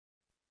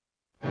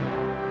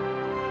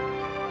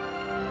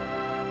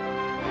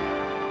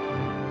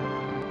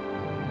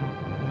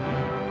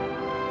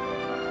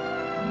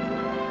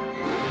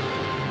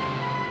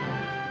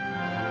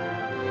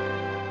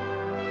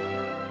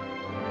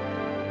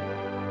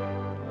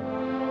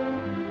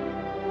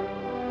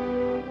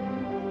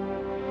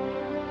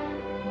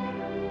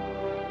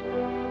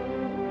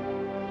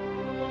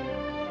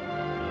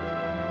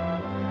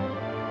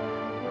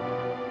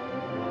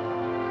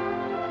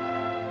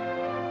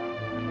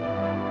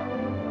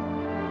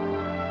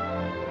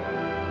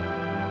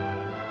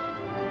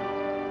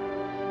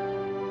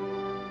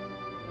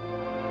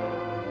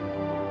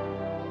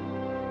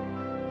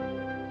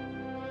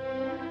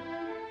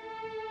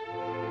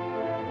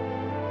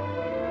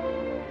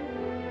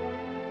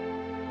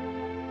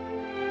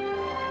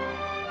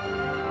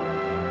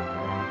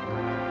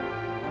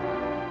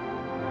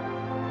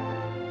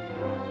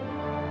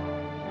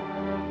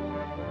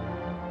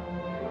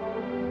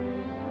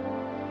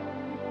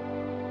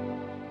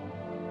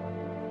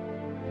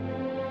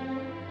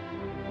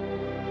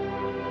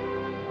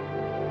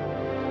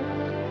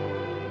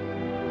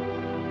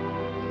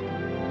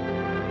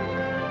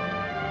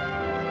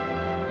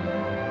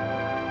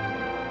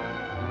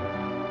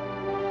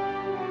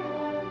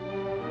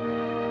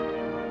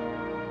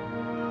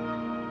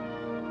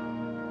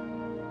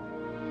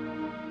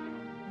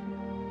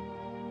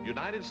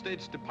United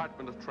States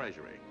Department of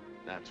Treasury.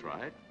 That's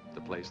right,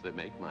 the place they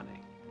make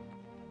money.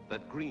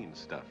 That green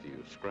stuff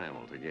you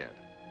scramble to get.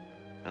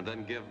 And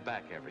then give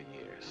back every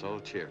year, so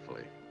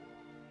cheerfully.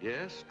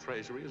 Yes,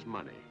 Treasury is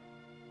money,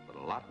 but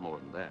a lot more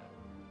than that.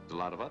 There's a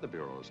lot of other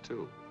bureaus,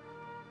 too.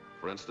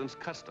 For instance,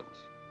 Customs,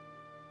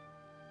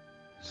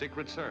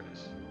 Secret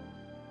Service,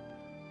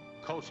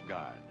 Coast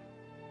Guard,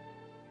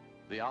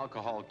 the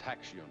Alcohol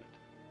Tax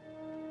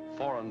Unit,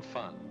 Foreign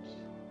Funds,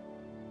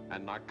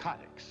 and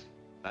Narcotics.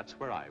 That's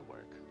where I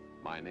work.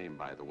 My name,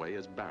 by the way,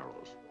 is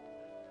Barrows.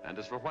 And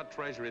as for what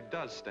Treasury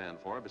does stand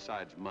for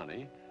besides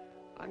money,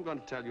 I'm going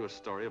to tell you a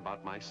story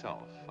about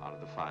myself out of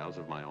the files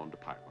of my own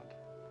department.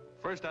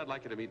 First, I'd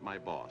like you to meet my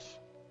boss.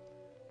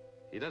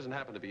 He doesn't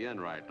happen to be in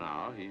right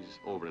now. He's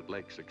over at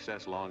Lake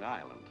Success, Long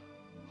Island,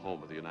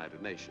 home of the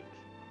United Nations,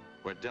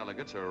 where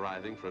delegates are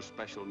arriving for a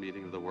special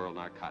meeting of the World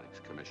Narcotics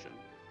Commission.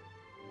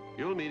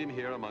 You'll meet him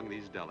here among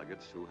these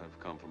delegates who have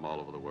come from all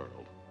over the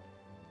world.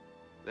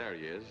 There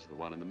he is, the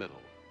one in the middle,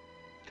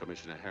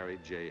 Commissioner Harry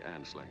J.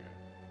 Anslinger.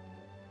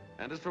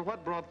 And as for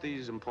what brought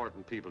these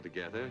important people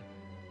together,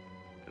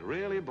 it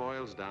really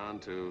boils down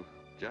to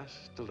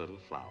just a little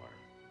flower.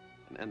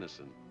 An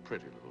innocent,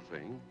 pretty little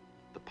thing,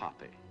 the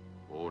poppy.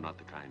 Oh, not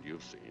the kind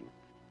you've seen.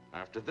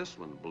 After this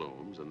one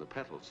blooms and the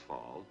petals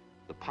fall,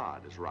 the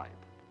pod is ripe.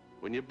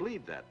 When you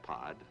bleed that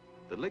pod,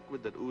 the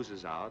liquid that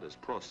oozes out is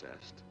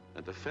processed,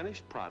 and the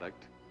finished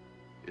product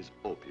is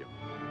opium.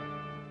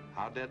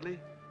 How deadly?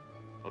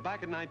 Well,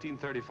 back in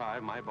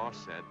 1935, my boss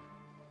said,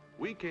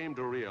 we came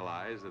to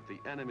realize that the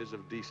enemies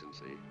of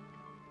decency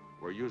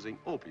were using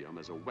opium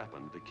as a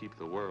weapon to keep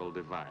the world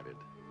divided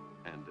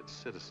and its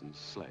citizens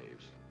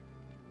slaves.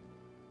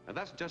 And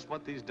that's just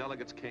what these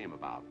delegates came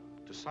about,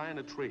 to sign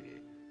a treaty,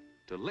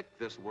 to lick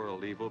this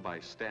world evil by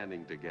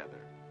standing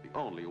together, the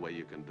only way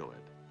you can do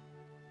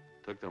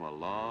it. Took them a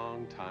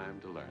long time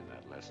to learn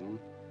that lesson,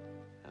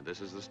 and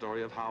this is the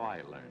story of how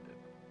I learned it.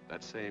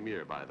 That same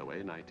year, by the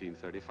way,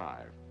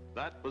 1935.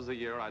 That was the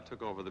year I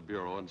took over the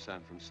bureau in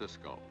San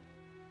Francisco.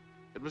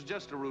 It was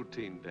just a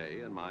routine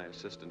day, and my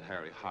assistant,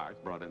 Harry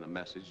Hart, brought in a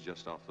message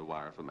just off the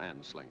wire from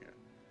Anslinger.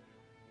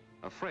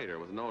 A freighter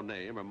with no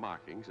name or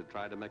markings had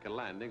tried to make a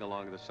landing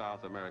along the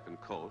South American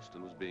coast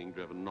and was being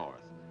driven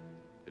north.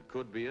 It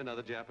could be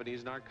another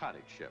Japanese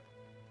narcotics ship.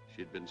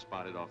 She'd been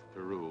spotted off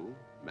Peru,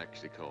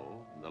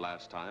 Mexico, and the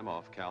last time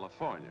off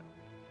California.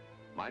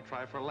 Might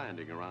try for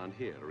landing around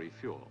here to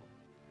refuel.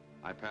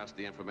 I passed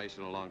the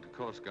information along to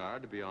Coast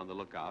Guard to be on the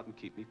lookout and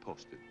keep me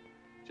posted.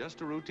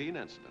 Just a routine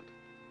incident,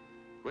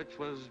 which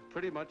was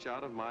pretty much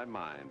out of my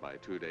mind by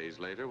 2 days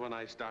later when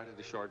I started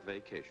a short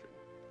vacation,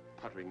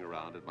 puttering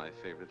around at my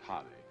favorite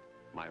hobby,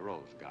 my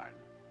rose garden.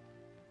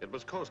 It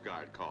was Coast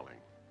Guard calling.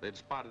 They'd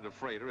spotted a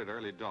freighter at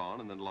early dawn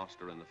and then lost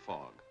her in the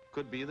fog.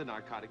 Could be the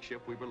narcotic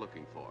ship we were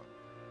looking for.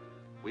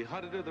 We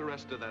hunted her the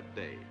rest of that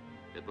day.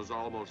 It was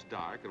almost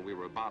dark and we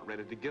were about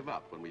ready to give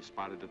up when we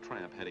spotted a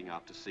tramp heading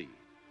out to sea.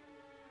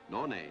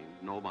 No name,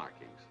 no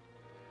markings.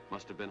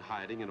 Must have been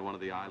hiding in one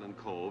of the island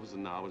coves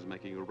and now was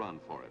making a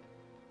run for it.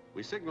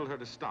 We signaled her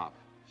to stop.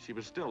 She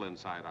was still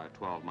inside our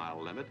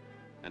 12-mile limit,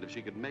 and if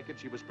she could make it,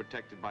 she was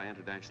protected by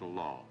international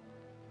law.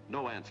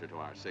 No answer to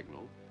our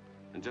signal,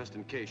 and just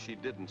in case she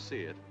didn't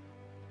see it,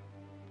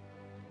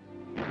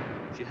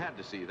 she had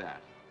to see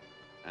that,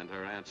 and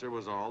her answer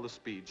was all the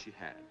speed she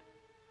had.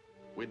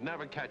 We'd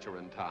never catch her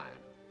in time,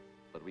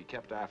 but we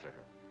kept after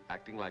her,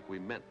 acting like we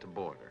meant to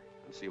board her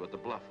and see what the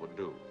bluff would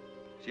do.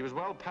 She was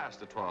well past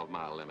the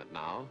 12-mile limit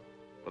now,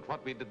 but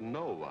what we didn't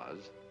know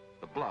was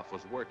the bluff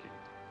was working.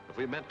 If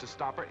we meant to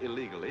stop her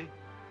illegally,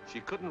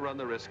 she couldn't run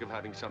the risk of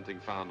having something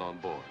found on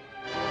board.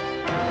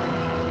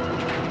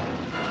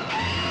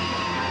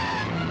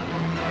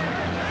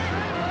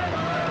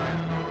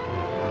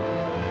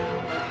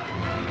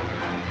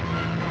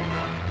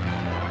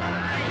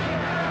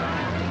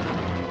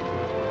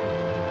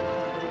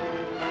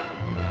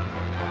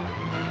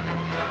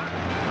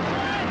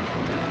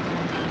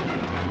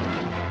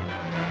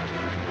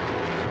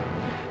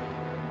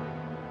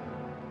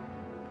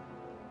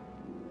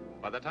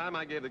 By the time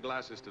I gave the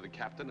glasses to the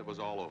captain, it was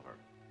all over.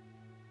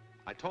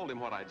 I told him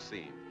what I'd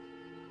seen.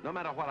 No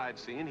matter what I'd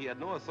seen, he had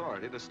no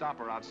authority to stop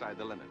her outside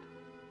the limit.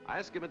 I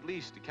asked him at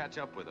least to catch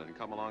up with her and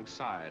come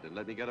alongside and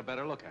let me get a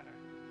better look at her.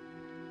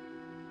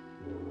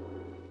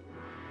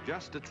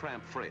 Just a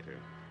tramp freighter,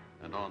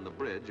 and on the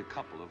bridge, a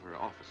couple of her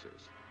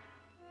officers.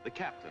 The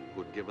captain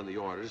who'd given the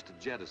orders to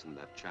jettison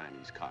that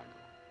Chinese cargo,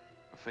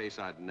 a face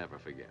I'd never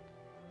forget.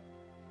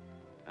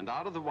 And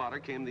out of the water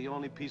came the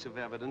only piece of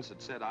evidence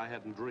that said I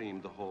hadn't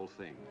dreamed the whole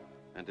thing.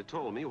 And it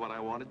told me what I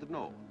wanted to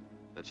know,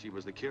 that she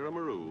was the Kira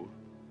Maru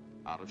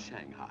out of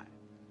Shanghai.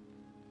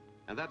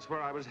 And that's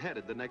where I was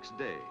headed the next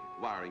day,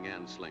 wiring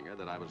Anslinger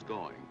that I was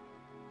going.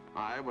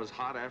 I was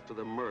hot after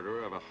the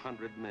murder of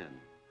 100 men.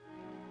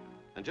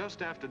 And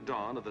just after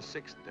dawn of the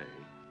 6th day,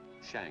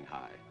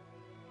 Shanghai.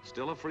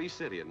 Still a free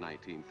city in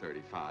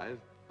 1935,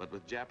 but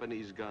with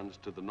Japanese guns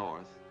to the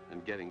north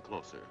and getting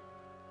closer.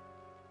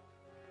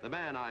 The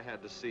man I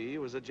had to see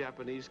was a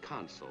Japanese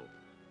consul.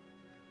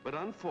 But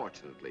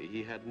unfortunately,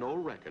 he had no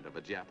record of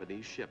a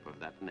Japanese ship of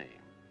that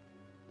name.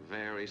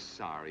 Very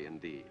sorry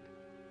indeed.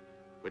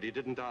 But he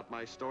didn't doubt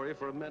my story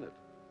for a minute.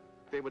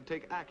 They would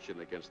take action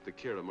against the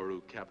Kira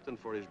Maru captain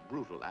for his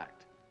brutal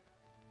act.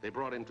 They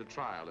brought him to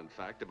trial, in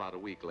fact, about a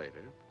week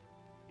later.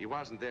 He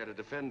wasn't there to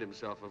defend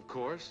himself, of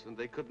course, and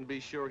they couldn't be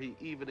sure he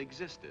even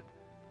existed.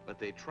 But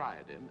they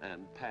tried him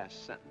and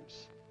passed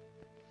sentence.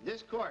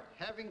 This court,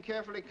 having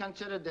carefully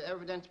considered the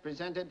evidence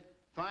presented,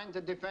 finds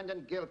the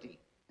defendant guilty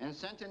and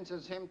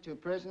sentences him to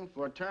prison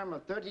for a term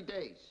of 30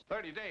 days.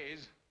 30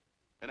 days?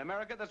 In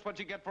America, that's what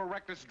you get for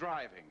reckless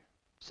driving.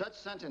 Such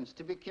sentence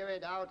to be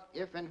carried out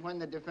if and when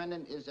the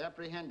defendant is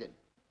apprehended.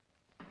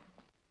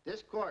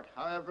 This court,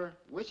 however,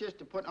 wishes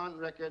to put on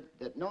record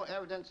that no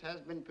evidence has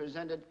been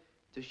presented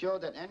to show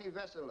that any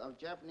vessel of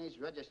Japanese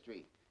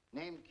registry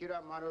named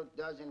Kira Maru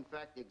does in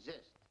fact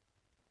exist.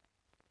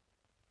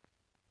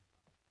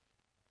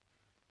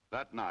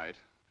 That night,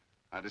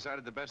 I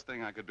decided the best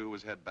thing I could do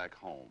was head back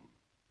home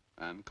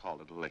and call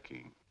it a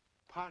licking.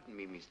 Pardon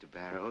me, Mr.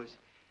 Barrows.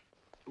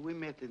 We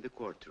met in the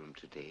courtroom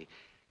today.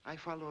 I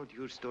followed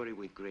your story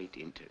with great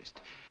interest.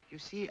 You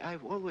see,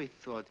 I've always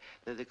thought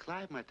that the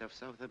climate of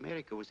South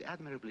America was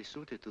admirably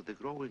suited to the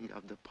growing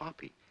of the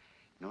poppy.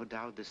 No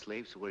doubt the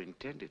slaves were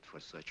intended for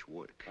such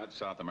work. That's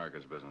South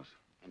America's business.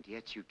 And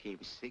yet you came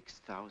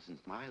 6,000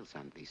 miles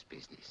on this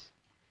business.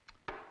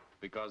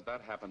 Because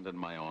that happened in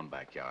my own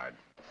backyard.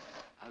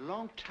 A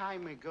long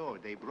time ago,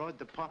 they brought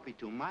the poppy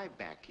to my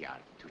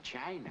backyard, to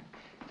China,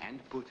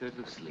 and put her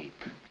to sleep.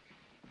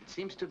 It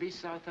seems to be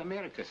South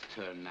America's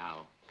turn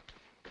now.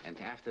 And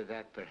after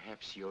that,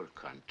 perhaps your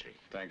country.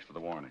 Thanks for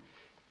the warning.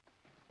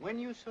 When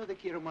you saw the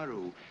Kira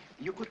Maru,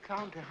 you could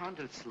count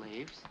 100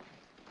 slaves.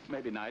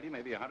 Maybe 90,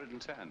 maybe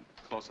 110.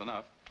 Close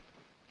enough.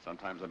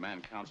 Sometimes a man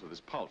counts with his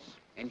pulse.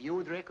 And you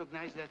would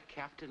recognize that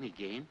captain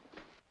again?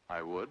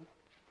 I would.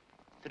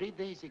 3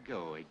 days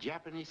ago, a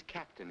Japanese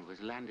captain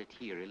was landed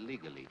here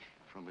illegally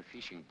from a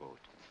fishing boat.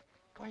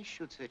 Why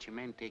should such a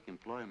man take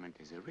employment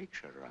as a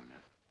rickshaw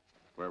runner?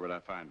 Where would I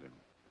find him?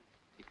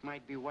 It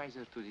might be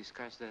wiser to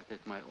discuss that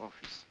at my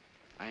office.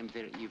 I'm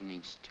there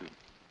evenings, too.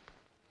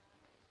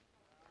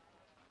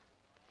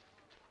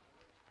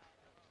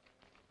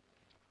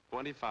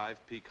 "25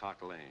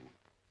 Peacock Lane.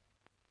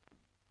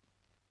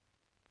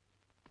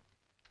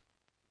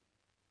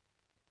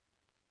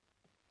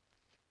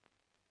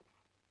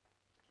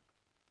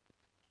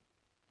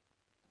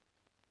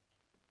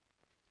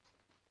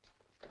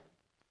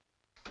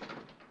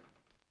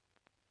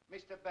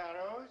 Mr.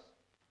 Barrows?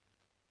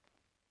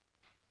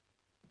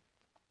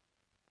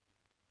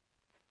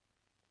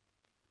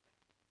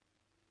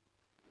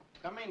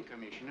 Come in,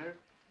 Commissioner.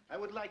 I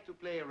would like to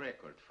play a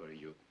record for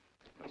you.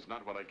 That's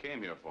not what I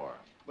came here for.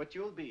 But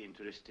you'll be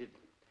interested.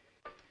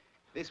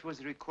 This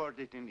was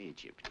recorded in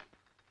Egypt.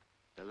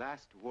 The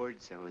last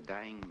words of a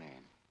dying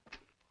man.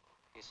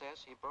 He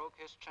says he broke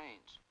his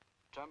chains,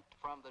 jumped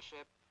from the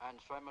ship, and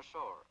swam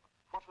ashore.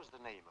 What was the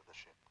name of the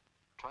ship?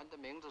 船的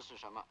名字是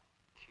什么?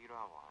 Kira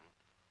Wan.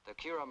 The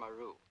Kira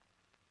Maru.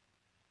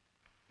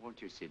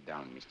 Won't you sit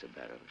down, Mr.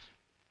 Barrows?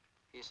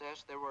 He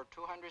says there were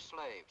 200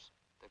 slaves.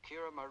 The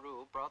Kira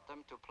Maru brought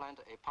them to plant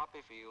a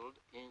poppy field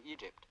in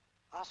Egypt.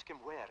 Ask him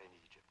where in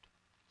Egypt.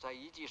 在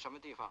遗迹什么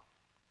地方?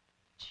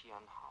 齐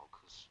安豪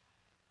克斯.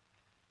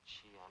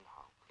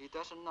 He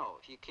doesn't know.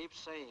 He keeps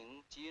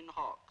saying Jean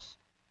Hawks.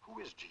 Who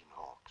is Jean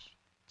Hawks?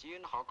 吉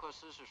恩豪克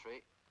斯是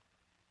谁?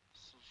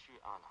 思绪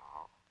暗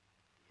号，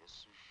也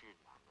思绪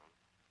男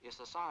人。 It's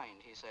a sign,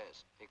 he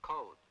says, a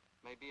code.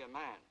 Maybe a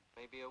man,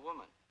 maybe a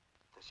woman.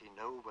 Does he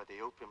know where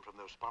the opium from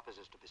those poppies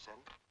is to be sent?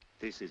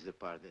 This is the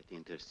part that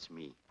interests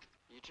me.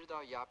 你知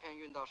道鸦片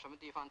运到什么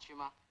地方去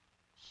吗?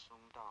 送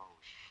到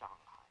上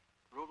海。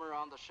 Rumor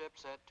on the ship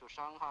said to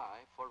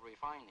Shanghai for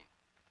refining.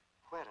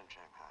 Where in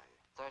Shanghai?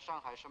 在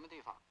上海什么地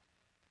方?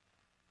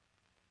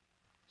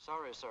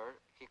 Sorry, sir.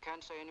 He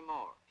can't say any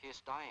more.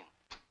 He's dying.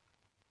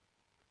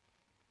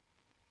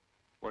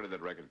 Where did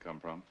that record come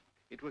from?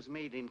 It was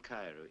made in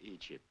Cairo,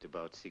 Egypt,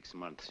 about 6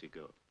 months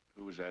ago.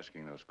 Who was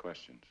asking those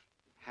questions?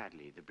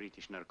 Hadley, the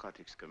British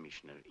Narcotics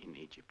Commissioner in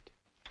Egypt.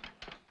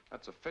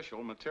 That's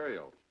official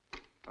material.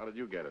 How did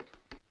you get it?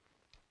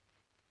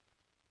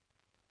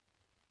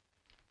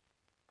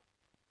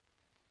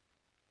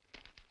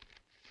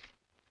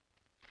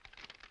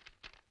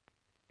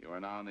 You are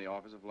now in the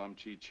office of Lum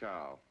Chi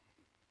Chow,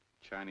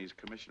 Chinese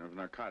Commissioner of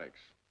Narcotics.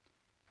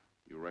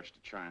 You rushed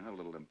to China a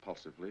little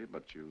impulsively,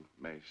 but you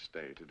may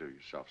stay to do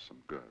yourself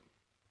some good.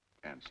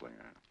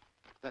 Anslinger.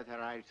 That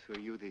arrived for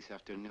you this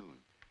afternoon,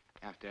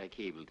 after I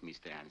cabled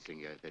Mr.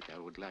 Anslinger that I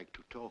would like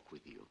to talk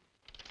with you.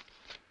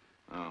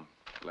 Oh,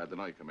 glad to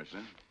know you,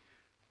 Commissioner.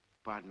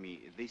 Pardon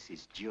me, this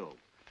is Joe,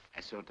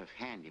 a sort of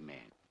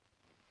handyman.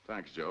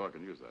 Thanks, Joe. I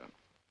can use that.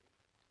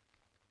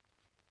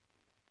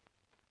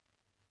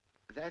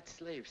 That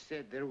slave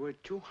said there were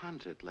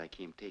 200 like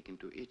him taken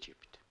to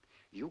Egypt.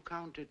 You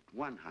counted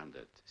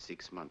 100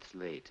 6 months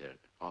later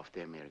off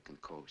the American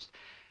coast.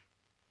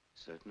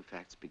 Certain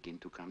facts begin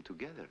to come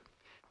together.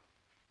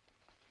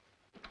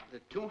 The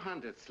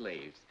 200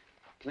 slaves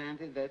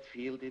planted that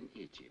field in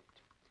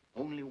Egypt.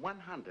 Only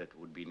 100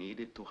 would be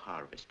needed to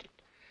harvest it.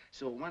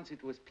 So once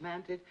it was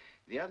planted,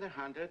 the other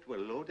 100 were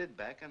loaded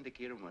back on the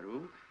Kira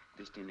Maru,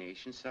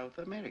 destination South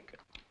America.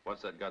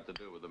 What's that got to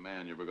do with the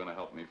man you were going to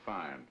help me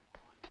find?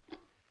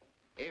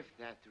 If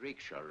that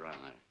rickshaw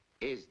runner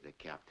is the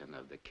captain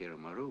of the Kira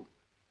Maru,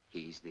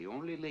 he's the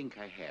only link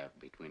I have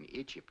between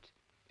Egypt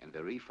and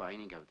the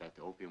refining of that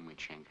opium in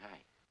Shanghai.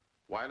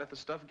 Why let the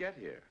stuff get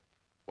here?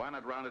 Why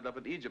not round it up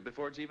in Egypt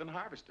before it's even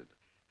harvested?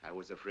 I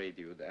was afraid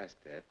you would ask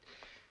that.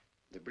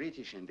 The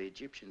British and the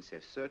Egyptians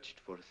have searched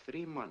for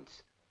 3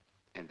 months,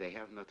 and they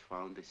have not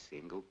found a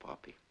single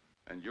poppy.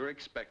 And you're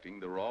expecting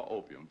the raw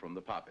opium from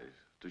the poppies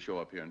to show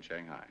up here in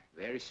Shanghai?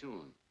 Very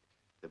soon.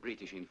 The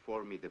British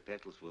inform me the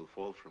petals will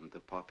fall from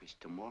the poppies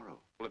tomorrow.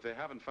 Well, if they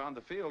haven't found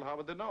the field, how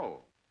would they know?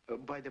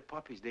 By the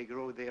poppies, they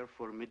grow there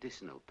for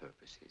medicinal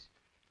purposes,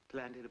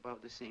 planted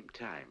about the same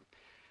time.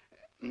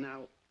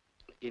 Now,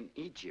 in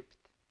Egypt,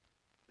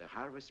 the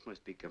harvest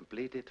must be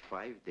completed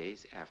 5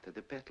 days after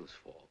the petals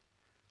fall,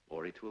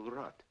 or it will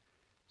rot.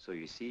 So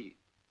you see,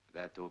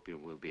 that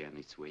opium will be on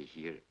its way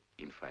here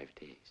in 5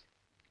 days.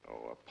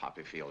 Oh, a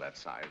poppy field that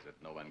size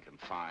that no one can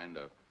find,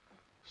 a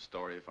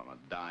story from a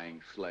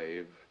dying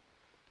slave.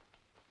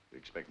 You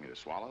expect me to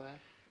swallow that?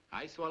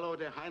 I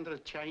swallowed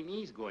 100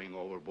 Chinese going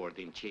overboard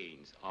in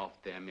chains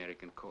off the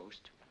American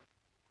coast.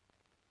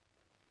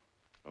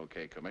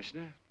 Okay,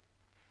 Commissioner.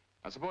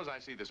 Now, suppose I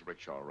see this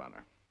rickshaw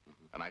runner,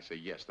 and I say,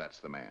 yes, that's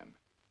the man.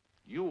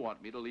 You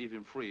want me to leave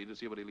him free to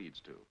see what he leads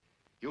to.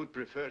 You'd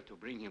prefer to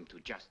bring him to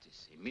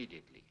justice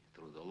immediately,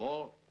 through the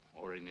law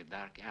or in a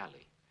dark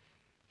alley.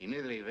 In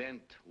either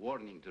event,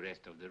 warning the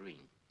rest of the ring.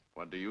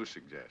 What do you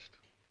suggest?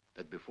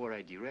 That before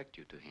I direct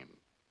you to him,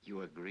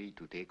 you agree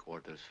to take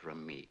orders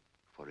from me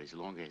for as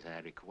long as I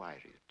require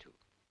you to.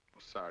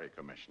 Sorry,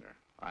 Commissioner.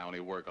 I only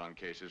work on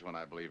cases when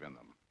I believe in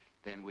them.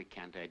 Then we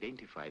can't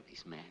identify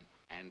this man.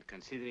 And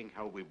considering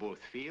how we both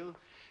feel,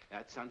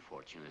 that's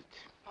unfortunate.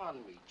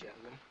 Pardon me,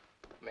 gentlemen.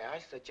 May I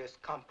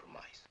suggest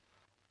compromise?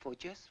 For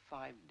just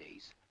 5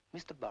 days,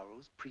 Mr.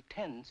 Barrows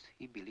pretends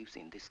he believes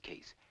in this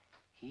case.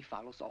 He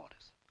follows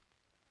orders.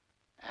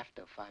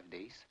 After 5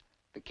 days,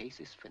 the case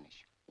is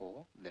finished,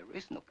 or there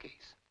is no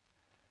case.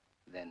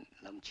 Then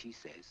Lam Chi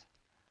says,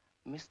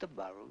 Mr.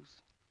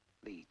 Barrows,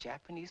 the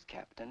Japanese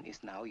captain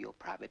is now your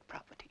private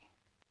property.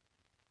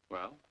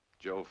 Well,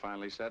 Joe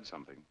finally said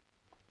something.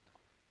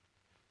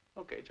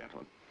 Okay,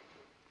 gentlemen.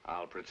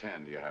 I'll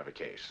pretend you have a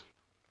case.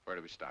 Where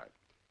do we start?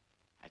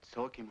 At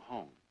Sokim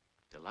Home,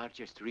 the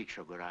largest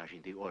rickshaw garage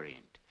in the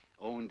Orient,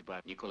 owned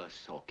by Nicholas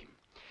Sokim.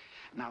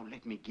 Now,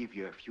 let me give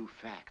you a few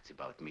facts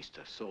about Mr.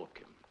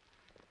 Sokim.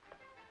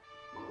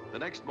 The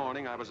next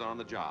morning, I was on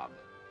the job,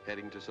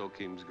 heading to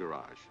Sokim's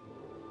garage.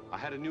 I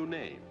had a new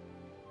name,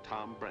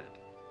 Tom Brent,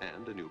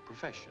 and a new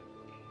profession,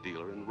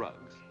 dealer in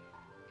rugs.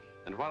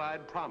 And what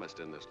I'd promised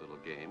in this little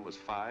game was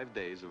 5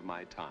 days of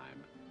my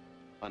time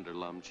under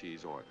Lam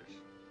Chi's orders.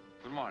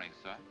 Good morning,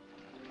 sir.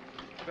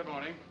 Good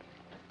morning.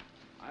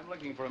 I'm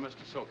looking for a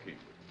Mr. Sokim.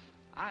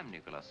 I'm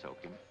Nicholas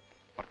Sokim.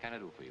 What can I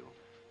do for you?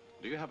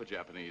 Do you have a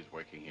Japanese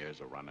working here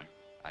as a runner?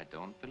 I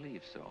don't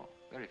believe so.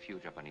 Very few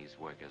Japanese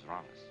work as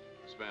runners.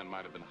 This man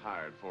might have been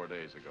hired 4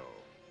 days ago.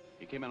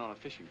 He came in on a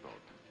fishing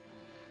boat.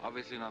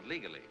 Obviously not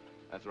legally.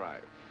 That's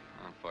right.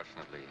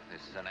 Unfortunately,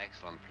 this is an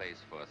excellent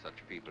place for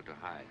such people to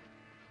hide.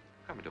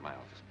 Come into my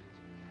office, please.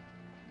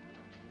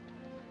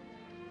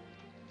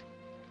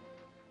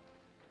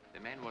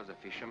 The man was a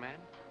fisherman?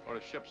 Or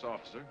a ship's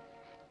officer.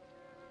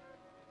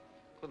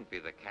 Couldn't be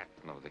the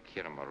captain of the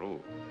Kira Maru.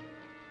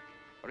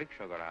 A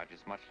rickshaw garage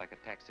is much like a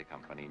taxi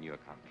company in your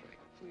country.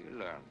 We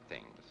learn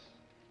things.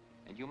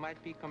 And you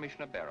might be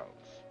Commissioner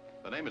Barrows.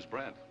 The name is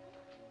Brent.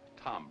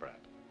 Tom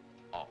Brent.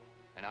 Oh,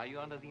 and are you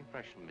under the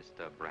impression,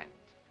 Mr. Brent,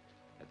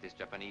 that this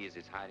Japanese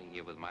is hiding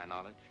here with my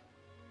knowledge?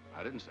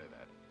 I didn't say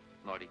that.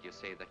 Nor did you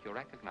say that you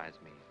recognize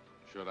me.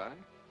 Should I?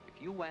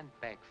 If you went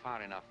back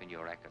far enough in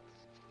your records,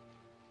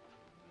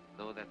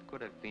 though that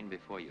could have been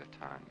before your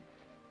time,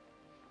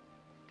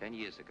 10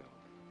 years ago,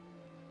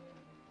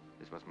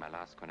 this was my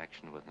last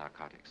connection with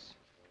narcotics.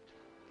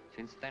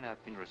 Since then,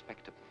 I've been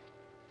respectable.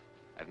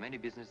 I've many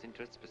business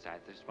interests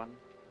besides this one,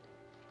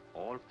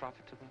 all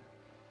profitable,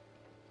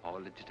 all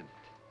legitimate.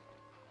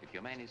 If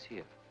your man is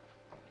here,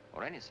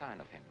 or any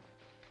sign of him,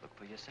 look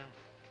for yourself.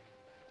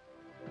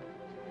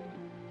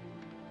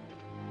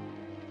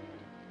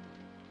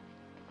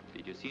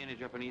 Did you see any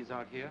Japanese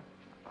out here?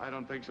 I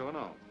don't think so,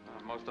 no.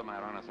 Most of my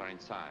runners are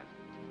inside.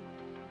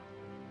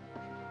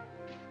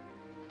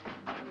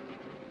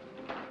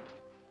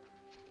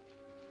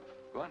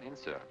 Go on in,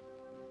 sir.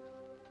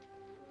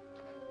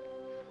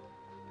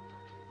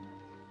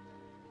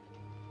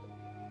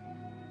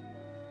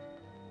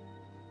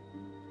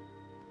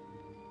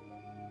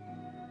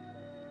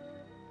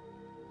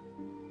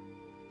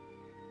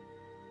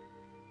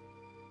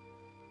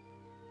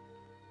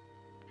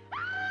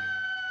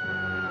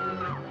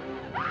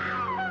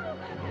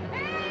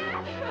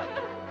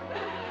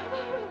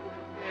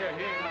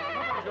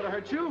 Nobody's gonna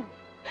hurt you.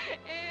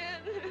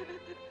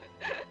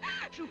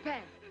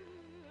 Chupin,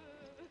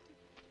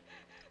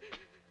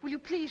 will you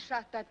please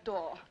shut that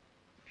door?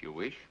 if you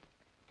wish.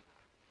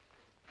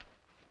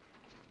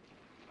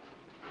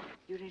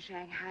 You're in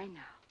Shanghai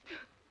now.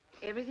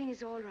 Everything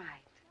is all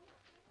right.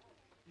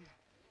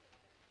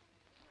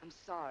 I'm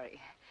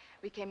sorry.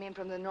 We came in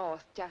from the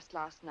north just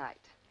last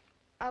night.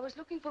 I was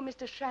looking for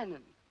Mr.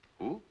 Shannon.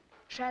 Who?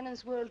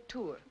 Shannon's World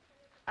Tour.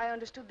 I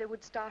understood they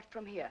would start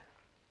from here.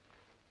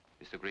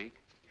 Mr. Greek,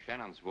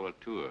 Shannon's World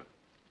Tour.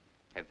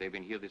 Have they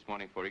been here this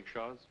morning for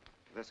rickshaws?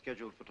 They're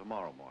scheduled for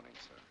tomorrow morning,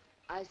 sir.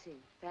 I see.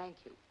 Thank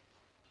you.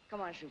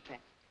 Come on, Chupin.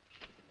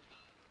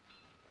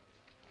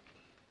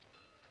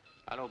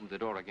 I'll open the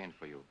door again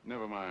for you.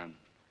 Never mind.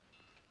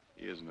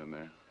 He isn't in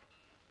there.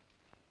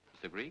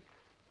 Mr. Greek,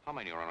 how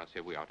many runners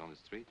have we out on the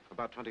street?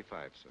 About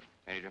 25, sir.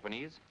 Any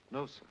Japanese?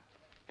 No, sir.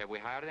 Have we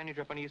hired any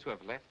Japanese who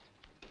have left?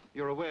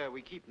 You're aware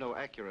we keep no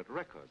accurate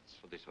records.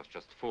 Well, this was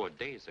just 4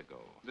 days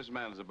ago. This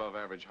man is above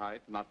average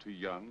height, not too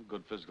young,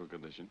 good physical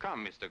condition.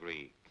 Come, Mr.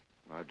 Greek.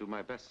 I'll do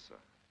my best, sir.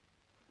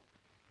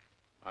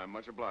 I'm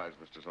much obliged,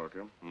 Mr.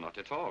 Sorkin. Not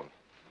at all.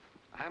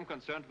 I'm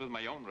concerned with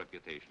my own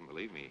reputation,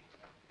 believe me.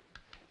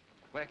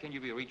 Where can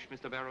you be reached,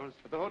 Mr. Barrows?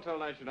 At the Hotel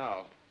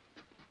National.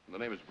 The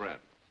name is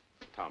Brent.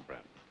 Tom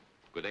Brent.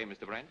 Good day,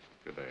 Mr. Brent.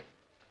 Good day.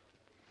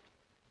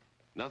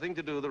 Nothing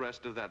to do the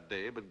rest of that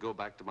day but go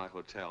back to my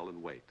hotel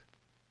and wait,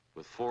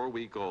 with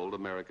 4-week-old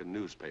American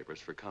newspapers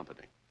for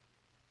company.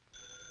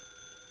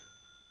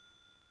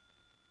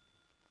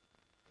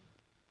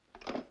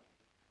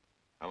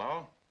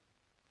 Hello?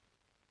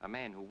 A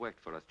man who worked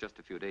for us just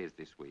a few days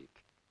this week.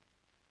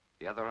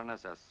 The other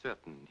runners are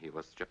certain he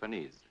was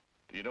Japanese.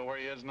 Do you know where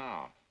he is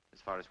now? As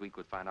far as we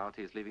could find out,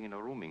 he's living in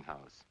a rooming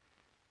house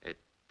at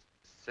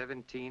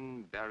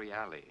 17 Barry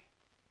Alley.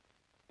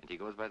 And he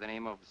goes by the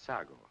name of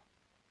Sago.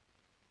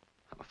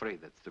 I'm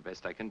afraid that's the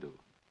best I can do.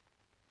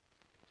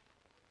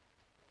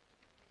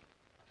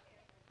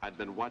 I'd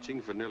been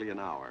watching for nearly an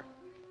hour.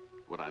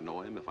 Would I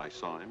know him if I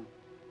saw him?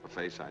 A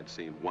face I'd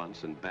seen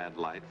once in bad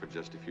light for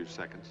just a few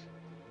seconds.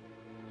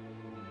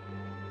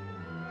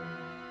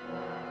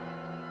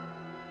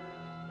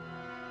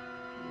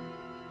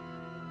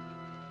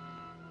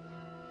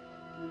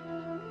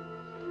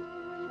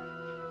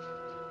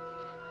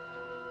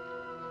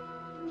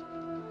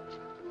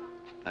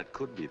 That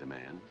could be the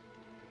man.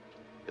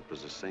 It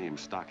was the same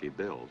stocky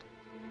build.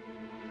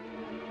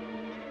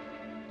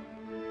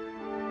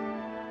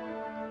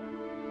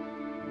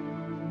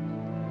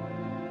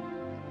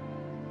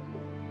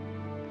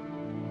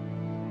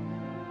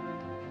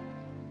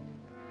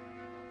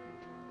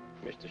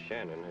 Mr.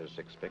 Shannon is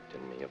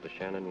expecting me of the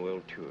Shannon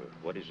World Tour.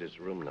 What is his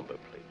room number,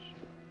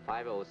 please?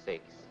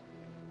 506.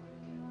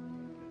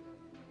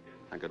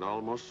 I could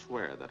almost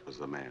swear that was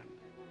the man.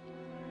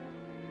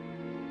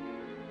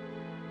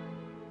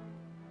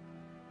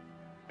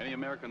 Any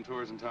American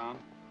tours in town?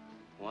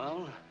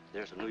 Well,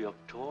 there's a New York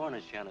tour and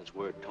a Shannon's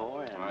World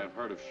Tour, and... I've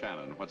heard of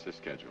Shannon. What's his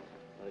schedule?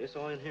 It's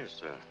all in here,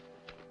 sir.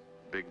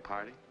 Big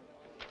party?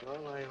 Well,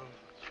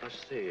 let's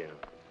see.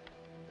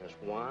 There's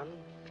 1,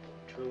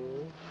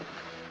 2...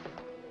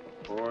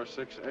 4,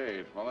 6,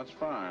 8. Well, that's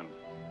fine.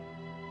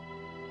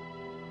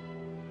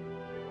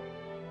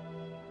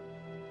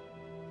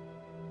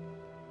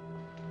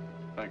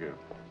 Thank you.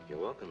 You're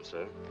welcome,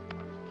 sir.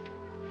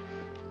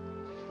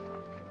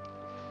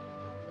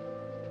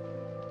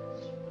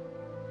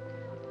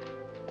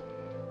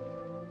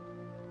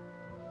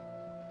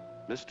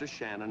 Mr.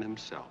 Shannon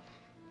himself.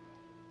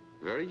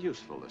 Very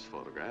useful, this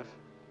photograph.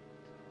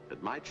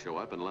 It might show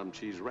up in Lum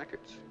Chi's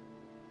records.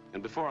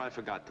 And before I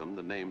forgot them,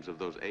 the names of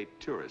those 8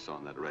 tourists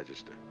on that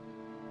register.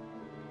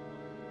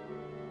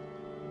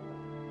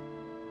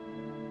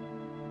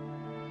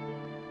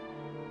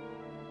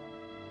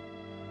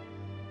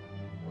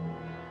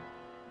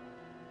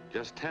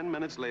 Just 10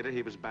 minutes later,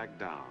 he was back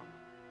down.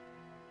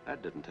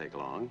 That didn't take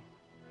long.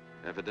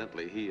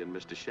 Evidently, he and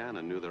Mr.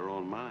 Shannon knew their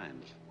own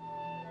minds.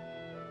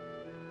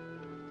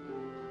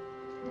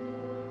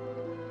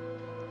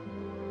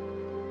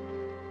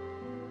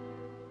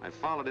 I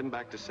followed him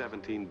back to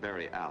 17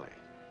 Berry Alley.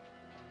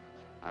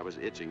 I was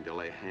itching to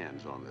lay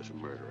hands on this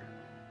murderer,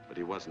 but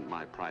he wasn't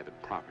my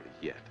private property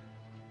yet.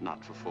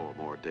 Not for 4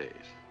 more days.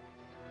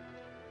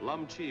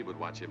 Lum Chi would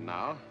watch him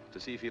now to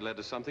see if he led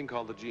to something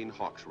called the Gene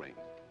Hawkes ring.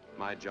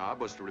 My job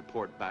was to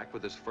report back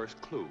with his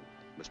first clue,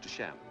 Mr.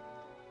 Shannon.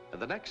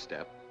 And the next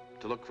step,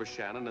 to look for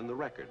Shannon in the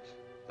records,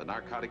 the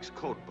narcotics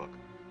code book.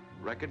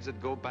 Records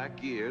that go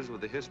back years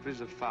with the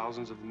histories of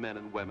thousands of men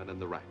and women in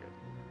the record.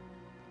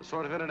 A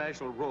sort of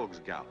international rogues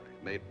gallery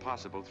made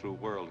possible through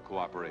world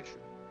cooperation.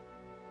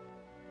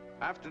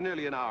 After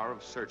nearly an hour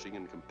of searching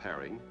and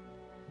comparing,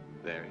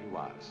 there he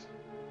was.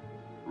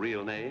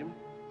 Real name,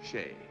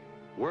 Shea.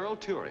 World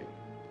touring,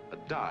 a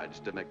dodge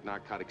to make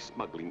narcotic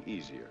smuggling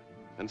easier.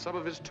 And some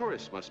of his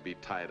tourists must be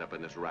tied up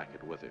in this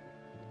racket with him.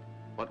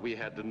 What we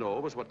had to know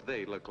was what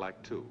they looked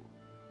like, too.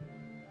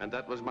 And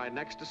that was my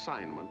next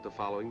assignment the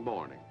following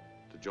morning,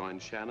 to join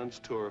Shannon's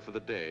tour for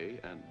the day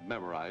and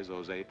memorize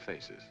those 8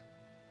 faces.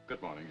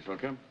 Good morning, Miss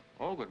Wickham.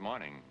 Oh, good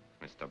morning,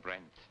 Mr.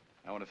 Brent.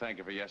 I want to thank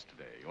you for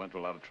yesterday. You went to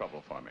a lot of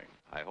trouble for me.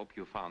 I hope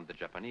you found the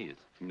Japanese.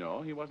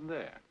 No, he wasn't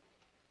there.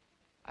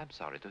 I'm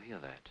sorry to hear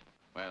that.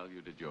 Well,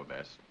 you did your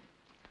best.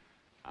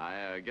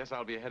 I guess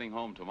I'll be heading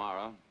home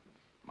tomorrow.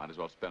 Might as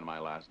well spend my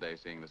last day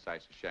seeing the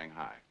sights of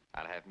Shanghai.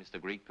 I'll have Mr.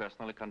 Greig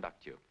personally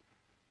conduct you.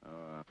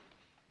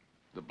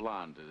 The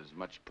blonde is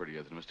much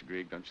prettier than Mr.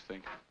 Greig, don't you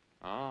think?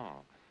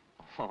 Oh,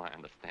 I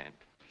understand.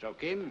 So,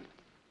 Kim,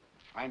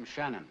 I'm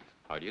Shannon.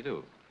 How do you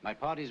do? My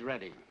party's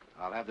ready.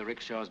 I'll have the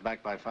rickshaws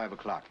back by 5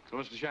 o'clock. So,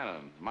 Mr.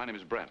 Shannon, my name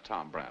is Brent,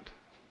 Tom Brent.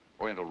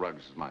 Oriental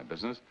Rugs is my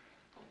business.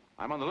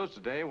 I'm on the loose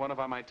today. Wonder if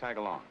I might tag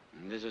along.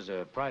 And this is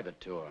a private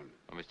tour.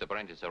 Well, Mr.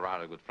 Brent is a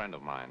rather good friend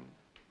of mine.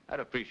 I'd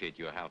appreciate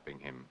your helping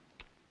him.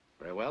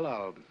 Very well,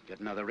 I'll get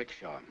another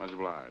rickshaw. Much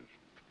obliged.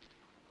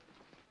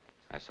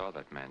 I saw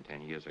that man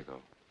 10 years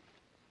ago.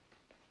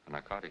 A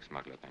narcotic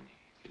smuggler then.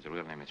 His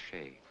real name is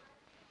Shea.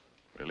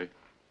 Really?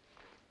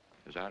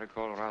 As I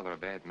recall, rather a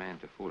bad man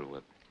to fool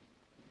with.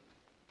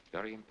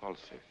 Very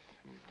impulsive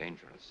and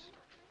dangerous.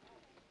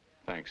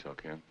 Thanks,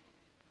 okay.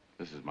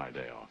 This is my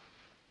day off.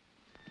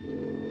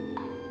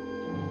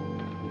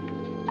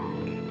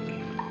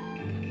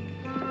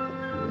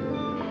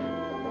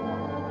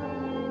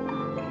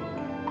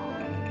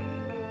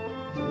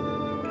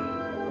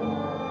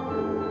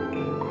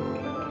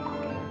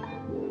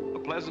 A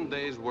pleasant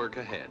day's work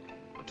ahead.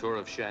 A tour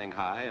of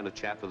Shanghai and a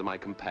chat with my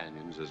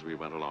companions as we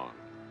went along.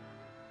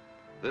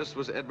 This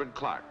was Edward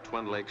Clark,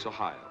 Twin Lakes,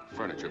 Ohio,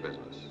 furniture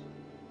business.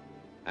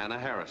 Anna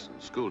Harrison,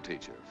 school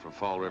teacher from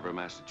Fall River,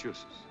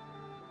 Massachusetts.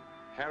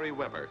 Harry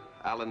Weber,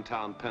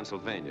 Allentown,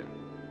 Pennsylvania,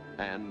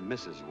 and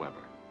Mrs.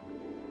 Weber.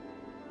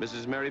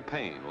 Mrs. Mary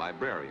Payne,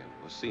 librarian,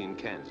 Racine,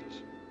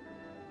 Kansas.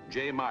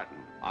 Jay Martin,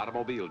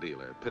 automobile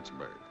dealer,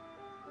 Pittsburgh.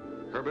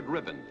 Herbert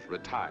Ribbons,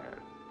 retired,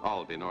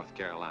 Albany, North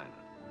Carolina.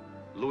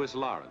 Louis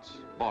Lawrence,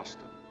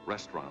 Boston,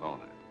 restaurant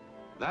owner.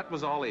 That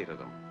was all 8 of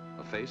them,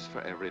 a face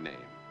for every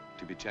name,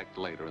 to be checked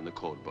later in the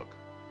code book.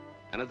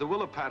 And at the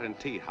Willow Pattern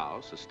Tea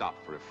House, a stop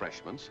for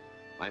refreshments,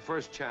 my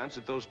first chance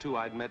at those 2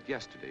 I'd met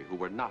yesterday who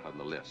were not on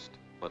the list,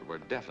 but were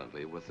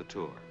definitely with the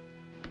tour.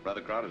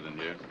 Rather crowded in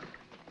here.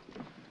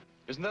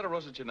 Isn't that a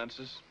Rosa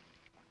chinensis?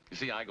 You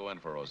see, I go in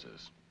for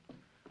roses.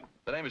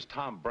 The name is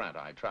Tom Brent.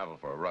 I travel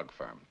for a rug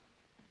firm.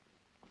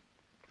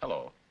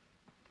 Hello.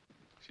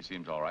 She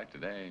seems all right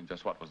today.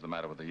 Just what was the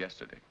matter with her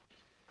yesterday?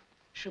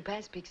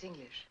 Chopin speaks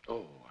English.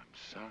 Oh, I'm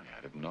sorry.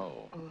 I didn't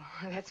know. Oh,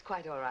 that's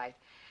quite all right.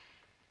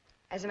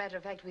 As a matter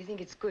of fact, we think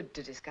it's good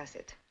to discuss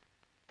it.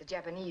 The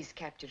Japanese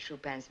captured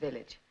Chopin's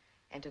village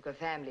and took her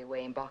family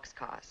away in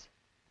boxcars.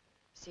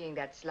 Seeing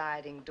that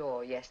sliding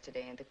door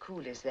yesterday and the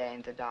coolies there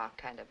in the dark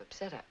kind of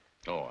upset her.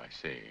 Oh, I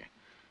see.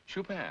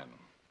 Chopin.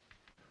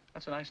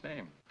 That's a nice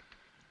name.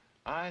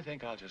 I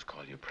think I'll just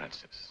call you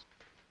Princess.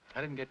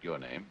 I didn't get your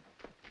name.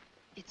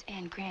 It's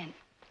Anne Grant.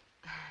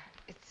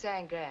 It's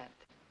Sam Grant.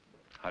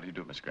 How do you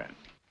do, Miss Grant?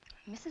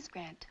 Mrs.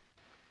 Grant.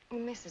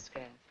 Mrs.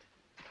 Grant.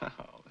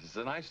 Oh, this is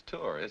a nice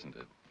tour, isn't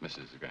it,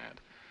 Mrs.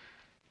 Grant?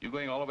 You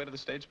going all the way to the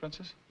States,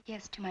 Princess?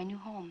 Yes, to my new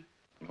home.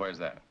 And where's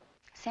that?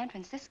 San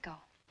Francisco.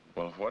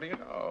 Well, what do you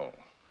know?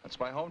 That's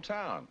my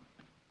hometown.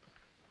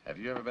 Have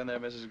you ever been there,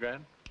 Mrs.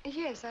 Grant?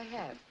 Yes, I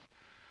have.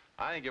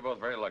 I think you're both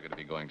very lucky to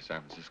be going to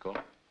San Francisco.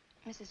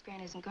 Mrs.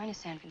 Grant isn't going to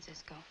San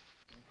Francisco.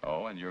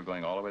 Oh, and you're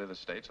going all the way to the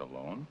States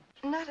alone?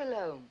 Not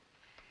alone.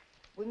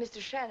 With Mr.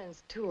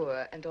 Shannon's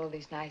tour and all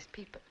these nice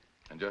people.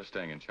 And you're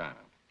staying in China?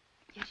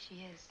 Yes,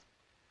 she is.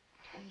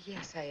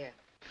 Yes, I am.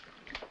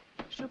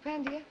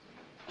 Chopin, dear?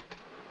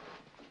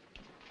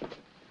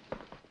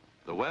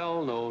 The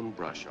well-known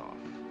brush-off.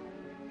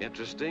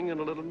 Interesting and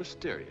a little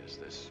mysterious,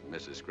 this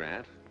Mrs.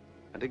 Grant.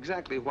 And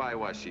exactly why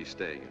was she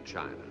staying in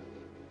China?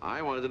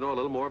 I wanted to know a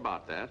little more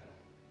about that.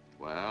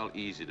 Well,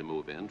 easy to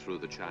move in through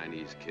the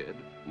Chinese kid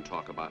and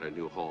talk about her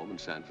new home in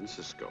San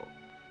Francisco.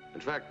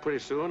 In fact, pretty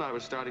soon I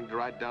was starting to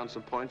write down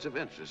some points of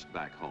interest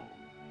back home.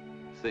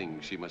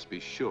 Things she must be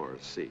sure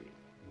to see.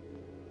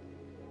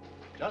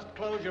 Just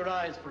close your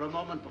eyes for a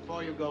moment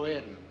before you go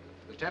in.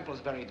 The temple's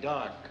very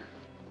dark.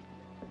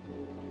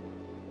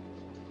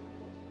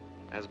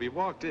 As we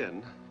walked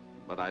in,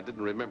 but I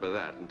didn't remember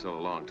that until a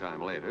long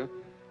time later,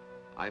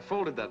 I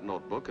folded that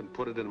notebook and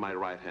put it in my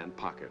right-hand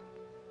pocket.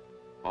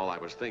 All I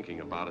was thinking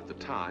about at the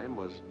time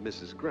was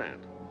Mrs.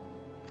 Grant,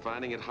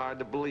 finding it hard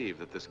to believe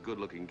that this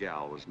good-looking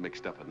gal was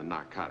mixed up in the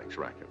narcotics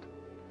racket.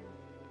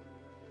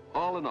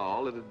 All in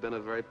all, it had been a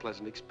very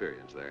pleasant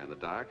experience there in the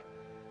dark.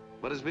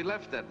 But as we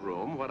left that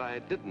room, what I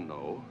didn't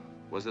know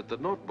was that the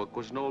notebook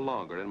was no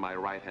longer in my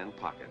right-hand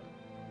pocket.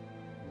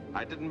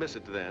 I didn't miss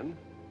it then.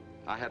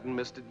 I hadn't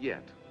missed it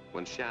yet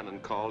when Shannon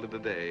called it a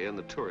day and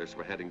the tourists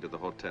were heading to the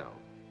hotel.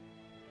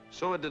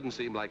 So it didn't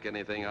seem like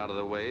anything out of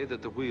the way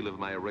that the wheel of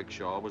my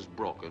rickshaw was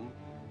broken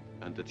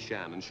and that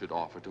Shannon should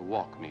offer to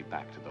walk me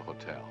back to the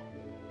hotel,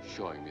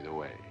 showing me the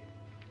way.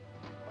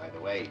 By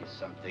the way,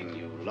 something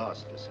you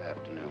lost this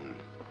afternoon.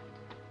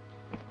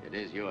 It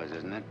is yours,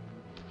 isn't it?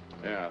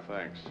 Yeah,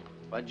 thanks.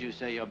 What'd you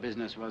say your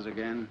business was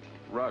again?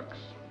 Rugs.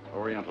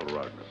 Oriental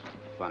rugs.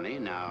 Funny.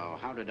 Now,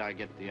 how did I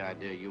get the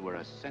idea you were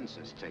a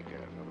census taker?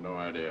 I have no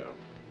idea.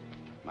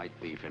 Might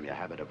be from your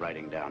habit of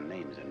writing down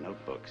names in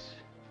notebooks.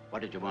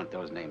 What did you want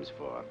those names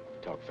for?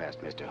 Talk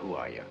fast, mister. Who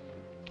are you?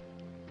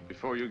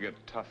 Before you get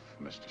tough,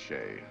 Mr.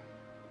 Shea,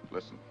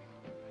 listen.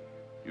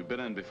 You've been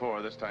in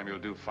before. This time you'll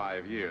do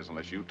 5 years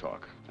unless you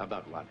talk.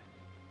 About what?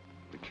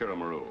 The Kira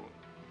Maru.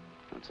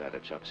 What's that, a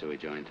chop suey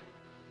joint?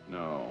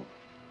 No.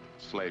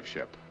 Slave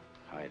ship.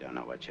 I don't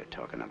know what you're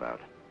talking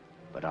about.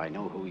 But I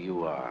know who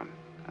you are.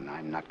 And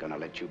I'm not gonna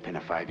let you pin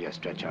a 5-year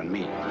stretch on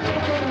me.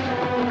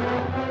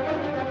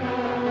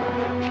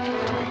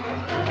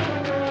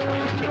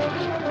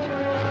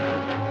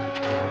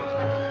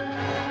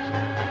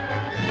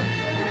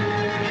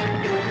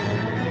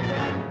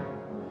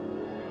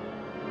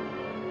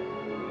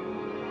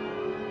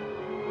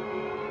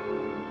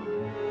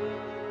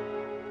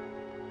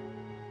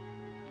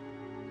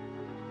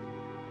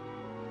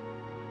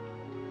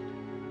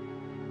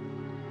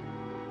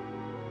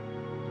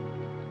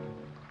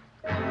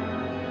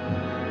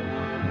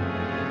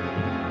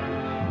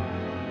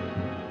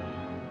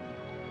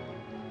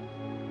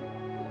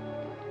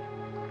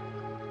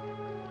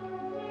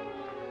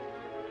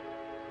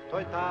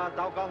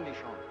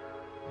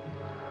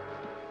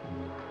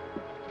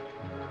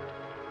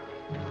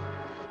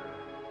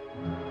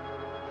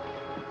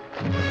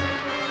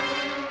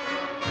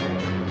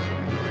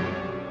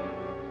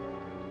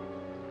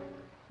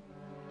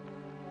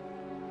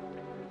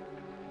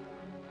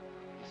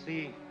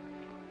 See,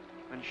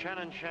 when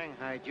Shannon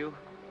shanghaied you,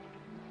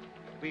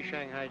 we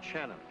shanghaied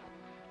Shannon.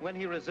 When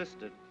he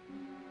resisted,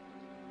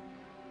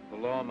 the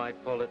law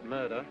might call it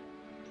murder,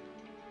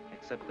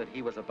 except that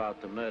he was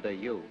about to murder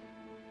you.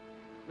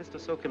 Mr.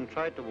 Sokim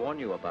tried to warn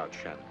you about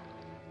Shannon.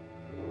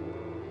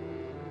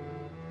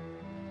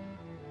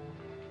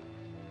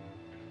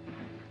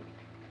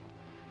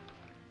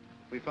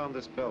 We found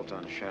this belt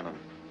on Shannon.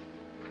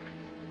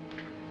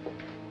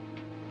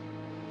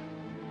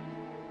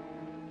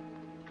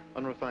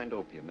 Unrefined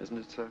opium, isn't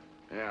it, sir?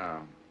 Yeah.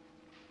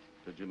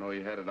 Did you know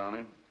he had it on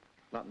him?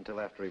 Not until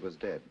after he was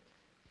dead.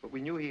 But we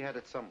knew he had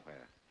it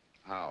somewhere.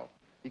 How?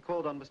 He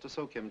called on Mr.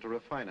 Sokim to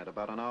refine it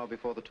about an hour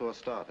before the tour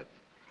started.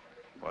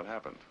 What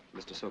happened?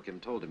 Mr. Sokim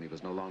told him he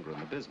was no longer in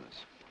the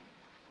business.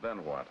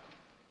 Then what?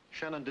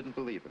 Shannon didn't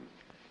believe him.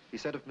 He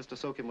said if Mr.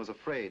 Sokim was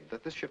afraid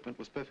that this shipment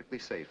was perfectly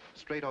safe,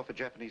 straight off a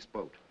Japanese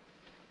boat.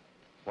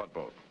 What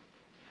boat?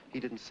 He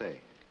didn't say.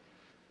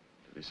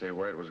 Did he say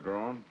where it was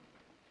grown?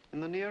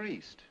 In the Near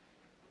East.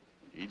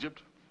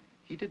 Egypt?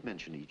 He did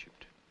mention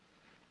Egypt.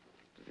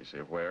 Did he say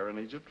where in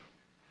Egypt?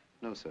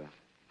 No, sir.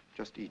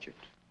 Just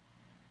Egypt.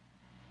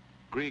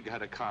 Grieg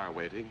had a car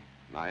waiting,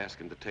 and I asked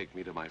him to take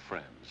me to my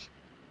friends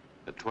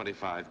at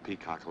 25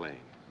 Peacock Lane.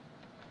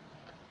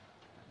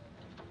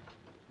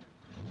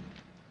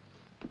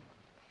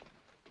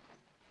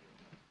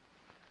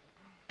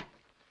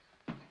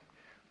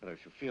 But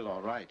if you feel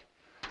all right,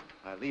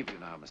 I'll leave you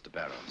now, Mr.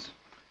 Barrows.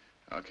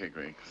 Okay,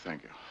 Greg.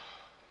 Thank you.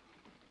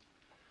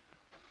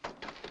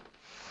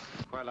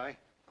快来。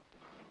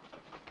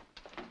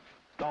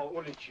到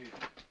屋里去，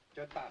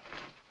叫大夫。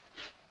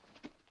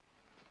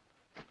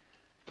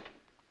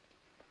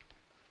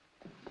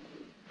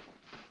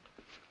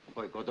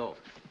回国道。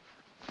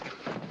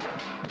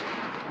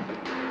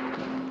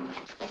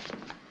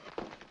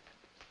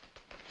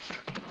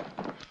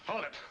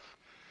Hold it.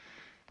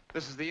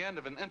 This is the end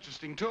of an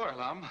interesting tour,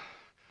 Lum.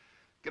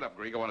 Get up,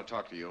 Greg. I want to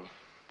talk to you.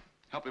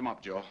 Help him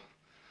up, Joe.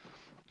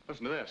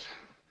 Listen to this.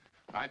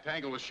 I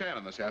tangled with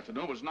Shannon this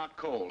afternoon. It was not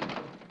cold.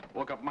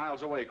 Woke up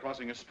miles away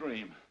crossing a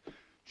stream.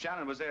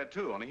 Shannon was there,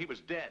 too, only he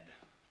was dead.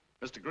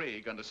 Mr.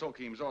 Grieg, under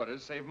Sokim's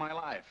orders, saved my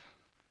life.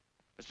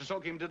 Mr.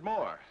 Sokim did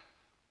more.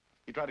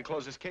 He tried to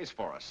close his case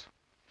for us.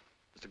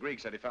 Mr. Grieg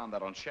said he found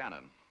that on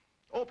Shannon.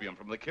 Opium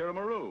from the Kira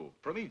Maru,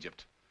 from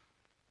Egypt.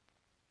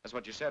 That's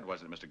what you said,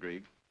 wasn't it, Mr.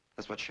 Grieg?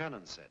 That's what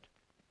Shannon said.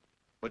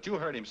 But you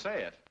heard him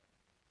say it.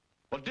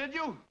 Well, did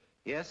you?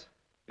 Yes?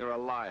 You're a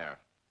liar.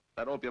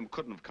 That opium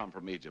couldn't have come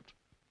from Egypt.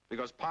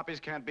 Because poppies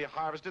can't be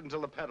harvested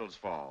until the petals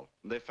fall.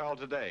 And they fell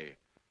today.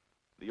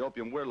 The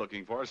opium we're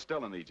looking for is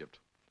still in Egypt.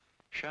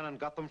 Shannon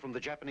got them from the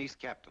Japanese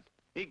captain.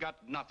 He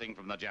got nothing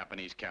from the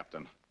Japanese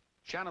captain.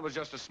 Shannon was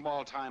just a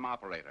small-time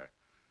operator.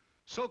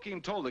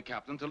 Sokim told the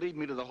captain to lead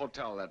me to the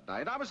hotel that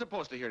night. I was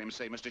supposed to hear him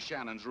say, "Mr.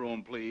 Shannon's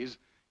room, please."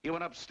 He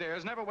went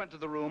upstairs, never went to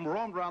the room,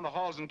 roamed around the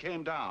halls and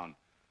came down.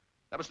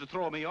 That was to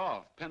throw me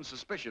off, pin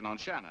suspicion on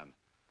Shannon.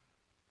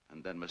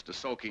 And then Mr.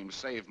 Sokim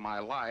saved my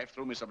life,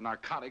 threw me some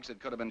narcotics that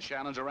could have been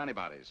Shannon's or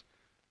anybody's.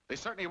 They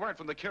certainly weren't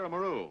from the Kira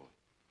Maru.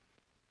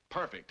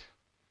 Perfect.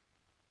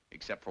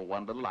 Except for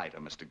one little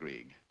item, Mr.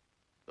 Grieg.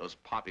 Those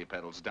poppy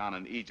petals down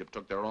in Egypt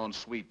took their own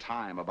sweet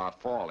time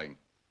about falling.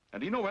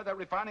 And do you know where that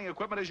refining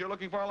equipment is you're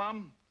looking for,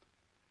 Lum?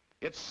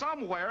 It's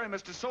somewhere in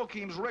Mr.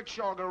 Sokim's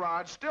rickshaw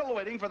garage, still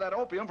waiting for that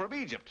opium from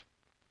Egypt.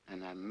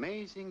 An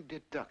amazing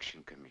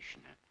deduction,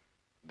 Commissioner,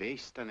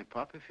 based on a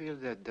poppy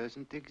field that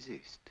doesn't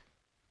exist.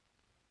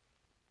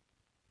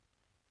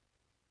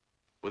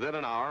 Within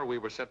an hour, we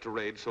were set to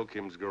raid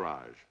Sokim's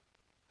garage,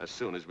 as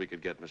soon as we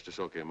could get Mr.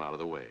 Sokim out of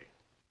the way.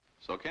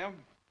 Sokim?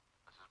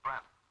 This is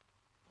Brent.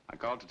 I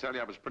called to tell you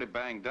I was pretty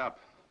banged up,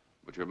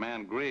 but your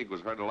man Grieg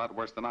was hurt a lot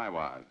worse than I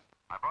was.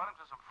 I brought him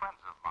to some friends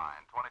of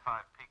mine,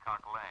 25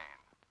 Peacock Lane.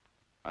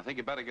 I think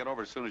you better get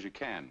over as soon as you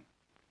can.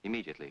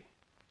 Immediately.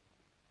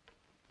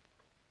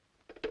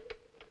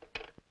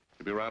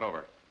 You'll be right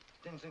over.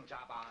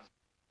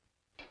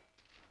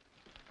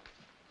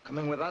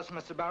 Coming with us,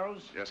 Mr.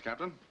 Barrows? Yes,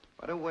 Captain?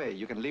 By the way,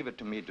 you can leave it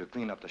to me to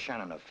clean up the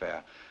Shannon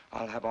affair.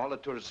 I'll have all the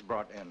tourists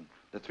brought in.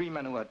 The 3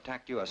 men who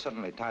attacked you are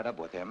suddenly tied up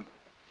with him.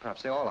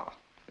 Perhaps they all are.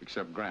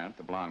 Except Grant,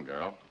 the blonde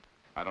girl.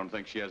 I don't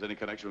think she has any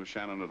connection with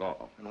Shannon at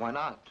all. And why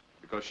not?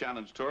 Because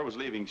Shannon's tour was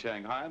leaving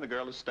Shanghai and the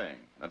girl is staying.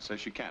 That says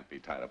she can't be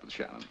tied up with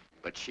Shannon.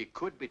 But she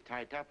could be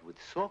tied up with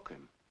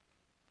Sokim.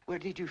 Where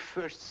did you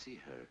first see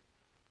her?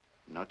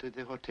 Not at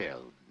the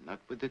hotel, not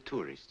with the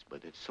tourists,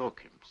 but at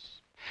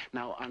Sokim's.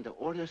 Now, under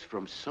orders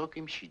from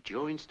Sokim, she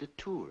joins the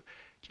tour,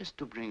 just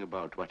to bring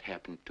about what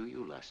happened to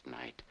you last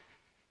night.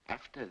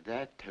 After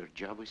that, her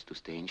job is to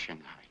stay in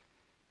Shanghai,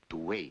 to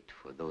wait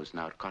for those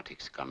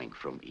narcotics coming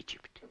from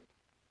Egypt.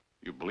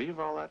 You believe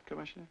all that,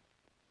 Commissioner?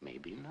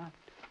 Maybe not.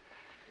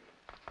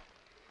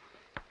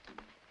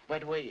 By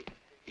the way,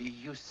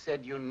 you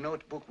said your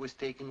notebook was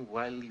taken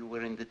while you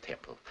were in the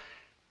temple.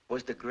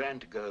 Was the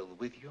Grant girl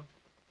with you?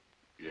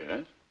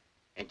 Yes.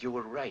 And you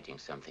were writing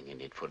something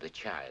in it for the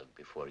child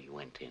before you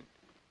went in.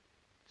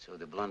 So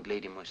the blonde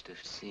lady must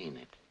have seen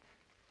it.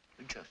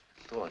 Just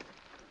thought.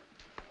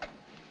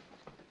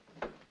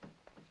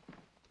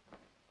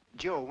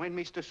 Joe, when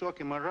Mr.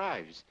 Sokim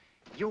arrives,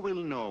 you will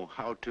know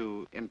how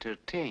to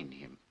entertain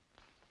him.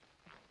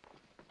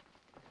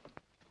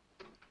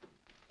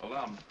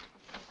 Well,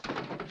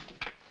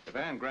 if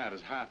Anne Grant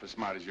is half as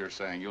smart as you're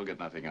saying, you'll get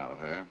nothing out of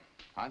her.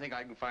 I think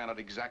I can find out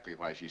exactly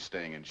why she's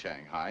staying in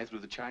Shanghai through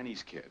the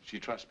Chinese kid. She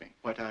trusts me.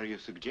 What are you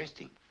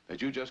suggesting?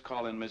 That you just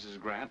call in Mrs.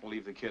 Grant and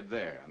leave the kid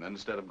there. And then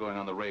instead of going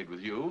on the raid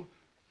with you,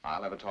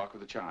 I'll have a talk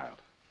with the child.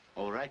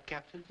 All right,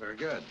 Captain? Very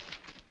good.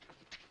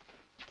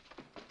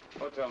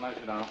 Hotel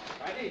National.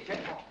 Ready,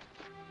 tempo.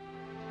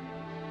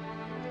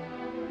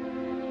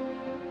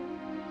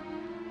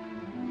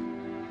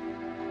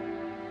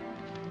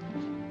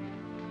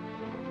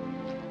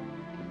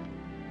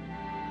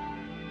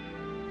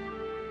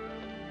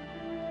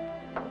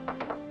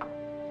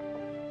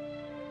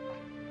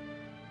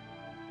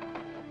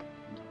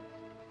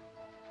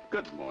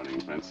 Good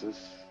morning,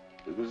 Princess.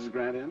 Is Mrs.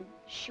 Grant in?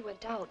 She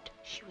went out.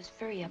 She was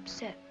very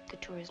upset. The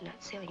tour is not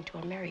sailing to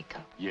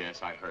America.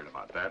 Yes, I heard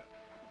about that.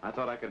 I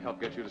thought I could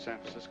help get you to San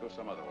Francisco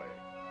some other way.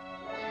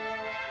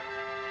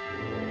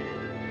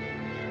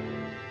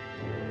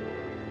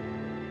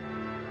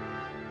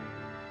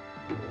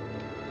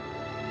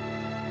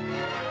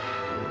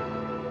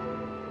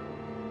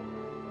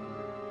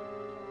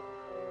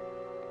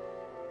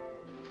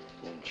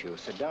 Won't you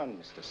sit down,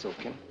 Mr.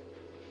 Sokim?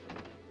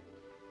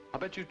 I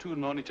bet you two have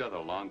known each other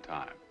a long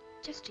time.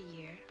 Just a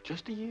year.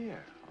 Just a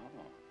year?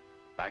 Oh.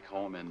 Back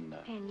home in...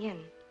 Panyin.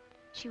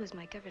 She was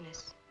my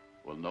governess.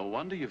 Well, no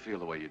wonder you feel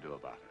the way you do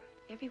about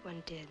her.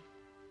 Everyone did.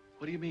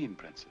 What do you mean,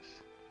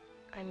 Princess?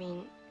 I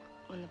mean,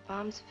 when the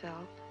bombs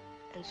fell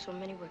and so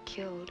many were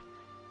killed,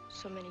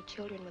 so many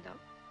children without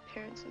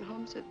parents and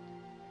homes,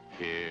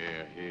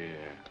 Here,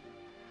 here.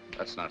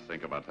 Let's not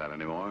think about that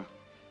anymore.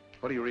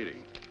 What are you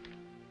reading?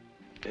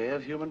 Day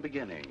of Human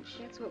Beginnings.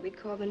 That's what we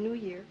call the New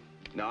Year.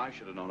 No, I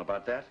should have known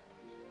about that.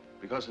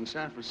 Because in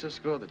San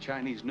Francisco, the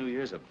Chinese New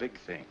Year's a big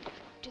thing.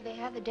 Do they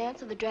have the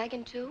dance of the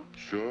dragon, too?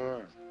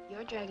 Sure.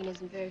 Your dragon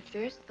isn't very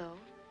fierce, though.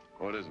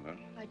 Oh, it isn't, huh?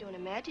 I don't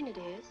imagine it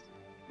is.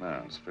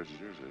 No, as fierce as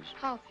yours is.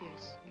 How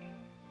fierce?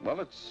 Well,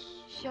 it's...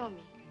 Show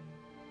me.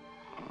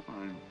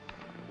 I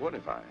would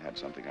if I had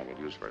something I could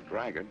use for a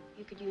dragon.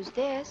 You could use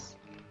this.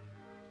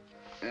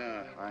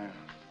 Yeah, I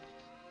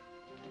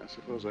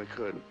suppose I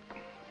could.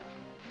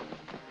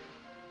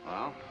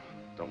 Well,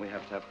 don't we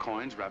have to have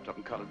coins wrapped up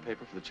in colored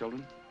paper for the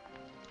children?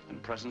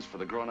 And presents for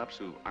the grown-ups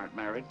who aren't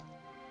married?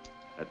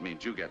 That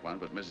means you get one,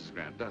 but Mrs.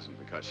 Grant doesn't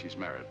because she's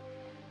married.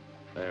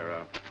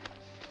 There,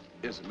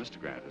 is a Mr.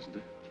 Grant, isn't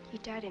there? He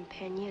died in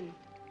Panyin.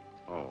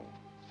 Oh,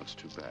 that's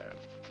too bad.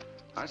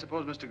 I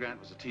suppose Mr. Grant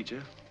was a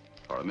teacher,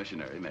 or a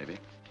missionary, maybe.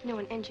 No,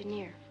 an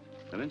engineer.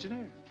 An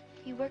engineer?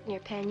 He worked near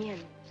Panyin.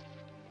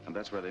 And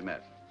that's where they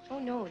met? Oh,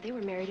 no, they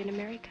were married in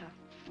America.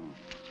 Oh.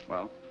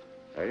 Well,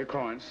 there are your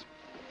coins.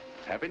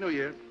 Happy New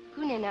Year.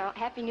 Kuna now,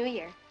 Happy New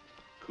Year.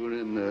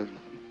 Kunin,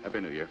 Happy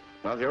New Year.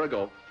 Well, here I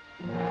go.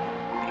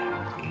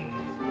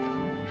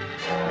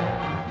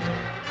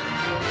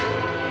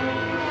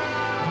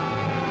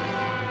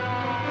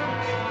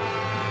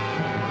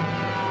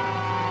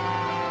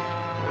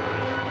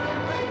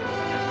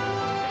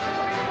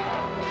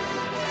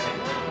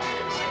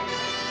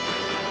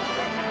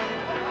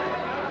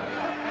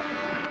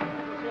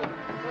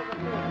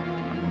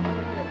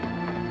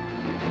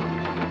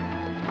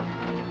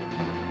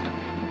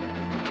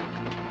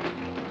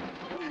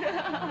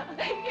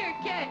 Here,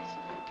 catch.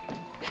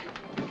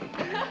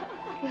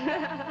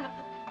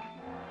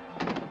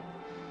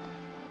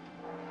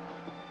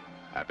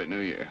 Happy New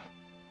Year.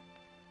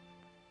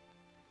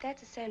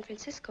 That's a San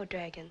Francisco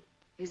dragon.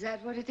 Is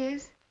that what it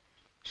is?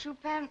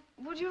 Chupin,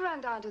 would you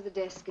run down to the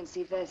desk and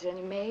see if there's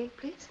any mail,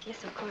 please?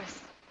 Yes, of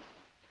course.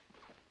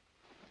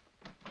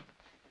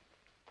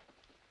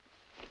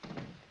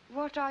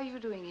 What are you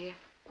doing here?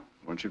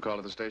 Weren't you called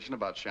to the station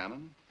about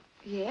Shannon?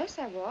 Yes,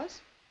 I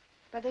was.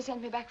 But they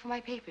sent me back for my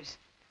papers.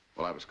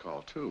 Well, I was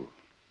called, too.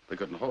 They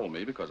couldn't hold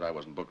me because I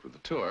wasn't booked with the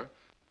tour.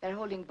 They're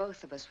holding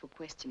both of us for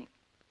questioning.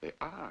 They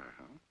are,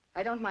 huh?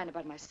 I don't mind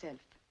about myself.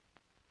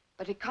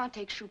 But we can't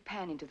take Shu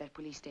Pan into that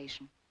police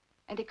station.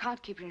 And they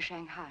can't keep her in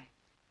Shanghai.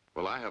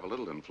 Well, I have a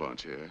little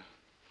influence here.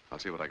 I'll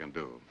see what I can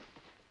do.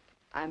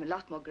 I'm a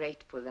lot more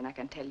grateful than I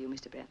can tell you,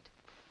 Mr. Brent.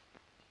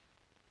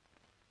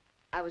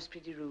 I was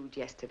pretty rude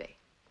yesterday.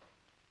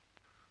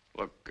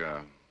 Look,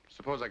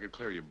 suppose I could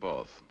clear you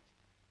both.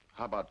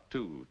 How about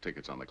 2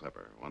 tickets on the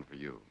Clipper? One for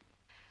you.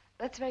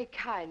 That's very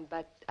kind,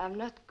 but I'm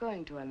not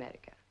going to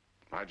America.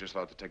 I just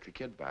thought to take the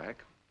kid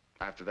back.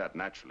 After that,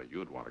 naturally,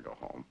 you'd want to go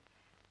home.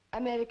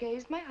 America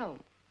is my home.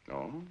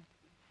 Oh?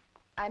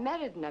 I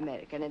married an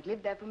American and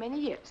lived there for many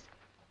years.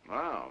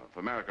 Well, if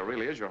America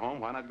really is your home,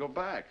 why not go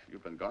back?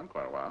 You've been gone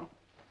quite a while.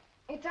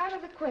 It's out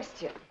of the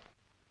question.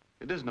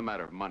 It isn't a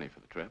matter of money for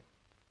the trip.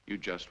 You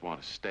just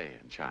want to stay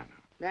in China.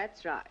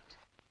 That's right.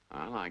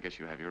 Well, I guess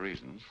you have your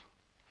reasons.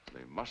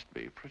 They must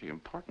be pretty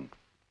important.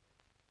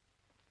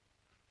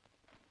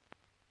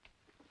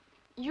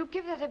 You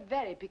give that a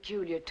very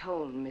peculiar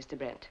tone, Mr.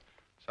 Brent.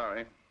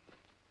 Sorry.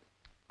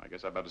 I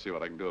guess I better see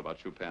what I can do about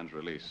Shu Pan's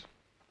release.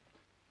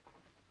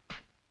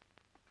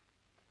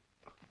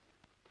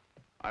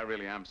 I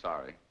really am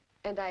sorry.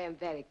 And I am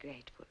very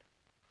grateful.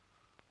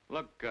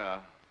 Look,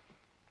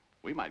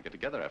 we might get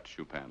together after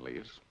Shu Pan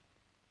leaves.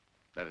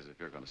 That is, if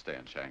you're going to stay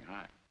in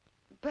Shanghai.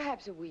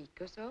 Perhaps a week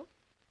or so.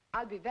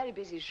 I'll be very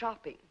busy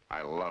shopping.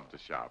 I love to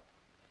shop.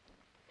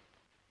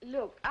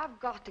 Look, I've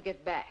got to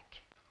get back.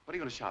 What are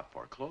you going to shop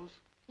for? Clothes?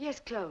 Yes,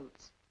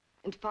 clothes.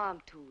 And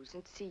farm tools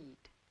and seed.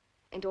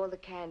 And all the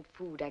canned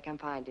food I can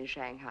find in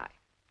Shanghai.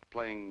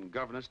 Playing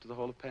governess to the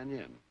whole of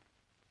Panyin.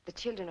 The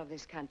children of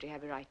this country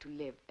have a right to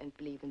live and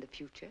believe in the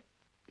future.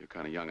 You're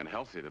kind of young and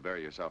healthy to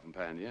bury yourself in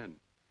Panyin.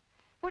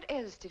 What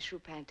else did Shu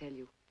Pan tell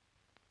you?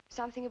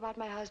 Something about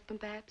my husband,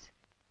 perhaps?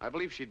 I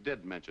believe she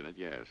did mention it,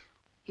 yes.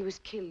 He was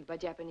killed by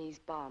Japanese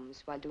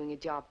bombs while doing a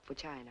job for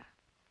China.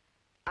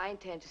 I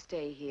intend to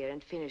stay here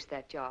and finish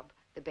that job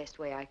the best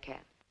way I can.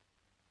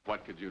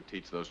 What could you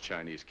teach those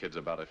Chinese kids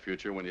about a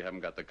future when you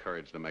haven't got the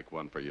courage to make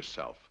one for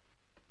yourself?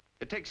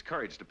 It takes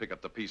courage to pick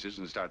up the pieces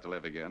and start to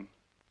live again.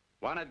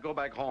 Why not go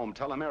back home,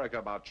 tell America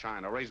about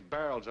China, raise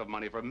barrels of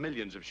money for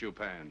millions of Shu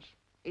Pans?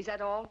 Is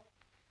that all?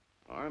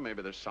 Or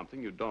maybe there's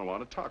something you don't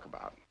want to talk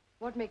about.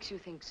 What makes you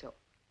think so?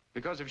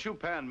 Because if Shu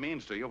Pan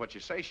means to you what you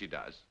say she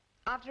does...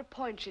 After a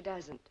point, she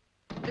doesn't.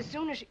 The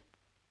sooner she...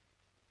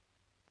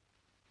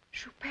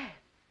 Shu Pan.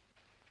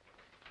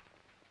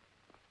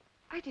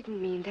 I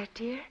didn't mean that,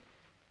 dear.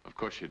 Of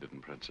course you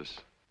didn't, Princess.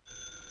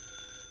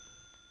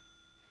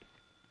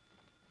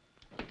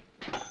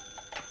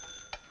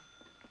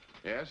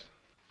 Yes?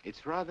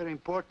 It's rather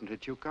important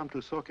that you come to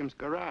Sokim's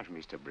garage,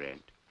 Mr.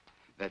 Brent.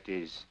 That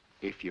is,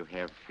 if you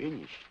have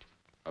finished.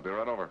 I'll be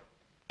right over.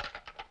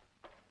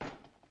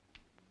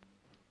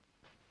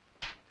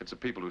 It's the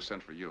people who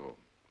sent for you.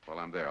 While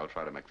I'm there, I'll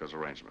try to make those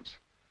arrangements.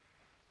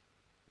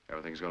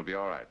 Everything's going to be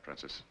all right,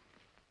 Princess.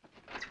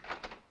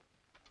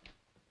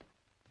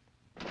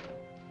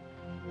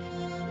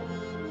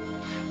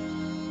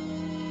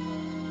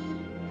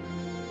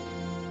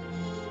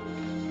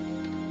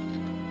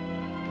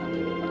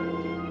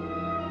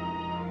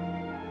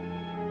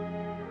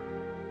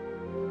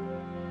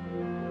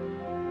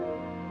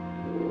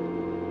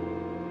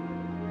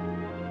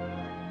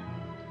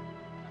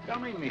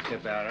 Come in,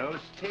 Mr. Barrows.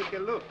 Take a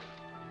look.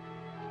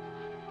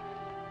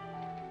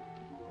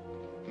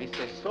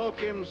 Mr.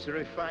 Sokim's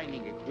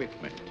refining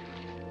equipment.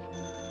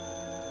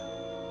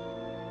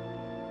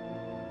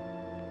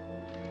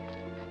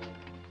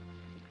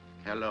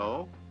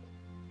 Hello?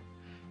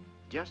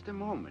 Just a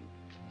moment.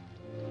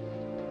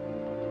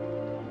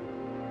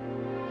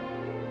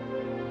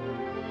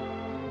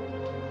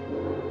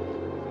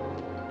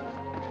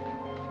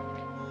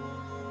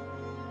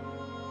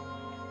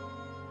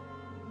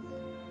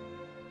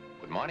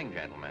 Good morning,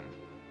 gentlemen.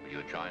 Will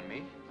you join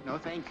me? No,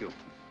 thank you.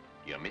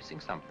 You're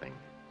missing something.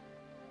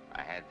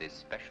 I had this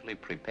specially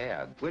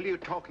prepared. Will you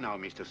talk now,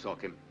 Mr.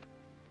 Sokim?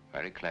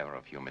 Very clever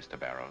of you, Mr.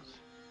 Barrows.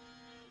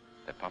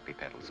 The poppy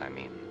petals, I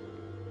mean.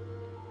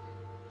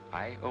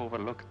 I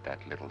overlooked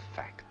that little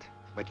fact.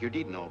 But you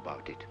did know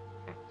about it.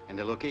 And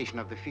the location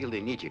of the field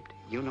in Egypt.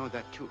 You know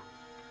that, too.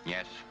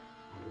 Yes.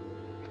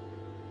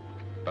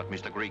 But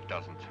Mr. Greek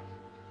doesn't.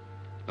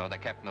 Nor the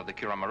captain of the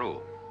Kira Maru.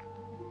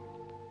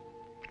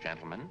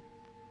 Gentlemen,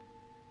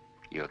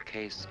 your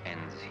case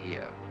ends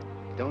here.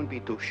 Don't be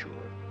too sure.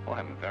 Oh,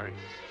 I'm very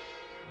sure.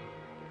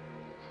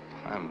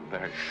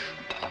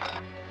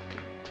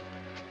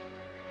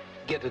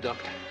 Get the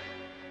doctor.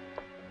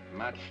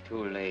 Much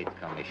too late,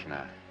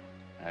 Commissioner.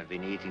 I've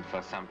been eating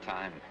for some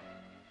time.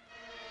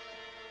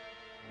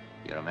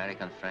 Your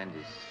American friend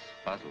is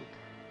puzzled.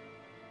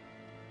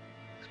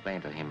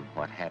 Explain to him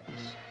what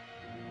happens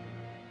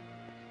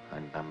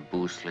when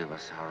bamboo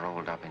slivers are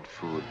rolled up in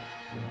food.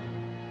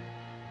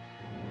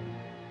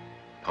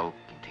 Poke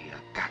into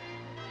your gut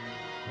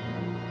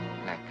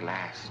like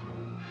glass.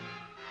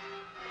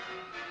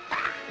 Ah!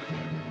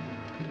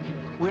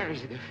 Where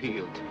is the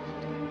field?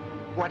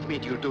 What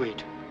made you do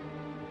it?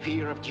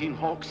 Fear of Gene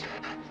Hawks?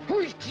 Who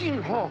is Gene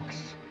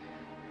Hawks?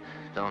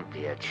 Don't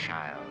be a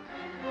child.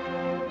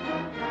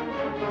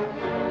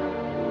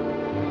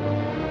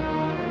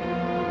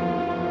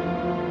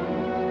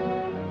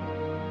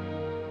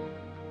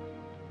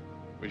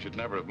 We should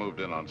never have moved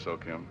in on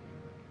Sokim.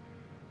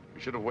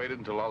 We should have waited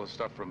until all the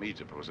stuff from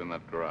Egypt was in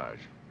that garage.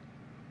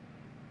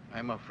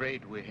 I'm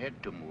afraid we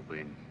had to move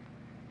in.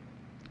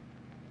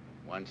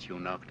 Once you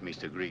knocked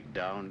Mr. Greek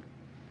down,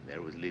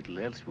 there was little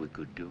else we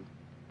could do.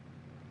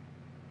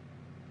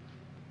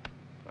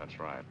 That's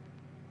right.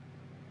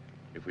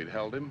 If we'd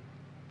held him,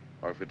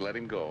 or if we'd let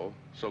him go,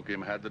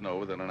 Sokim had to know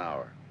within an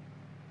hour.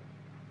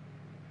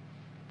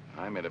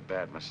 I made a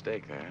bad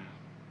mistake there.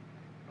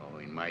 Oh,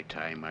 in my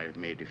time, I've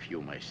made a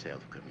few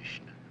myself,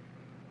 Commissioner.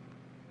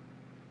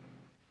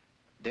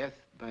 Death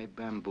by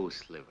bamboo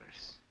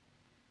slivers.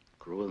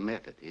 Cruel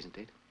method, isn't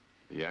it?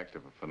 The act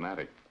of a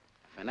fanatic.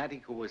 A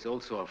fanatic who was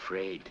also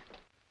afraid.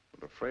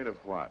 But afraid of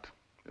what?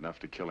 Enough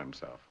to kill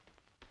himself.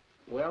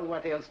 Well,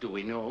 what else do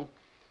we know?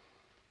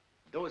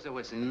 Those of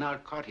us in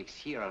narcotics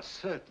here are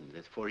certain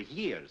that for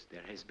years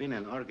there has been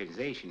an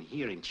organization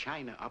here in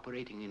China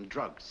operating in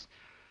drugs,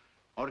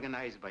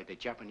 organized by the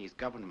Japanese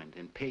government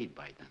and paid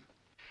by them.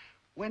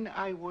 When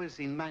I was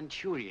in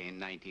Manchuria in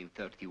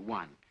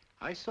 1931,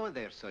 I saw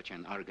there such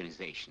an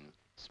organization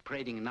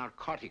spreading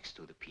narcotics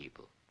to the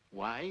people.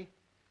 Why?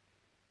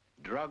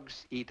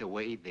 Drugs eat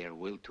away their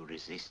will to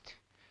resist,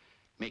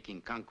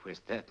 making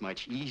conquest that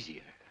much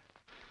easier.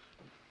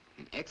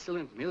 An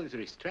excellent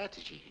military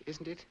strategy,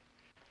 isn't it?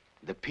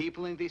 The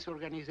people in this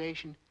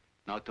organization,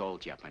 not all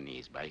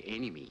Japanese by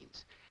any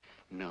means.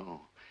 No,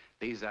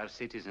 these are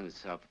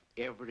citizens of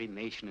every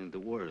nation in the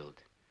world.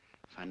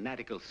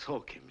 Fanatical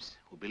Sokims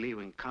who believe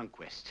in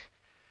conquest,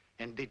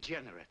 and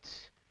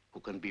degenerates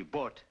who can be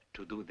bought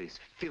to do this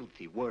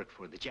filthy work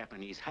for the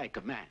Japanese High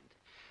Command.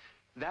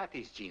 That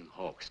is Gene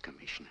Hawks,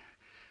 Commissioner,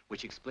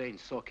 which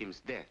explains Sokim's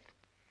death.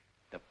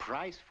 The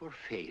price for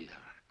failure.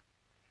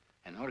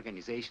 An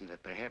organization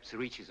that perhaps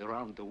reaches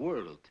around the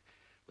world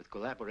with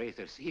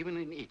collaborators even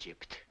in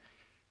Egypt,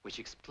 which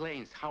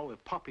explains how a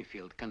poppy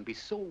field can be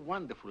so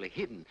wonderfully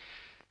hidden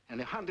and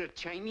 100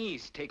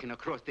 Chinese taken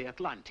across the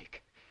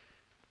Atlantic.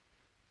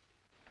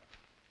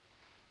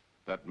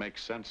 That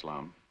makes sense,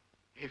 Lam.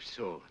 If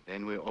so,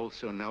 then we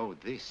also know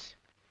this.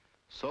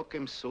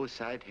 Sokim's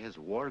suicide has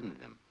warned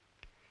them.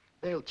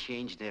 They'll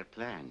change their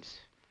plans.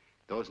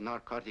 Those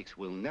narcotics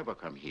will never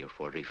come here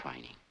for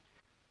refining.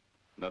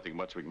 Nothing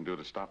much we can do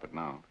to stop it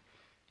now.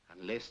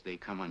 Unless they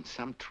come on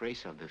some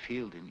trace of the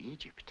field in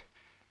Egypt.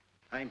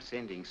 I'm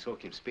sending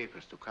Sokim's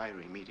papers to Cairo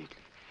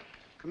immediately.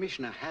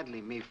 Commissioner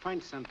Hadley may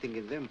find something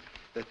in them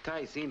that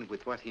ties in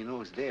with what he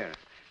knows there.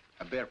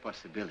 A bare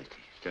possibility.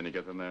 Can you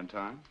get them there in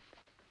time?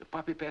 The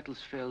poppy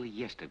petals fell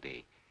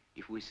yesterday.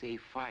 If we say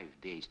 5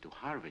 days to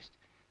harvest,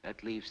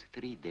 that leaves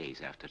 3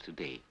 days after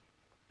today.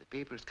 The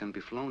papers can be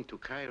flown to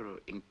Cairo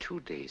in 2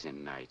 days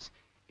and nights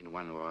in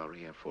one of our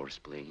Air Force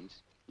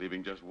planes.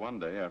 Leaving just 1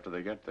 day after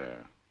they get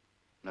there.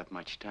 Not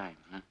much time,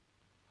 huh?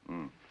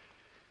 Hmm.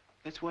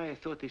 That's why I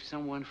thought if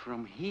someone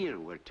from here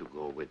were to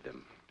go with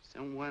them,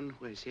 someone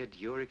who has had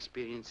your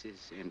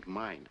experiences and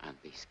mine on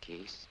this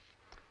case.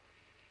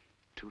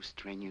 Too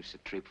strenuous a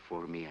trip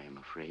for me, I'm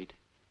afraid.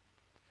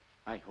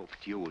 I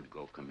hoped you would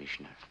go,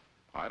 Commissioner.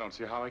 I don't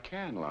see how I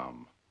can,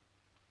 Lam.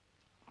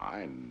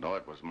 I know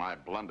it was my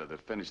blunder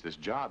that finished this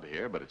job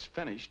here, but it's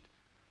finished.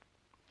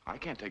 I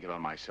can't take it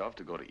on myself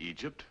to go to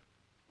Egypt.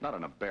 Not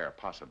on a bare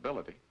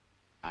possibility.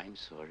 I'm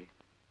sorry.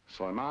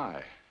 So am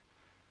I.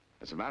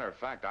 As a matter of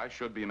fact, I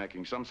should be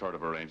making some sort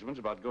of arrangements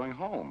about going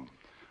home.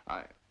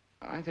 I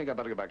think I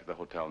better go back to the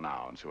hotel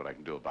now and see what I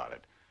can do about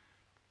it.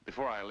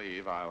 Before I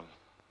leave, I'll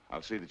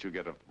see that you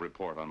get a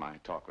report on my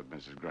talk with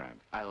Mrs. Grant.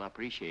 I'll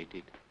appreciate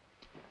it.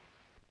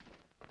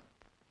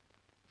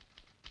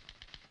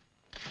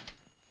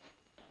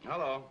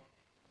 Hello.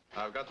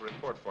 I've got the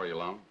report for you,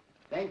 Lam.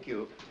 Thank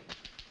you.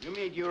 You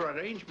made your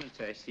arrangements,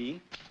 I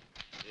see.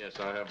 Yes,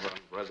 I have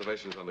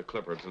reservations on the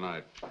Clipper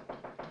tonight.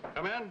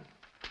 Come in.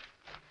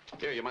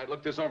 Here, you might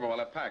look this over while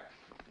I pack.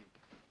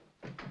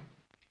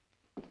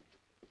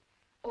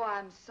 Oh,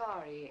 I'm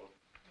sorry.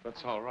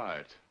 That's all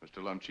right.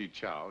 Mr. Lum Chi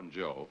Chow and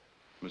Joe,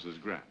 Mrs.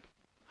 Grant.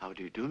 How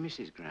do you do,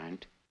 Mrs.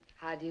 Grant?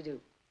 How do you do?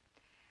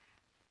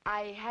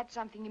 I had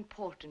something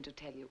important to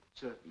tell you.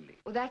 Certainly.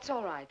 Oh, that's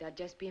all right. I'll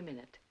just be a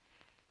minute.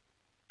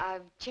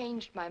 I've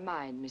changed my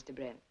mind, Mr.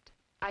 Brent.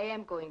 I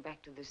am going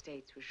back to the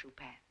States with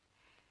Chupin.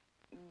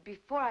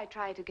 Before I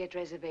try to get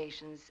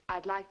reservations,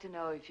 I'd like to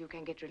know if you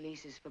can get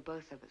releases for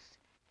both of us.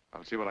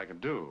 I'll see what I can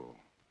do.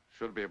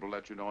 Should be able to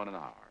let you know in an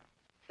hour.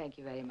 Thank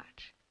you very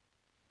much.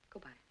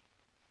 Goodbye.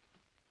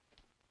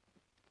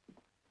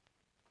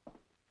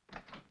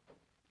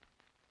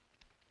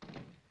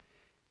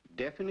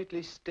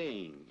 Definitely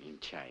staying in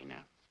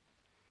China.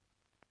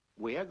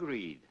 We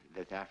agreed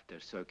that after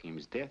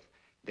Sokim's death,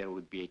 there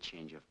would be a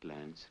change of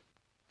plans.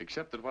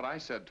 Except that what I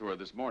said to her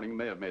this morning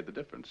may have made the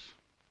difference.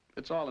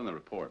 It's all in the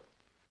report.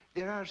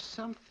 There are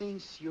some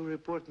things your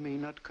report may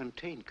not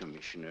contain,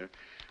 Commissioner.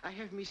 I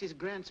have Mrs.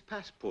 Grant's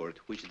passport,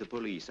 which the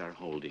police are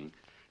holding.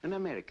 An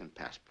American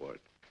passport.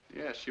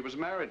 Yes, she was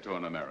married to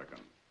an American.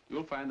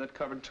 You'll find that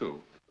covered,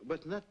 too.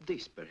 But not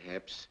this,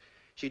 perhaps.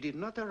 She did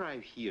not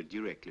arrive here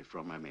directly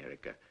from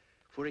America.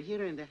 For a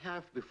year and a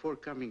half before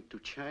coming to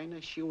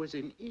China, she was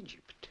in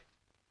Egypt.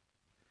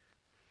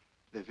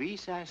 The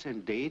visas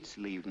and dates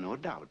leave no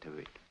doubt of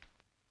it.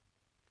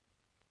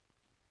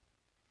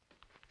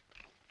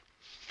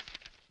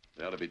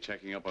 They ought to be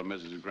checking up on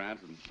Mrs. Grant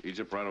in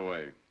Egypt right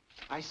away.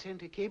 I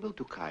sent a cable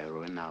to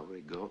Cairo an hour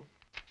ago.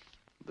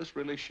 This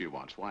release she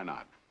wants, why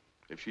not?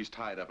 If she's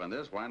tied up in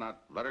this, why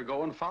not let her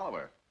go and follow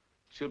her?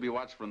 She'll be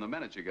watched from the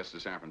minute she gets to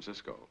San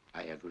Francisco.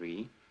 I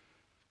agree.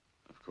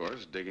 Of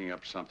course, digging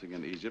up something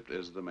in Egypt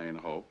is the main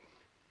hope.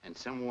 And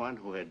someone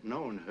who had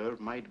known her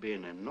might be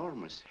an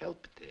enormous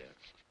help there.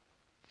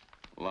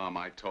 Lum,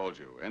 I told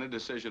you, any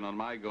decision on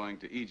my going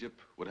to Egypt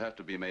would have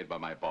to be made by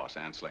my boss,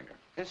 Anslinger.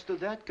 As to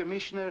that,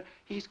 Commissioner,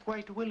 he's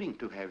quite willing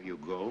to have you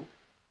go.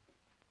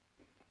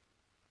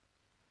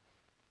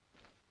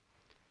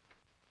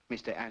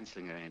 Mr.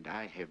 Anslinger and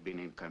I have been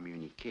in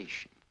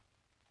communication.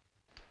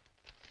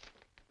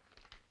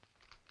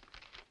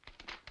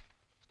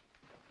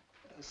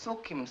 So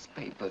Kim's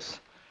papers,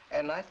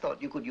 and I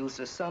thought you could use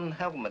the sun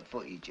helmet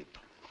for Egypt.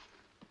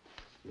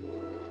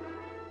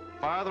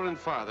 Farther and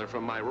farther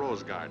from my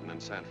rose garden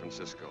in San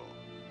Francisco,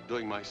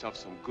 doing myself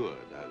some good,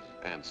 as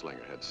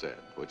Anslinger had said,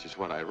 which is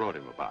what I wrote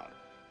him about.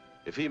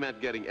 If he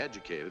meant getting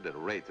educated at a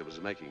rate that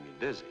was making me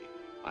dizzy,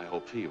 I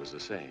hoped he was the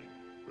same.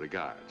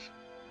 Regards.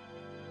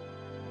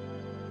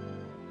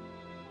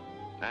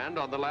 And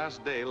on the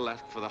last day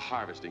left for the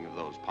harvesting of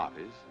those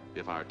poppies,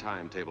 if our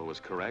timetable was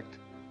correct,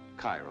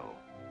 Cairo,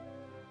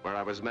 where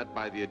I was met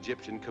by the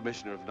Egyptian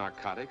Commissioner of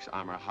Narcotics,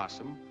 Amr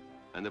Hassam,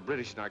 and the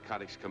British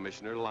Narcotics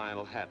Commissioner,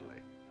 Lionel Hadley.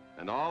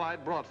 And all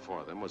I'd brought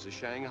for them was a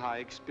Shanghai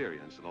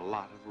experience and a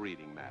lot of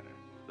reading matter,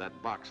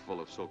 that box full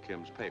of So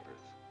Kim's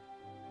papers.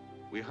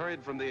 We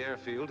hurried from the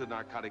airfield to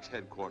narcotics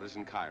headquarters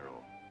in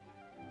Cairo.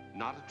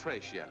 Not a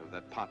trace yet of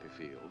that poppy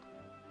field,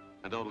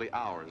 and only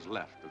hours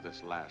left of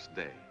this last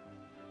day.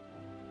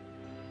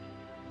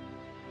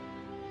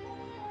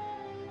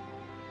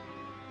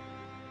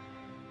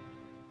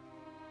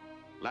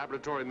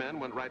 Laboratory men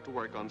went right to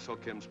work on So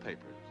Kim's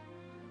papers.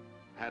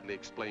 Hadley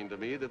explained to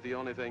me that the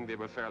only thing they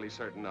were fairly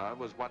certain of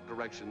was what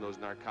direction those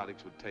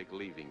narcotics would take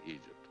leaving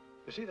Egypt.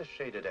 You see this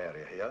shaded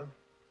area here?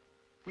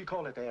 We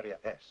call it Area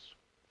S,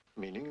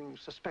 meaning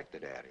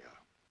suspected area.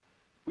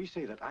 We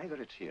say that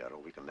either it's here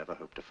or we can never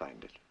hope to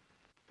find it.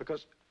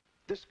 Because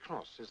this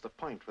cross is the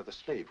point where the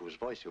slave whose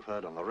voice you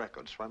heard on the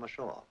record swam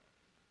ashore.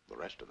 The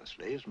rest of the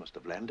slaves must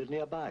have landed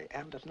nearby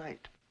and at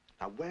night.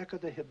 Now, where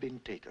could they have been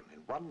taken in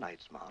one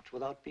night's march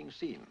without being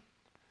seen?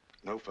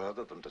 No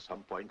further than to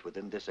some point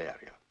within this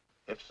area.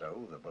 If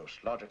so, the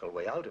most logical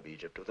way out of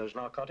Egypt with those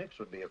narcotics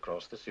would be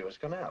across the Suez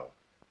Canal.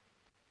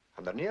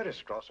 And the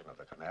nearest crossing of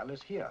the canal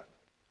is here.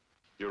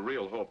 Your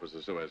real hope is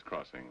the Suez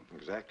crossing.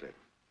 Exactly.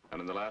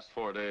 And in the last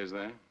 4 days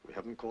there? We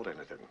haven't caught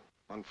anything.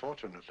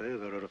 Unfortunately,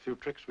 there are a few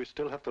tricks we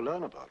still have to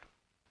learn about.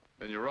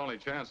 Then your only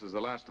chance is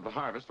the last of the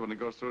harvest when it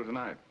goes through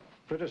tonight.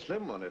 Pretty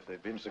slim one if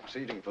they've been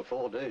succeeding for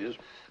 4 days.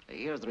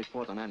 Here's the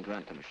report on Anne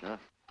Grant, Commissioner.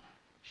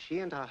 She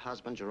and her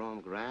husband, Jerome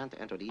Grant,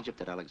 entered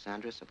Egypt at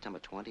Alexandria September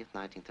 20th,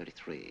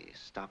 1933.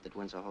 Stopped at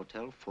Windsor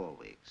Hotel 4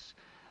 weeks.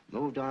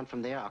 Moved on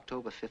from there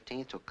October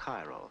 15th to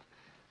Cairo.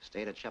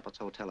 Stayed at Shepherd's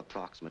Hotel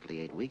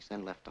approximately 8 weeks,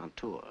 then left on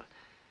tour.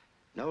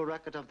 No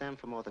record of them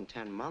for more than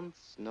 10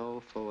 months,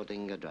 no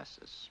forwarding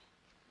addresses.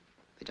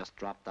 They just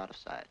dropped out of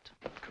sight.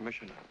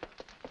 Commissioner,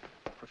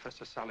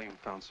 Professor Salim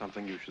found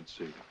something you should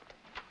see.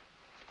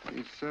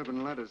 These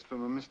servant letters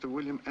from a Mr.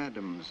 William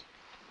Adams.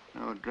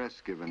 No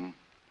address given.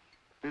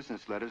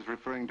 Business letters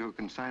referring to a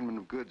consignment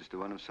of goods to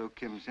one of So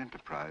Kim's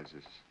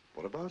enterprises.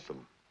 What about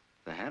them?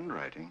 The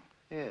handwriting.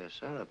 Yes,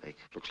 Arabic.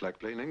 Looks like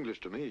plain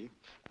English to me.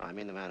 I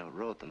mean, the man who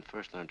wrote them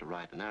first learned to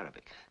write in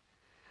Arabic.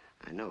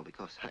 I know,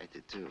 because I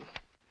did too.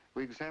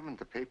 We examined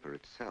the paper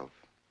itself.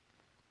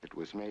 It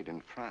was made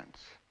in France.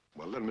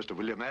 Well, then Mr.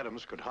 William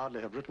Adams could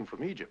hardly have written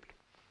from Egypt.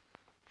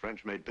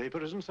 French-made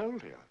paper isn't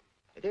sold here.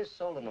 It is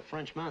sold in the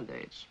French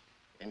mandates.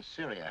 In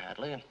Syria,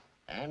 Hadley,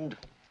 and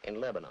in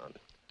Lebanon.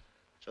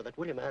 So that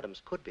William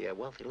Adams could be a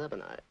wealthy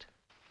Lebanite.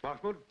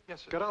 Mahmoud?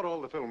 Yes, sir. Get out all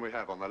the film we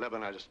have on the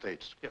Lebanite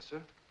estates. Yes, sir.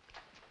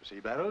 You see,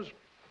 Barrows?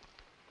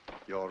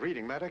 Your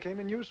reading matter came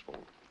in useful.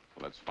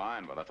 Well, that's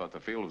fine, but I thought the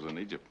field was in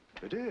Egypt.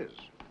 It is.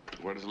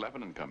 Where does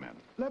Lebanon come in?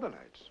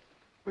 Lebanites.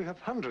 We have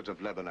hundreds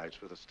of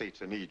Lebanites with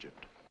estates in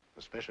Egypt,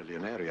 especially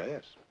in Area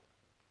S.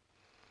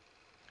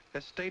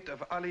 Estate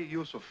of Ali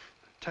Yusuf,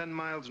 10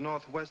 miles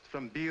northwest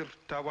from Bir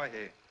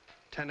Tawahe.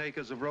 10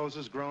 acres of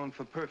roses grown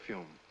for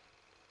perfume.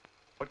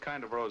 What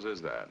kind of rose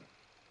is that?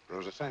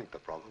 Rosa Sancta,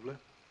 probably.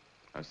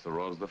 That's the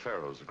rose the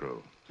pharaohs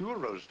grew. You a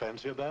rose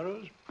fancier,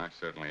 Barrows? I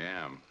certainly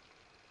am.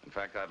 In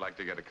fact, I'd like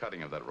to get a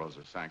cutting of that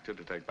Rosa Sancta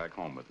to take back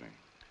home with me.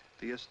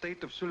 The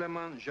estate of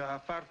Suleiman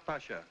Jafar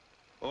Pasha,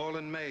 all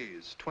in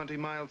maize, 20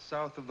 miles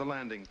south of the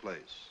landing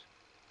place.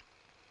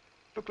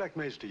 Look like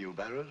maize to you,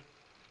 Barrows?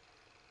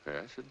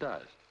 Yes, it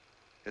does.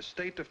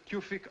 Estate of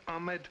Tufik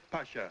Ahmed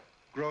Pasha,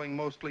 growing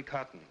mostly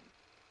cotton.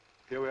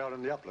 Here we are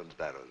in the uplands,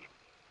 Barrows.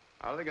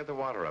 How do they get the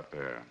water up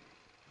there?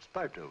 It's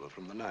piped over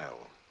from the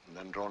Nile and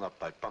then drawn up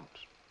by pumps.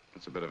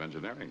 It's a bit of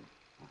engineering.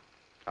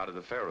 How did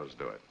the pharaohs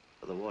do it?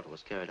 The water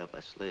was carried up by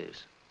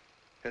slaves.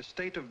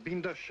 Estate of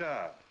Binda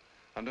Shah,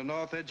 on the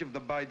north edge of the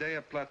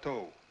Baidea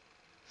Plateau.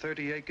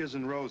 30 acres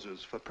and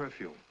roses for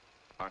perfume.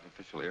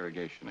 Artificial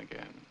irrigation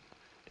again.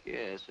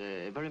 Yes,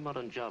 a very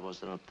modern job was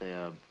done up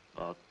there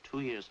about 2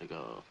 years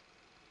ago.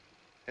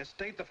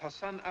 Estate of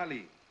Hassan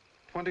Ali,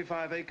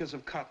 25 acres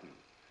of cotton.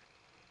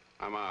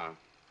 Amar,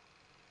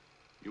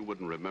 you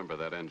wouldn't remember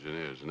that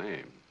engineer's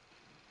name.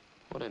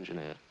 What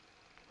engineer?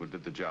 Who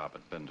did the job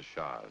at Binda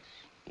Shah's?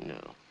 No.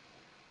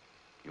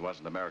 He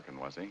wasn't American,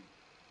 was he?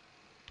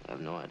 I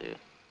have no idea.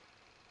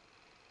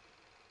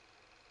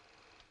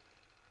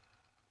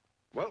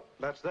 Well,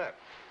 that's that.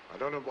 I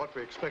don't know what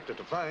we expected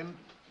to find.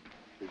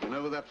 We've been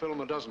over that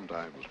film a dozen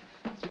times.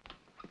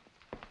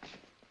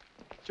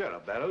 Cheer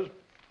up, Barrows.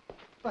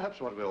 Perhaps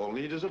what we all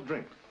need is a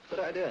drink. Good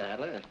idea,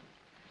 Adler.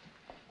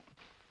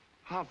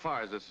 How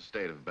far is this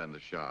estate of Binda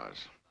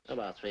Shah's?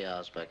 About 3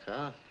 hours by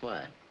car.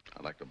 Why?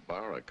 I'd like to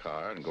borrow a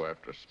car and go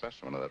after a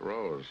specimen of that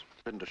rose.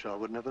 Binda Shah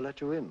would never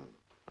let you in.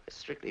 It's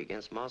strictly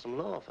against Muslim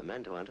law for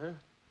men to enter.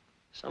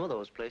 Some of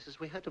those places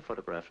we had to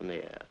photograph from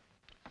the air.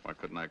 Why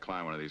couldn't I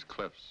climb one of these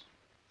cliffs?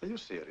 Are you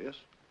serious?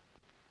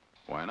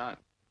 Why not?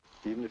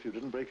 Even if you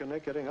didn't break your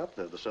neck getting up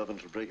there, the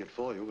servants would break it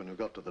for you when you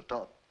got to the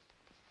top.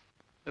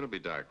 It'll be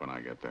dark when I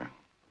get there.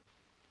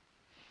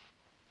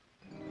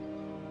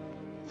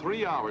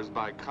 3 hours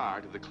by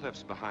car to the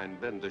cliffs behind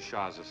Binda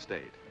Shah's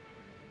estate.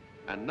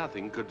 And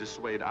nothing could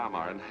dissuade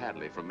Amar and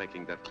Hadley from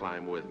making that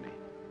climb with me.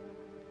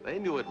 They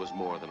knew it was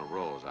more than a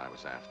rose I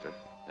was after,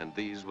 and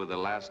these were the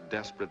last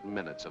desperate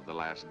minutes of the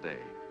last day.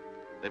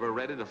 They were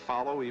ready to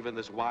follow even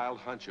this wild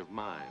hunch of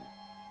mine,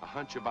 a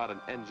hunch about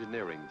an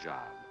engineering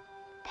job,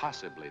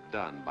 possibly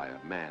done by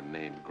a man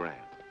named Grant.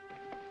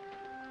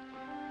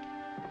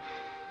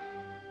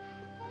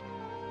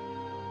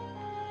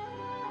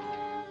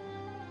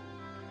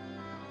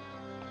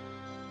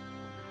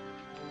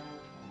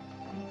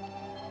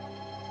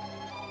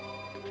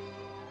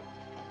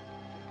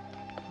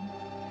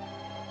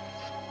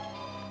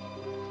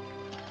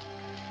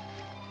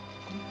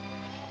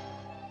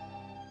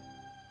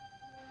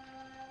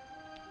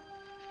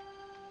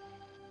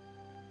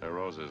 They're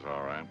roses,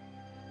 all right.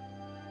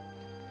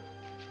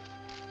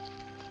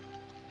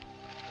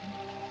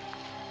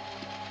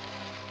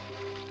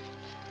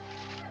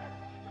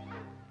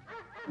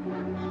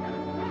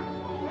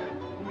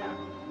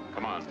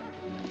 Come on.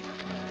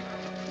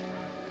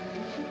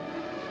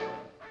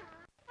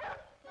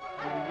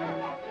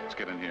 Let's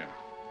get in here.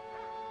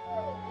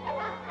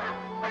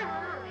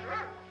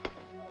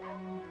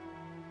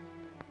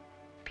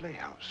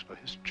 Playhouse for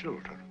his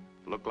children.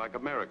 Look like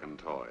American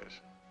toys.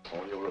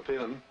 All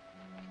European.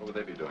 What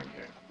would they be doing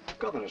here?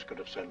 Governors could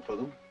have sent for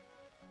them.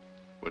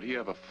 Would he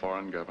have a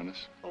foreign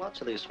governess? Well,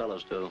 lots of these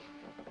fellows do.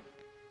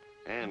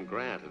 Anne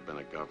Grant had been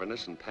a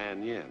governess in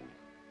Pan Yin.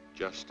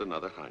 Just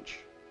another hunch.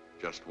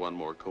 Just one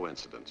more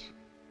coincidence.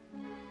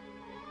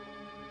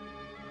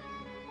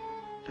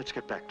 Let's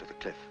get back to the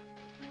cliff.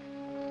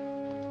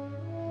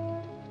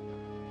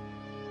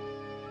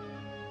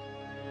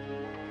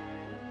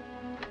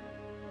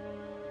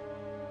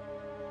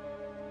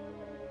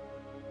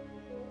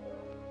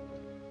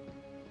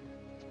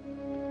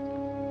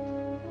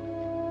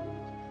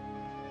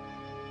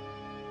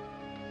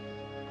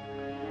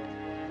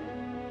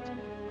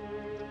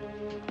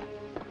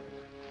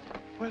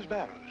 Where's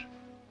Barrows?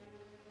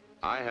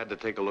 I had to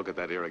take a look at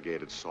that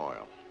irrigated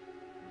soil.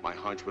 My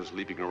hunch was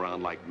leaping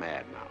around like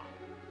mad now.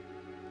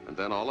 And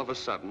then all of a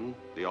sudden,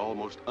 the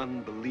almost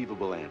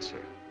unbelievable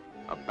answer.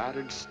 A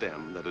battered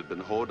stem that had been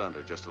hoed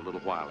under just a little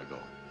while ago.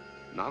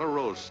 Not a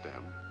rose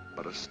stem,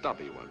 but a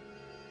stubby one,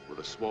 with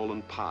a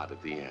swollen pod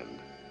at the end,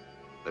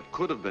 that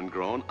could have been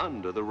grown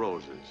under the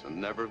roses and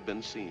never have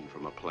been seen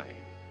from a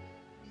plane.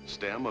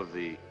 Stem of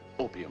the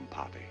opium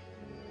poppy.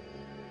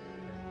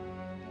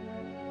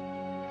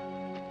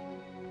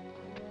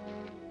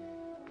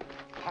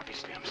 Poppy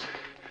stems.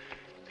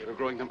 They were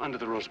growing them under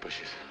the rose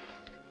bushes.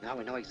 Now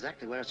we know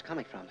exactly where it's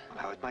coming from. And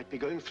how it might be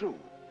going through.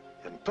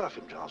 In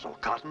perfume jars or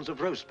cartons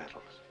of rose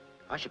petals.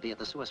 I should be at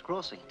the Suez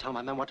Crossing. Tell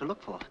my men what to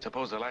look for.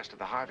 Suppose the last of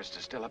the harvest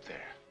is still up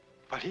there.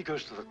 While he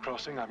goes to the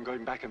crossing, I'm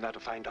going back in there to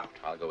find out.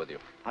 I'll go with you.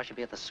 I should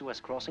be at the Suez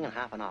Crossing in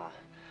half an hour.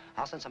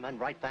 I'll send some men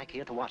right back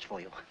here to watch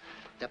for you.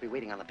 They'll be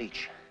waiting on the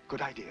beach.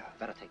 Good idea.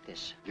 Better take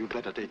this. You'd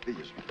better take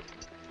these.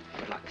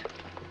 Good luck.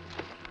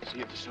 See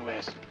you at the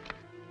Suez.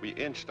 We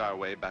inched our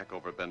way back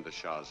over Binda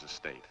Shah's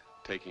estate,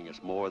 taking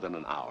us more than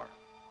an hour.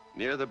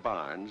 Near the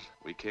barns,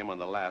 we came on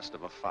the last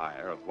of a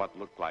fire of what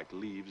looked like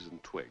leaves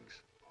and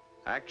twigs.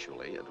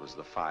 Actually, it was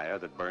the fire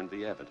that burned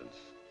the evidence,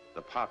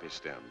 the poppy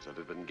stems that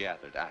had been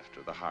gathered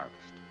after the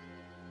harvest.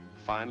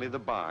 Finally, the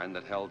barn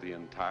that held the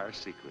entire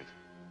secret.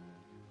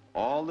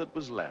 All that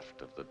was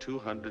left of the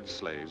 200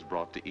 slaves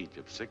brought to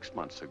Egypt 6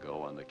 months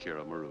ago on the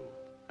Kira Maru,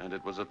 And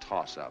it was a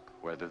toss-up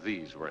whether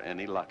these were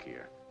any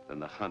luckier than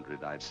the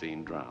 100 I'd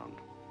seen drowned.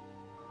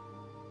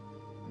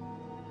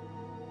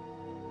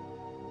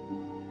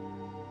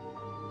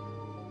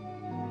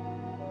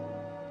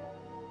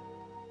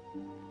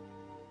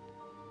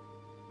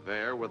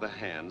 There were the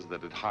hands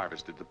that had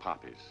harvested the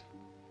poppies.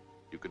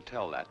 You could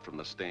tell that from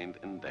the stained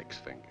index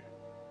finger.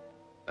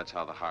 That's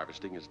how the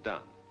harvesting is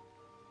done.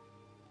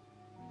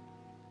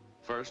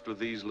 First with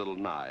these little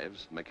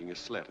knives, making a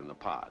slit in the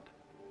pod.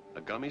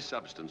 A gummy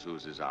substance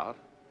oozes out,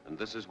 and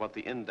this is what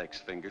the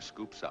index finger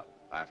scoops up.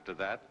 After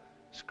that,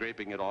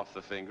 scraping it off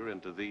the finger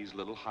into these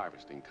little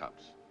harvesting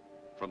cups.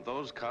 From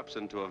those cups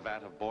into a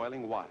vat of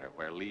boiling water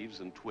where leaves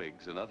and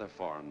twigs and other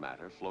foreign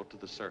matter float to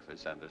the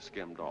surface and are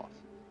skimmed off.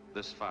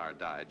 This fire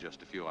died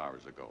just a few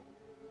hours ago.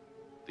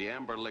 The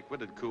amber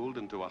liquid had cooled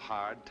into a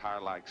hard,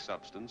 tar-like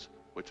substance,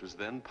 which was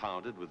then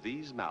pounded with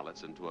these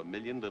mallets into a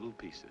million little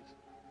pieces.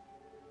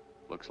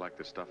 Looks like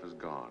the stuff is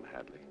gone,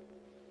 Hadley.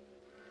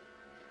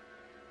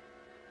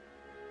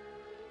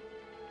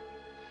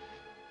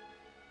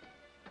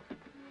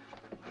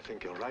 I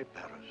think you're right,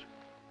 Barrows.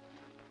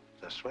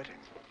 They're sweating.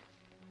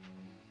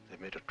 They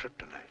made a trip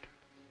tonight.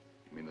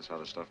 You mean that's how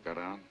the stuff got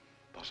down?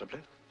 Possibly.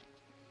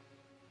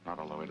 Not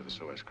all the way to the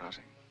Suez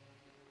crossing.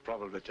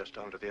 Probably just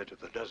down to the edge of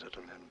the desert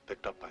and then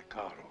picked up by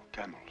car or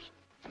camels.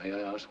 May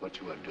I ask what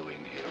you are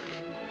doing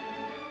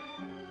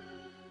here?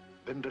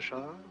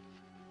 Bindashar?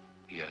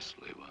 Yes,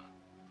 Lewa.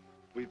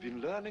 We've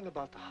been learning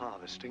about the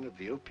harvesting of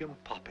the opium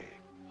poppy.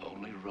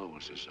 Only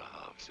roses are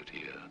harvested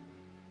here,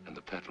 and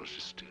the petals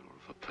are still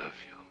for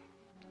perfume.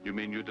 You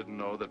mean you didn't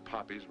know that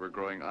poppies were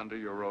growing under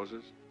your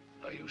roses?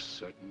 Are you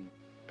certain?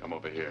 Come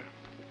over here.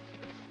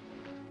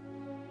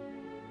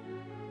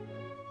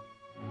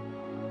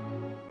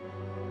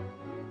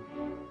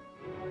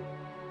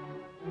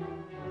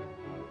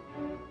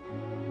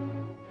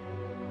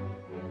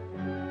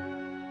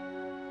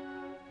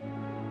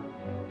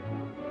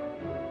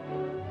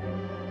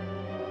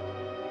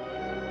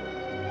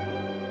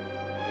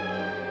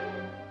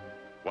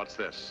 What's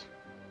this?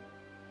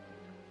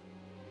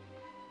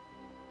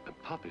 A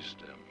poppy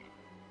stem.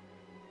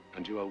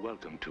 And you are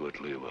welcome to it,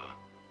 Lewa,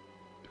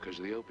 because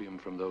the opium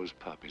from those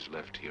poppies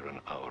left here an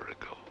hour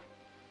ago.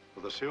 For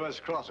the Suez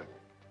crossing.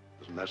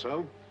 Isn't that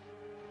so?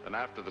 And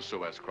after the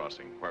Suez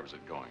crossing, where was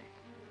it going?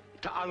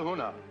 To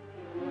Al-Huna.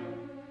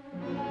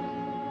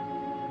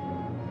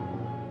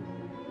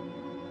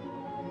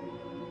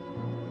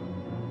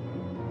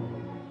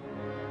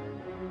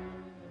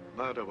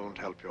 Murder won't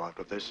help you out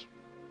of this.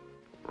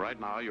 Right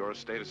now, your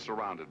estate is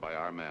surrounded by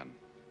our men.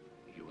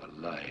 You are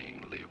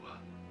lying, Lewa.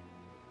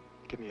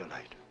 Give me your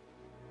light.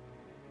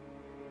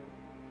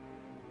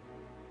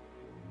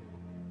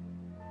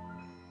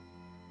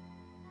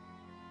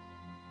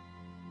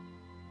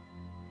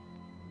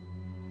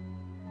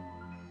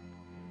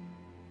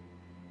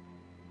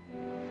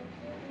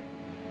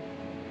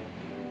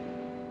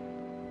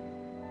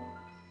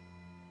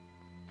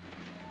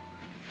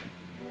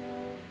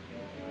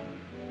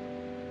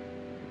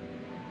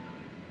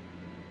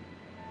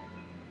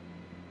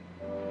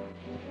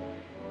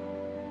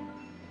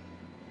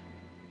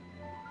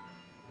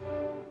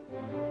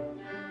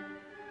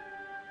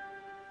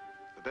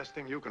 The best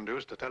thing you can do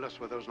is to tell us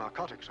where those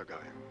narcotics are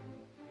going.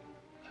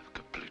 I've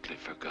completely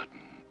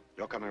forgotten.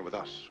 You're coming with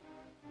us.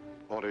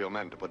 Order your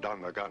men to put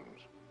down their guns.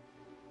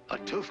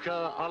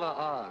 Atufka ala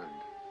ard.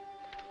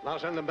 Now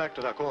send them back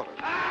to their quarters.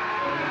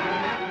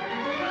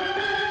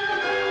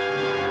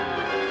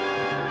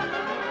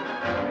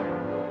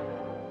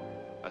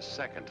 A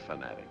second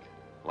fanatic,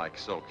 like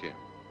So Kim,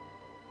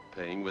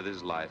 paying with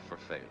his life for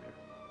failure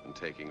and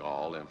taking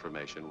all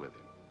information with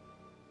him.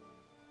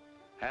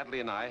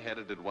 Hadley and I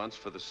headed at once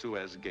for the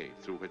Suez Gate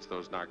through which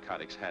those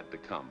narcotics had to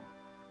come.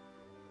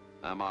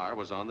 Amar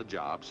was on the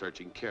job,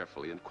 searching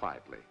carefully and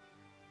quietly.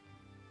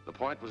 The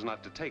point was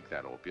not to take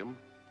that opium,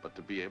 but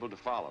to be able to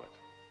follow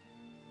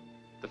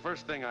it. The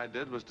first thing I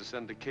did was to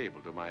send a cable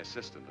to my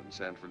assistant in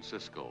San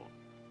Francisco,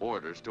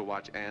 orders to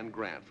watch Anne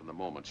Grant from the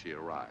moment she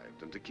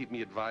arrived, and to keep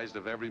me advised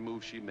of every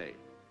move she made.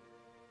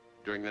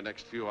 During the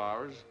next few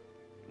hours,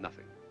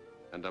 nothing,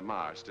 and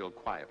Amar still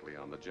quietly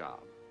on the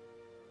job.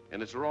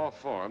 In its raw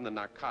form, the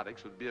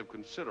narcotics would be of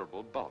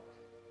considerable bulk.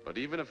 But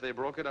even if they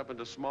broke it up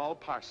into small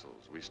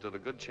parcels, we stood a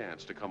good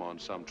chance to come on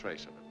some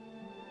trace of it.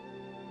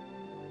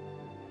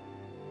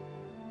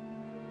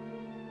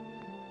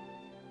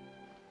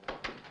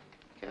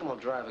 Camel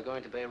driver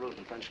going to Beirut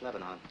in French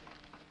Lebanon.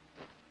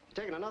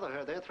 Taking another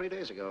herd there 3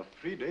 days ago.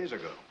 3 days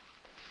ago?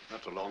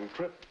 That's a long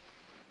trip.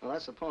 Well,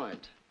 that's the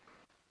point.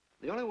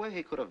 The only way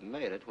he could have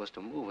made it was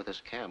to move with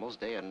his camels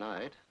day and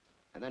night,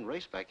 and then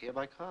race back here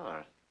by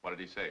car. What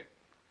did he say?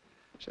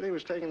 Said he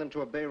was taking them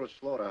to a Beirut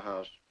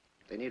slaughterhouse.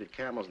 They needed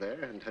camels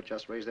there and had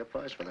just raised their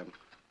price for them.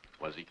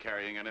 Was he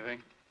carrying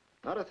anything?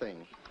 Not a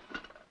thing.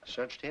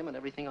 Searched him and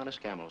everything on his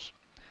camels.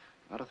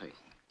 Not a thing.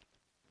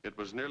 It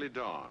was nearly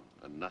dawn,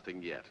 and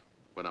nothing yet,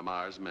 when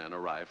Amar's men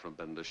arrived from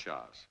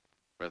Bindashar's,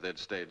 where they'd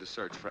stayed to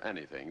search for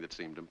anything that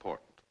seemed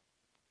important.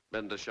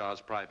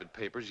 Bindashar's private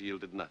papers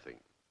yielded nothing,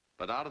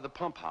 but out of the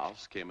pump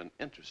house came an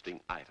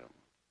interesting item.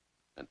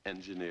 an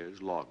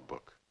engineer's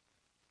logbook.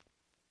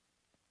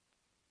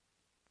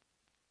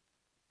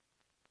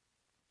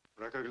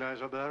 Recognize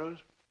her, Barrows?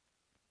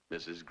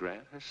 Mrs.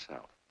 Grant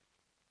herself.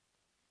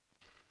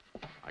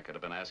 I could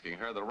have been asking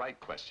her the right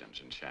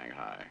questions in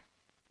Shanghai.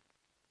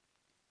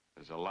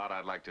 There's a lot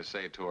I'd like to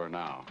say to her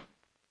now.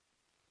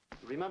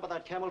 Remember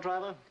that camel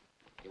driver?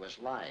 He was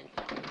lying.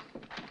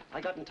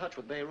 I got in touch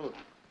with Beirut.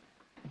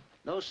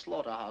 No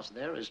slaughterhouse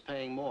there is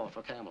paying more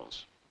for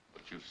camels.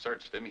 But you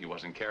searched him. He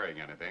wasn't carrying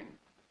anything.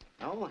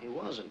 No, he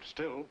wasn't.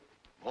 Still,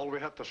 all we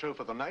have to show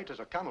for the night is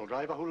a camel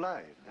driver who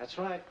lied. That's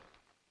right.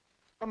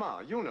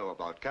 Mama, you know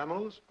about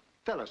camels.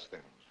 Tell us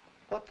things.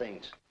 What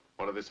things?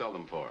 What do they sell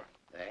them for?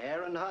 The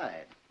hair and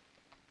hide.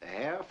 The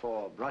hair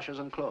for brushes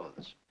and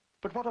clothes.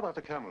 But what about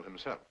the camel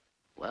himself?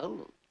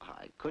 Well,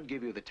 I could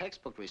give you the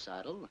textbook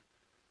recital.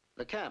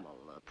 The camel,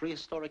 a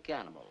prehistoric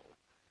animal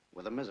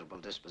with a miserable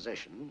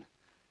disposition,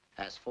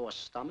 has 4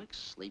 stomachs,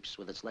 sleeps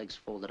with its legs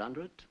folded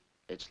under it.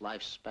 Its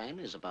lifespan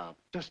is about...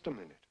 Just a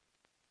minute.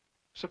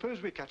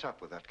 Suppose we catch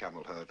up with that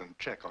camel herd and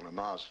check on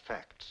Amar's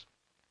facts.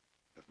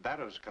 If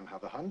Barrows can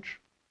have a hunch,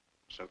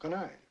 so can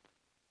I.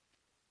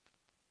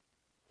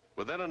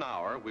 Within an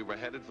hour, we were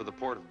headed for the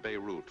port of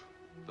Beirut,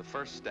 the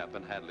first step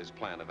in Hadley's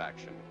plan of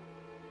action.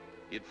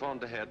 He had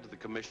phoned ahead to the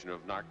Commissioner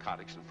of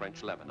Narcotics in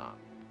French Lebanon,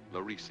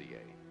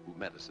 Lorisier, who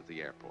met us at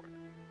the airport.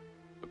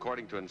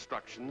 According to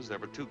instructions, there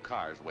were 2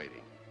 cars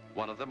waiting.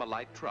 One of them a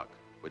light truck,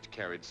 which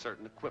carried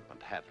certain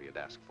equipment Hadley had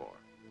asked for.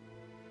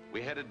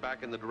 We headed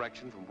back in the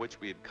direction from which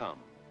we had come,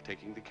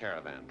 taking the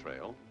caravan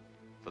trail,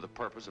 for the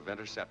purpose of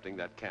intercepting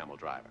that camel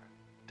driver,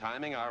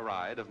 timing our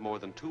ride of more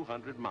than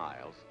 200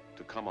 miles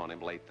to come on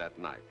him late that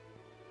night.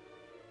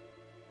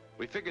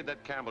 We figured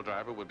that camel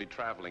driver would be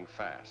traveling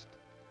fast,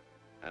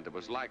 and it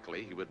was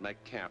likely he would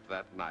make camp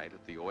that night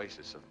at the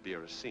oasis of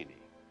Bir Signe.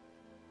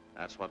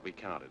 That's what we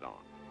counted on.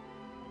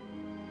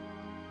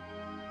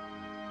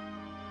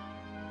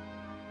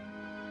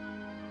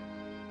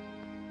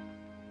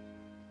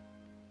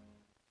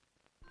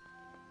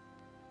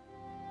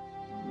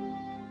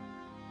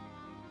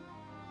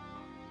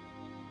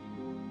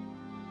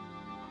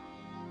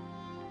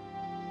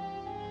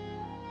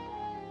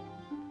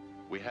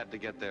 We had to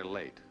get there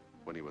late,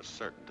 when he was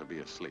certain to be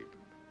asleep.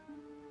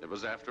 It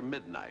was after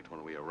midnight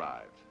when we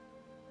arrived,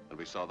 and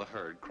we saw the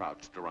herd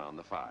crouched around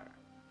the fire.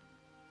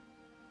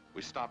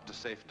 We stopped a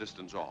safe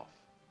distance off.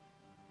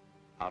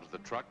 Out of the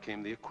truck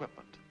came the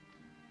equipment.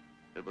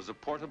 It was a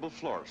portable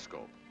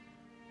fluoroscope.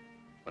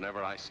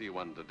 Whenever I see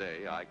one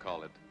today, I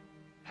call it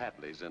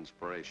Hadley's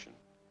inspiration.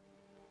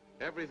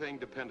 Everything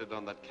depended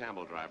on that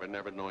camel driver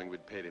never knowing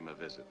we'd paid him a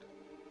visit.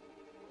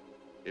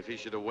 If he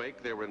should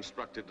awake, they were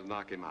instructed to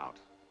knock him out,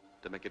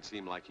 to make it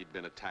seem like he'd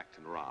been attacked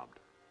and robbed.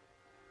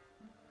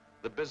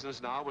 The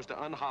business now was to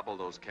unhobble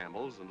those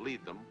camels and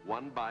lead them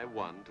one by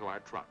one to our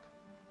truck.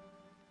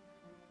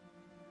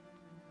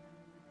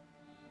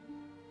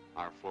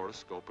 Our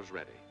fluoroscope was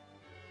ready.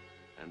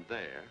 And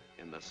there,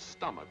 in the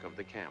stomach of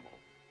the camel,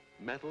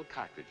 metal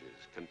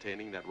cartridges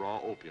containing that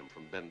raw opium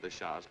from Ben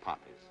Shah's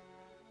poppies.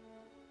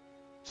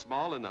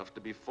 Small enough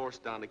to be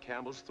forced down a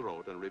camel's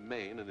throat and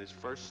remain in his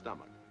first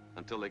stomach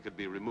until they could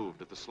be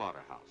removed at the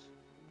slaughterhouse.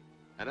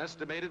 An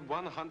estimated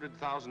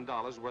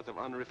 $100,000 worth of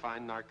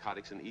unrefined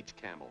narcotics in each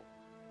camel.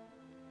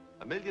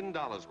 $1 million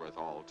worth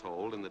all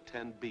told in the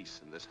 10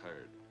 beasts in this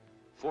herd.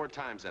 4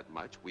 times that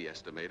much, we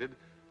estimated,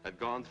 had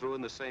gone through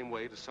in the same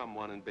way to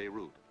someone in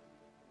Beirut.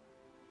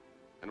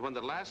 And when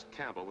the last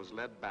camel was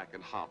led back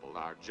and hobbled,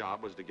 our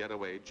job was to get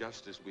away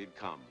just as we'd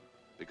come,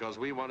 because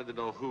we wanted to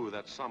know who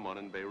that someone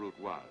in Beirut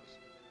was.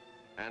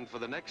 And for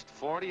the next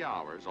 40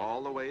 hours,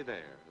 all the way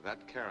there,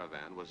 that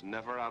caravan was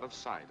never out of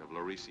sight of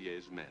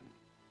Lorisier's men.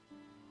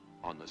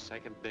 On the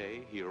 2nd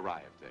day, he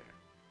arrived there.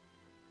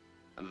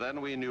 And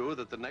then we knew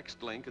that the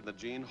next link in the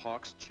Gene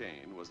Hawk's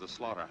chain was the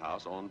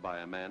slaughterhouse owned by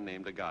a man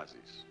named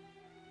Agassiz.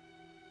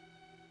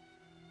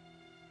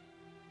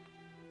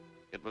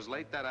 It was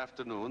late that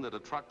afternoon that a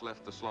truck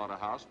left the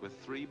slaughterhouse with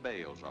 3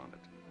 bales on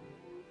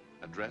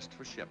it, addressed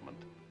for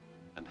shipment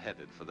and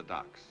headed for the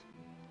docks.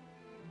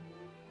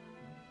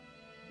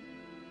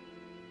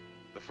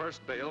 The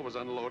first bale was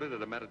unloaded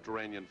at a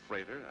Mediterranean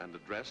freighter and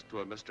addressed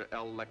to a Mr.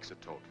 L.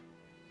 Lexitote,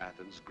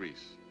 Athens,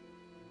 Greece.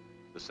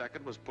 The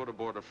second was put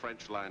aboard a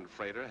French-line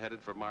freighter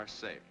headed for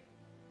Marseille,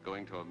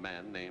 going to a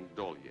man named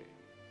Dollier.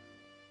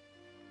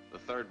 The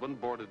third one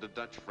boarded a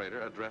Dutch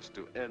freighter addressed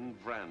to N.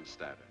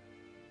 Vrandstatter,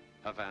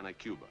 Havana,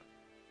 Cuba.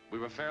 We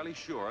were fairly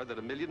sure that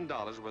 $1 million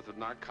worth of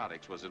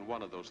narcotics was in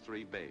one of those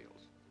 3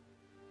 bales.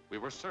 We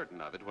were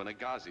certain of it when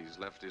Agassiz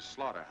left his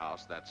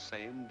slaughterhouse that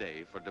same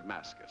day for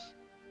Damascus.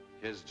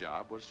 His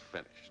job was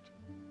finished.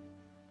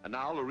 And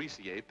now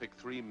Lorisier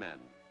picked 3 men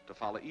to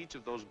follow each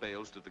of those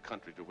bales to the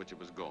country to which it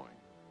was going.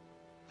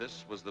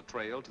 This was the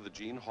trail to the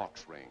Gene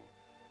Hawk's ring,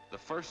 the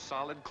first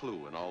solid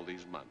clue in all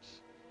these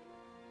months.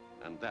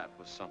 And that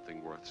was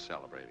something worth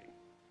celebrating.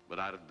 But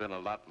I'd have been a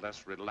lot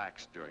less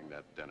relaxed during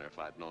that dinner if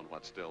I'd known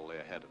what still lay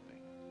ahead of me.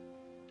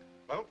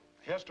 Well,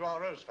 here's to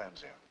our rose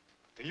fancier.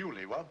 To you,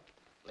 Lewa.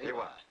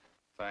 Lewa.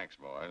 Thanks,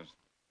 boys.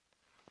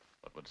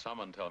 But would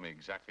someone tell me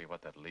exactly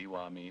what that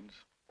Liwa means?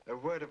 A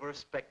word of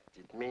respect.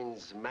 It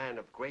means man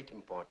of great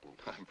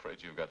importance. I'm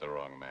afraid you've got the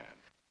wrong man.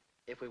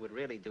 If we would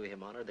really do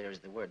him honor, there's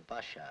the word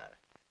Bashar,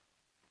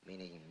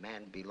 meaning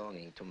man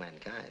belonging to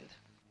mankind.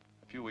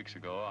 A few weeks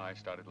ago, I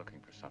started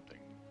looking for something.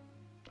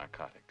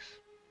 Narcotics.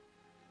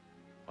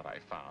 What I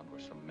found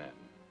were some men.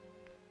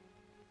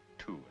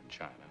 2 in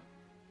China,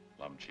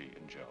 Lum Chi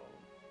and Joe.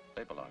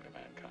 They belong to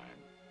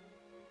mankind.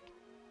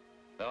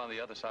 Then on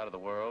the other side of the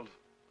world,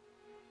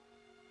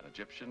 an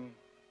Egyptian,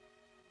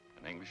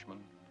 an Englishman,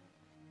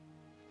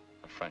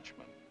 a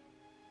Frenchman.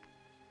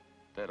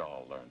 They'd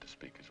all learn to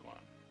speak as one.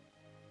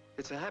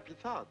 It's a happy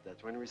thought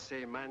that when we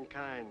say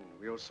mankind,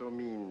 we also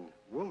mean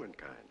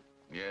womankind.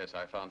 Yes,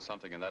 I found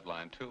something in that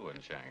line, too, in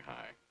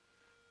Shanghai.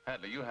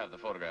 Hadley, you have the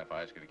photograph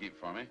I asked you to keep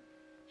for me.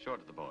 Show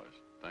it to the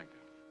boys. Thank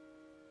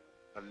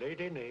you. A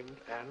lady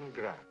named Anne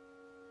Grant.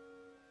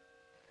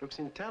 Looks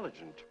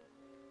intelligent.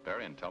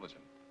 Very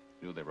intelligent.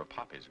 Knew there were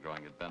poppies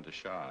growing at Benta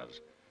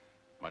Shah's.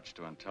 Much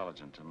too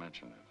intelligent to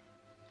mention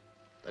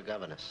it. The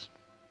governess.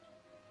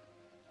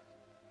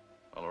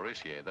 Well,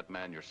 Aurissier, that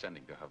man you're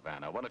sending to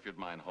Havana, I wonder if you'd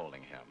mind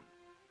holding him.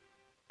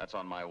 That's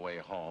on my way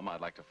home.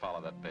 I'd like to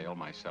follow that bail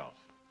myself.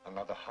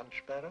 Another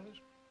hunch,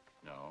 Barrows?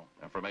 No,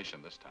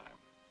 information this time.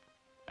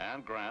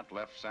 Anne Grant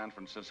left San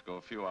Francisco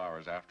a few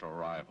hours after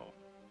arrival.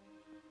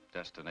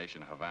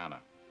 Destination Havana.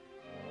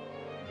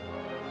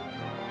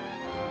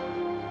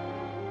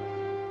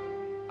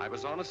 I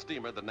was on a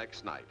steamer the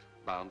next night,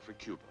 bound for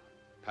Cuba,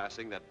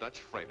 passing that Dutch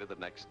freighter the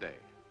next day.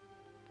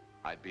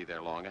 I'd be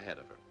there long ahead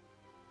of her.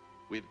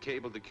 We'd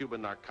cabled the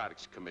Cuban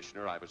Narcotics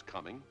Commissioner I was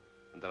coming,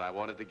 and that I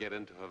wanted to get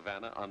into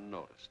Havana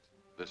unnoticed.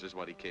 This is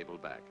what he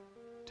cabled back.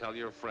 Tell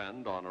your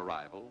friend on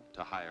arrival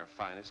to hire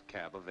finest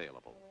cab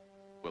available.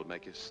 Will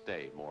make his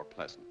stay more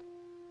pleasant.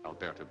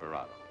 Alberto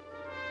Barrows.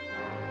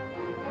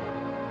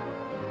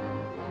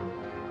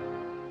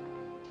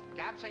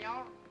 Cab,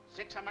 senor.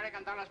 $6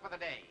 American for the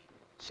day.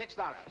 $6.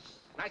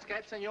 Nice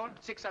cab, senor.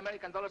 $6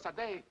 American a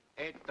day.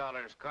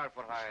 $8. Car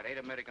for hire. $8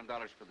 American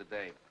for the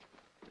day.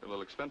 You're a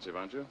little expensive,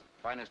 aren't you?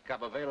 Finest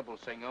cab available,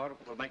 senor.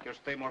 Will make your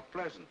stay more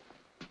pleasant.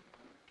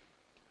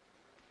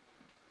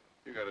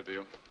 You got a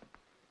deal.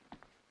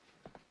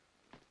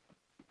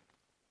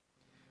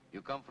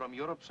 You come from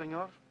Europe,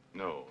 senor?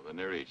 No, the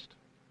Near East.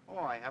 Oh,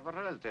 I have a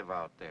relative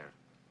out there.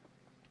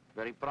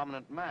 Very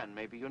prominent man.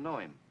 Maybe you know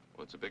him.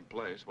 Well, it's a big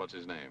place. What's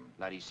his name?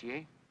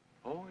 Larissier?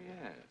 Oh,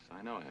 yes,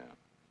 I know him.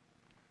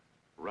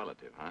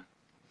 Relative, huh?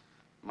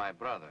 My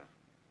brother.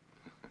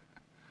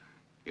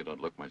 You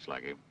don't look much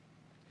like him.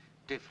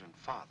 Different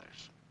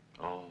fathers.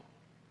 Oh,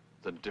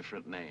 the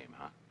different name,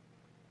 huh?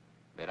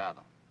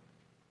 Berardo.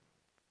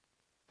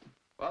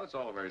 Well, it's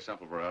all very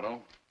simple,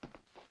 Barreto.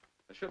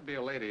 There should be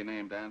a lady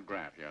named Anne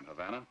Grant here in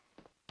Havana.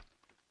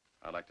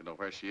 I'd like to know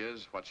where she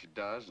is, what she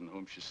does, and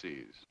whom she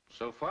sees.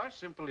 So far,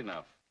 simple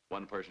enough.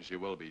 One person she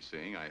will be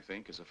seeing, I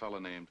think, is a fellow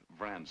named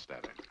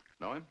Brandstetter.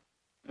 Know him?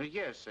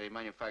 Yes, a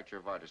manufacturer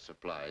of artist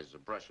supplies,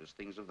 brushes,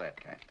 things of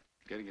that kind.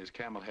 Getting his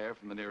camel hair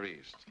from the Near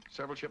East.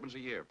 Several shipments a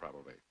year,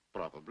 probably.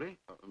 Probably.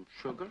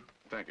 Sugar?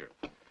 Thank you.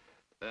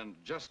 Then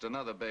just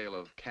another bale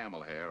of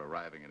camel hair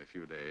arriving in a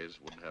few days.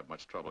 Wouldn't have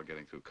much trouble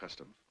getting through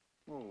customs.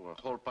 Oh,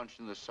 a hole punched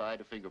in the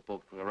side, a finger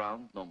poked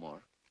around, no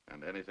more.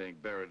 And anything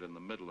buried in the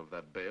middle of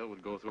that bale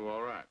would go through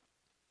all right.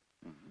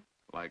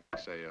 Like,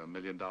 say, $1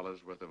 million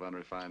worth of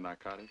unrefined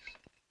narcotics.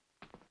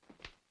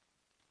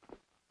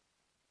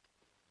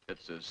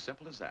 It's as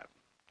simple as that.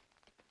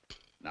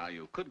 Now,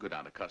 you could go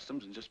down to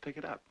customs and just pick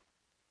it up.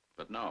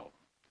 But no,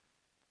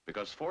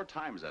 because 4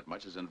 times that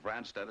much is in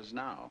Brandstedter's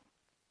now.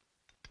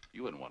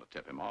 You wouldn't want to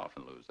tip him off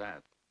and lose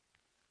that.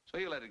 So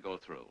you let it go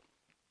through.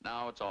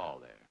 Now it's all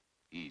there.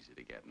 Easy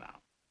to get now.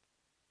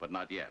 But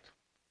not yet.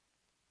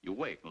 You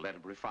wait and let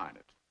him refine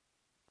it.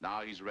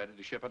 Now he's ready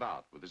to ship it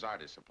out with his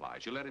artist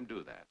supplies. You let him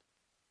do that.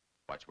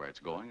 Watch where it's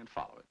going and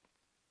follow it.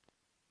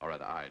 Or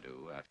rather, I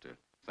do, after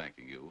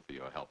thanking you for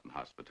your help and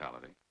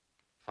hospitality.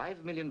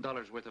 $5 million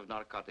worth of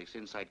narcotics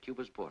inside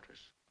Cuba's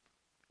borders.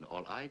 And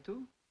all I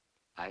do,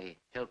 I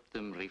help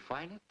them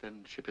refine it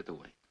and ship it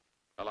away.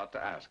 A lot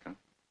to ask, huh?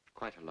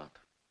 Quite a lot.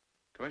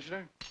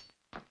 Commissioner,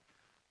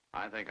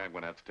 I think I'm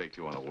going to have to take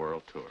you on a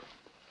world tour.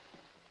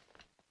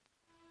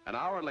 An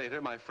hour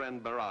later, my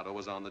friend Barreto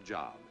was on the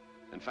job.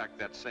 In fact,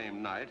 that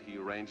same night, he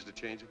arranged a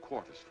change of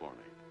quarters for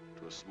me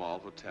to a small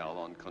hotel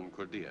on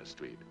Concordia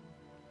Street,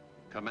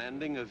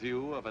 commanding a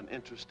view of an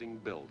interesting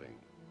building,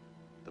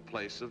 the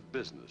place of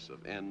business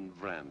of N.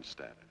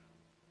 Brandstetter.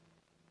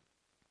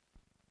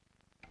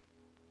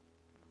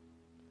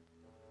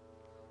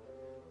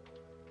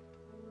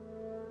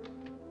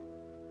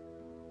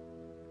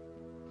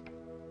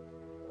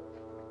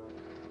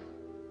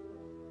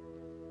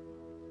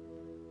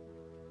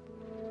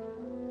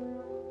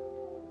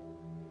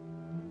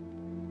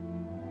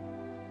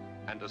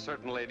 And a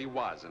certain lady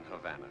was in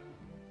Havana.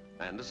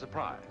 And a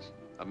surprise.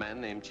 A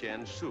man named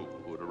Chien Su,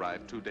 who had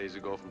arrived 2 days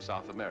ago from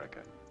South America,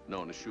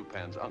 known as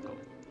Chupin's uncle.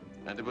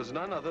 And it was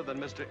none other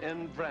than Mr.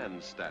 N.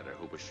 Brandstetter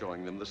who was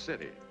showing them the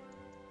city.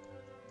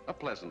 A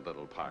pleasant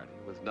little party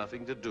with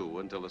nothing to do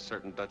until a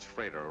certain Dutch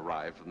freighter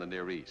arrived from the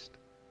Near East,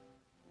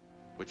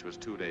 which was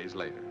 2 days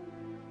later.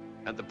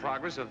 And the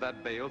progress of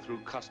that bale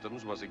through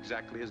customs was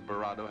exactly as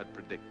Barado had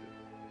predicted.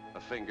 A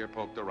finger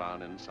poked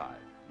around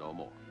inside, no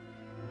more.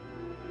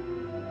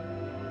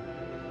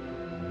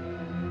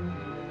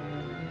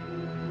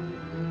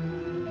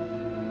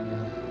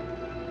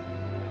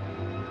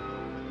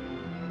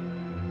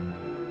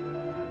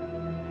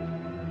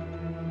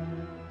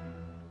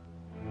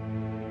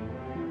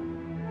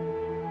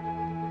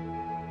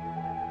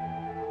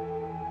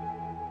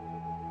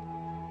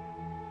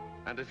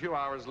 And a few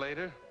hours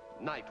later,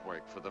 night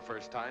work for the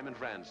first time in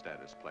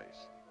Randstad's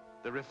place.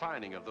 The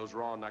refining of those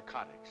raw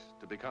narcotics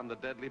to become the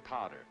deadly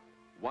powder,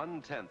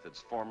 1/10 its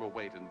former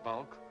weight in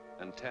bulk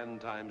and 10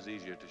 times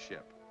easier to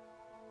ship.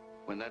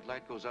 When that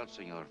light goes out,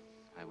 senor,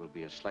 I will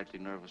be a slightly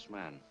nervous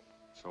man.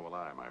 So will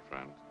I, my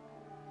friend.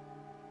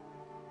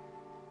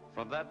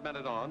 From that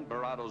minute on,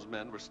 Barado's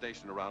men were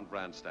stationed around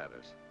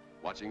Randstad's,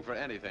 watching for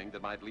anything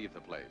that might leave the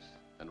place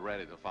and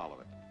ready to follow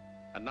it.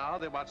 And now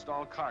they watched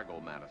all cargo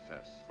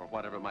manifests for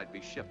whatever might be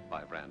shipped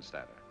by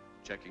Randstadter,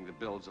 checking the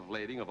bills of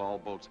lading of all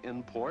boats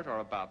in port or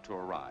about to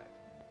arrive.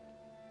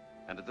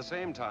 And at the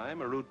same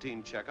time, a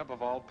routine checkup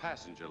of all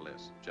passenger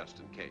lists, just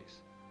in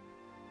case.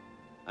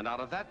 And out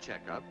of that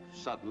checkup,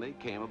 suddenly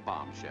came a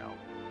bombshell.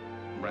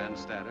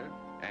 Randstadter,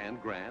 Anne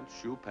Grant,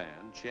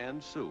 Chupin,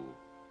 Chen Su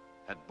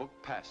had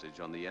booked passage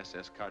on the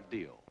SS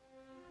Cardillo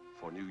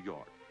for New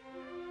York.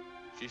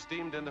 She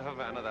steamed into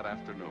Havana that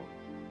afternoon,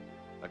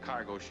 a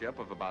cargo ship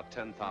of about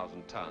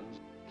 10,000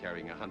 tons,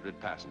 carrying 100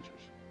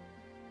 passengers,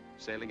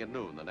 sailing at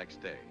noon the next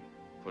day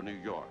for New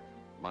York,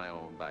 my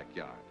own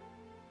backyard.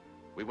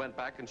 We went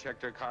back and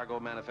checked her cargo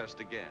manifest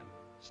again.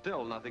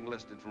 Still nothing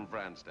listed from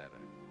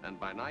Randstadter. And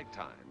by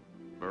nighttime,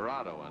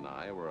 Barado and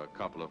I were a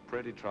couple of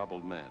pretty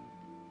troubled men.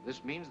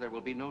 This means there will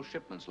be no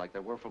shipments like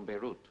there were from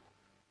Beirut.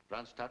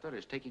 Randstadter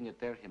is taking it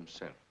there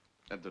himself.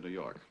 And to New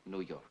York.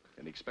 New York.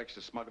 And he expects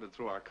to smuggle it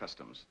through our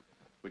customs,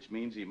 which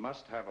means he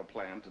must have a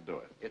plan to do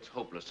it. It's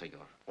hopeless,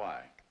 senor.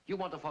 Why? You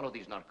want to follow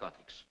these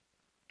narcotics.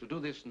 To do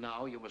this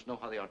now, you must know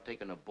how they are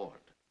taken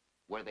aboard,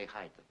 where they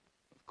hide them.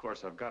 Of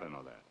course, I've got to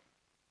know that.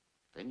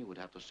 Then you would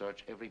have to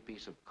search every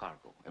piece of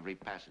cargo, every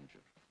passenger,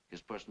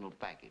 his personal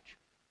baggage.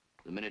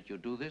 The minute you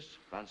do this,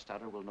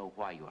 Randstadter will know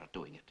why you are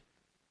doing it.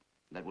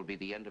 That will be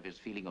the end of his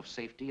feeling of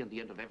safety and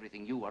the end of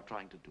everything you are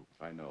trying to do.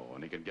 I know,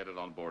 and he can get it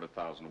on board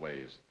 1,000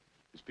 ways.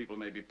 His people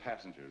may be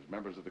passengers,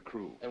 members of the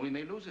crew. And we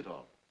may lose it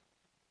all.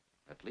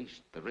 At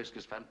least, the risk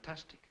is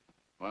fantastic.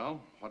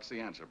 Well, what's the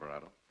answer,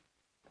 Barado?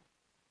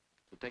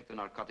 To take the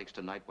narcotics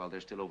tonight while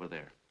they're still over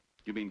there.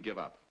 You mean give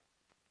up?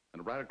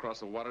 And right across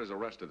the water is the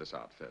rest of this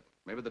outfit.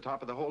 Maybe the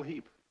top of the whole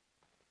heap.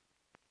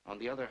 On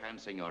the other hand,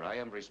 senor, I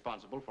am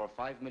responsible for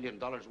 $5 million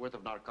worth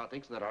of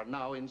narcotics that are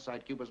now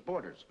inside Cuba's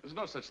borders. There's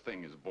no such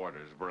thing as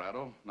borders,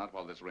 Barado. Not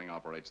while this ring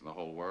operates in the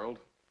whole world.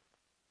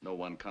 No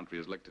one country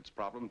has licked its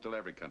problem until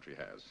every country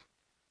has.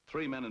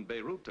 3 men in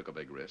Beirut took a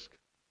big risk.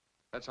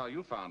 That's how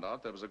you found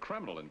out there was a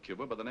criminal in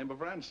Cuba by the name of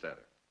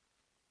Randstadter.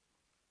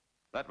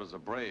 That was a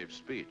brave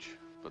speech,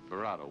 but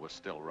Barado was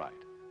still right.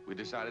 We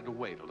decided to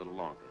wait a little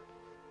longer.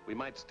 We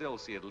might still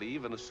see it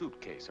leave in a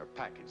suitcase or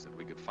package that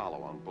we could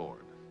follow on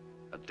board.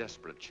 A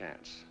desperate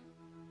chance,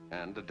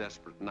 and a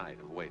desperate night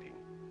of waiting.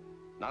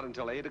 Not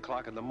until 8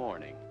 o'clock in the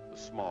morning, a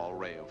small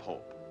ray of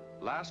hope.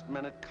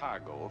 Last-minute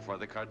cargo for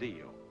the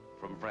Cardillo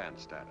from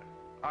Randstadter.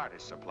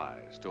 Artist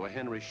supplies to a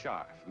Henry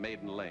Scharf,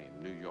 Maiden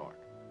Lane, New York.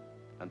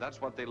 And that's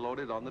what they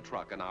loaded on the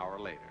truck an hour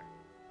later,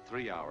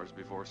 3 hours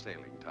before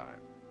sailing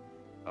time.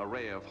 A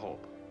ray of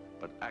hope,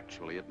 but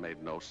actually it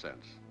made no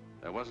sense.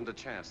 There wasn't a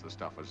chance the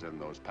stuff was in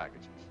those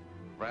packages.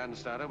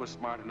 Randstadter was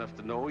smart enough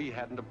to know he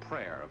hadn't a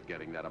prayer of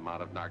getting that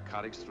amount of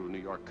narcotics through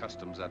New York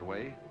customs that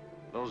way.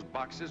 Those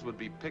boxes would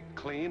be picked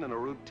clean in a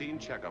routine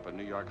checkup in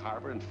New York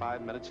Harbor in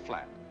 5 minutes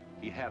flat.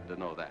 He had to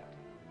know that.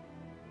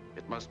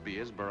 It must be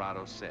as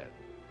Barado said.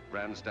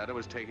 Randstadter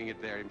was taking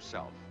it there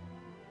himself.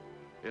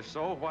 If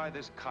so, why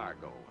this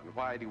cargo, and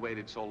why had he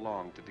waited so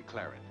long to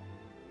declare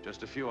it?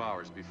 Just a few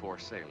hours before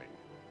sailing.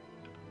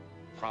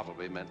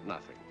 Probably meant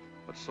nothing,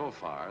 but so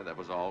far, that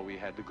was all we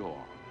had to go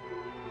on.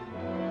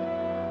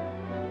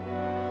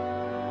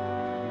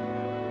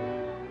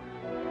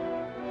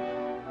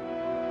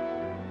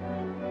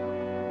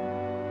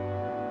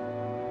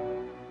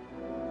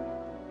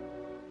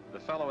 The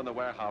fellow in the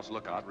warehouse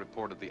lookout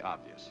reported the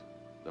obvious.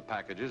 The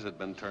packages had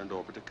been turned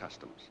over to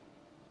customs.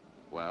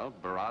 Well,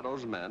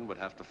 Barado's men would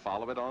have to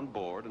follow it on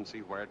board and see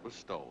where it was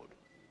stowed,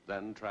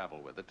 then travel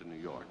with it to New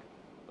York.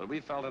 But we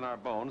felt in our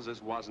bones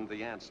this wasn't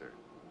the answer.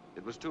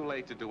 It was too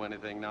late to do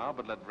anything now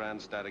but let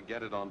Randstadter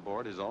get it on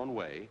board his own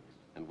way,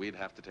 and we'd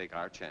have to take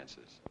our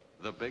chances.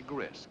 The big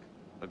risk,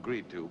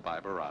 agreed to by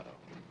Barado.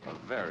 A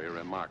very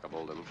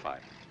remarkable little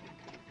fight.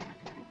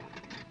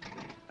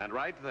 And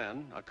right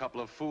then, a couple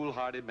of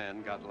foolhardy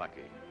men got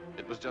lucky.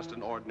 It was just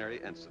an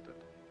ordinary incident,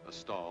 a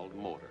stalled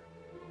motor.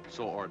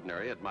 So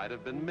ordinary it might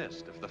have been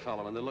missed if the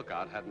fellow in the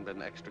lookout hadn't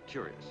been extra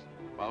curious.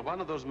 While one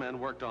of those men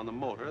worked on the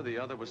motor, the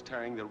other was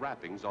tearing the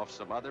wrappings off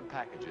some other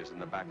packages in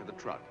the back of the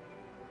truck.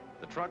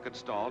 The truck had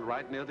stalled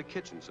right near the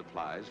kitchen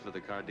supplies for the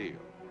Cardillo.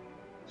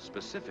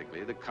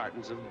 Specifically, the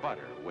cartons of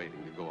butter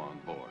waiting to go on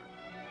board.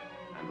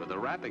 And with the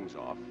wrappings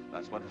off,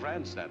 that's what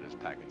Vrandstadter's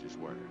packages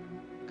were.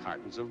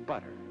 Cartons of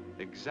butter,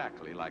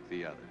 exactly like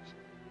the others.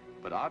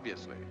 But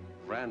obviously,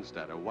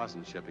 Vrandstadter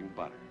wasn't shipping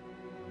butter.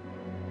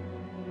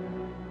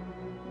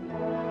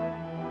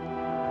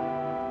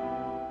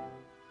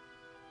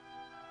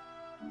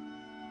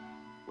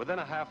 Within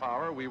a half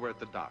hour, we were at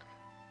the dock.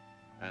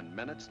 And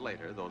minutes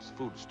later, those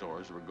food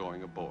stores were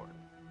going aboard.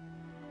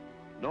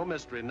 No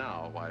mystery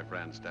now why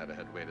Vrandstadter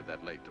had waited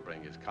that late to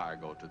bring his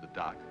cargo to the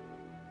dock.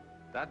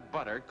 That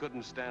butter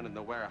couldn't stand in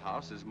the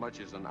warehouse as much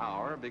as an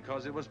hour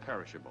because it was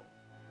perishable.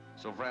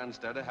 So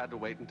Vrandstadter had to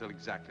wait until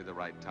exactly the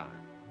right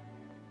time.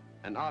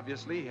 And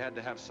obviously, he had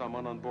to have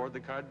someone on board the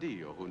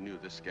Cardillo who knew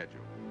the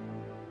schedule.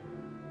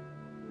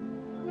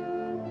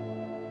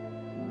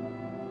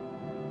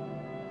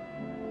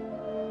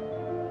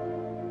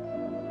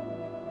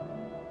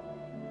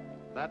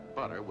 That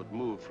butter would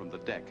move from the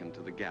deck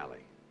into the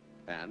galley,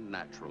 and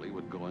naturally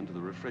would go into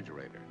the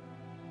refrigerator.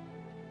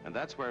 And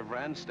that's where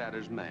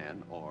Vrandstadter's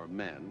man, or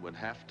men, would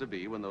have to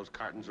be when those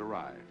cartons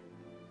arrived.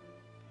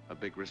 A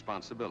big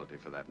responsibility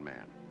for that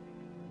man,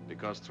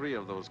 because 3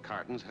 of those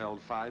cartons held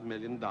 $5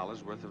 million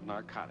worth of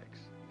narcotics,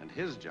 and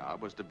his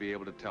job was to be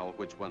able to tell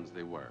which ones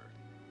they were.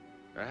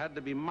 There had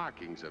to be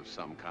markings of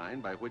some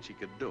kind by which he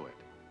could do it,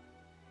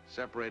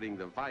 separating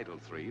the vital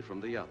 3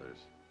 from the others,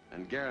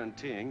 and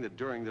guaranteeing that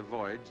during the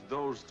voyage,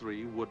 those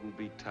 3 wouldn't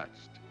be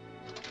touched.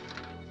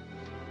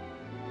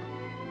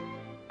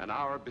 An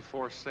hour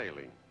before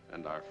sailing,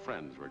 and our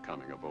friends were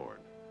coming aboard.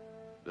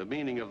 The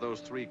meaning of those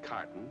 3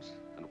 cartons,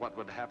 and what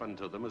would happen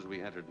to them as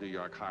we entered New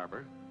York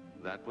Harbor,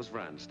 that was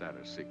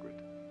Vrandstadter's secret.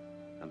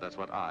 And that's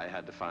what I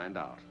had to find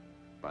out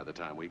by the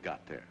time we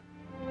got there.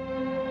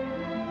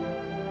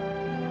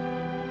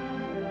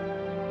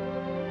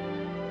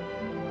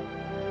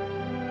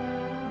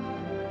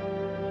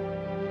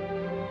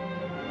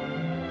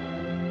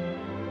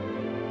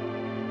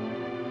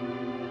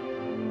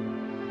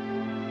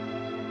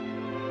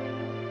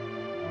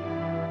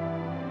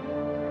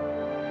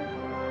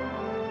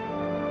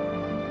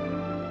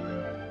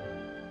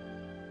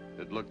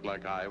 It looked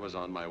like I was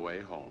on my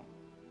way home.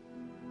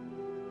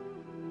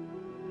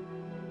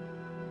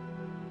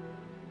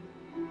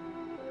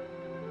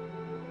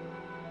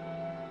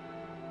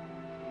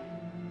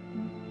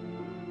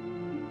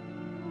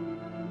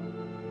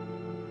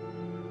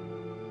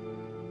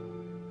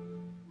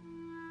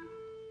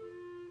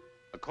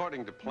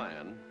 According to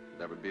plan,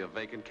 there would be a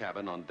vacant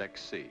cabin on deck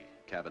C,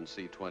 cabin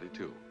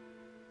C-22.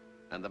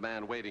 And the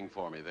man waiting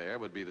for me there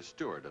would be the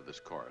steward of this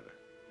corridor,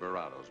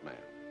 Barrows' man.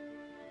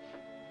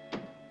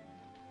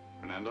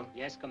 Fernando?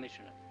 Yes,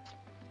 Commissioner.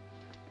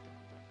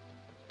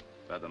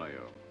 Glad to know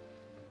you.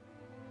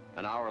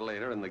 An hour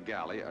later in the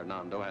galley,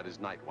 Hernando had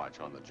his night watch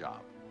on the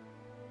job.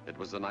 It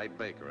was the night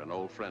baker, an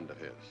old friend of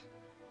his.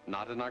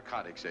 Not a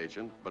narcotics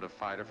agent, but a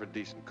fighter for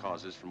decent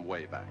causes from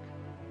way back.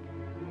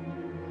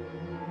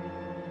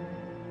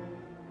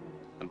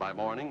 And by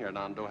morning,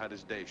 Hernando had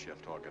his day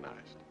shift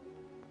organized.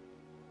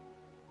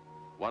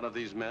 One of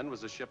these men was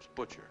the ship's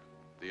butcher.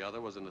 The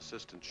other was an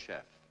assistant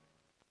chef.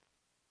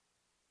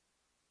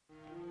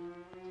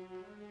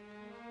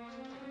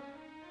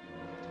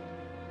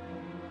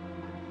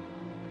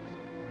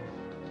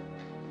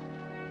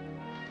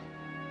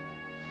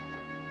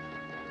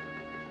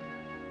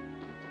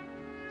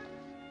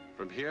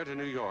 From here to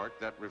New York,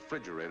 that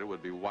refrigerator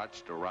would be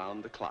watched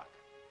around the clock.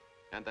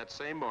 And that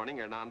same morning,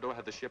 Hernando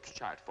had the ship's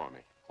chart for me,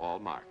 all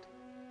marked.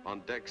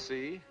 On deck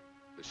C,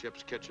 the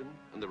ship's kitchen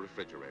and the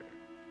refrigerator.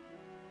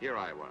 Here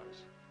I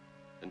was,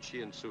 and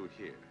she and Sue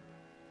here.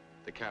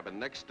 The cabin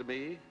next to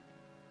me,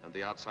 and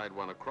the outside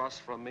one across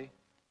from me,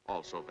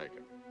 also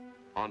vacant.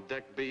 On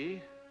deck B,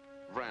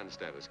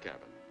 Vrandstadter's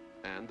cabin,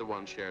 and the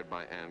one shared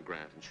by Anne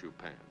Grant and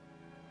Chupin.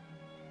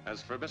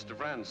 As for Mr.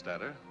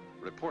 Vrandstadter,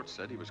 reports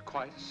said he was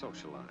quite a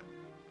socialite.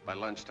 By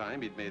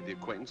lunchtime, he'd made the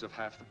acquaintance of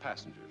half the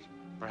passengers,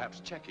 perhaps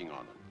checking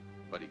on them,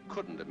 but he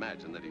couldn't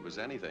imagine that he was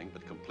anything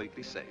but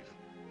completely safe.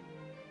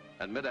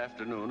 At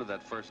mid-afternoon of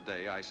that first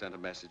day, I sent a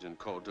message in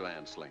code to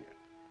Anslinger.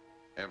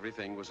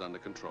 Everything was under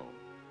control.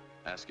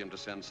 Asked him to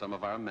send some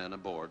of our men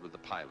aboard with the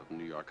pilot in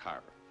New York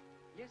Harbor.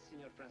 Yes,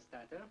 Senor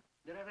Vrandstadter.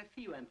 There are a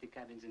few empty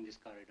cabins in this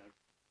corridor.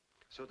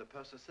 So the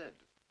purser said.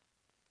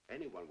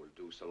 Anyone will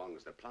do so long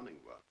as the plumbing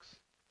works.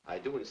 I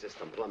do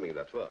insist on plumbing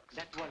that works.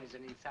 That one is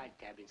an inside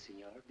cabin,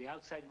 Senor. The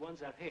outside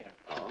ones are here.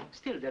 Oh?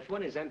 Still, that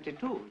one is empty,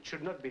 too. It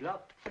should not be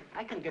locked.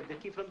 I can get the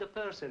key from the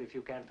purser if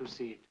you care to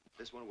see it.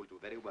 This one will do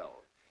very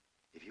well.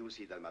 If you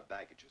see that my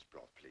baggage is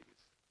brought, please.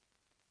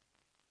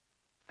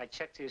 I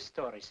checked his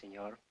story,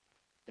 Senor.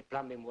 The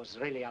plumbing was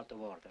really out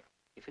of order.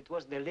 If it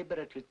was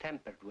deliberately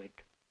tampered with,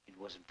 it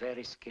was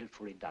very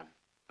skillfully done.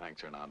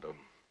 Thanks, Hernando.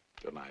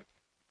 Good night.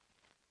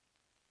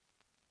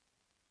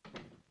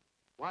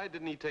 Why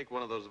didn't he take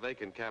one of those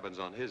vacant cabins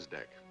on his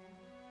deck?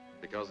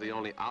 Because the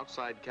only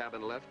outside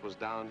cabin left was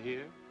down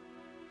here?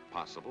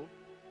 Possible.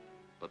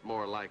 But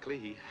more likely,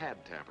 he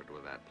had tampered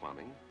with that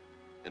plumbing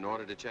in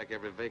order to check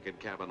every vacant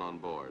cabin on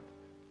board.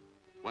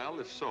 Well,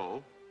 if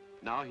so,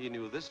 now he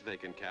knew this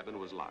vacant cabin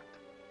was locked.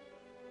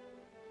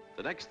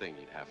 The next thing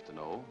he'd have to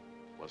know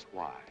was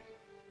why.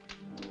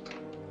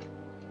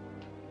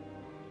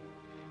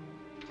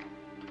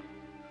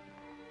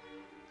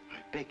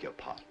 I beg your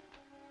pardon.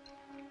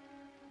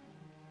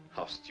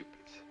 How stupid.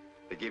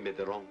 They gave me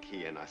the wrong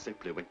key and I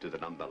simply went to the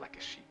number like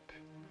a sheep.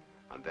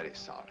 I'm very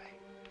sorry.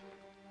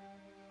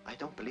 I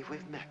don't believe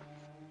we've met.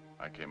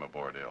 I came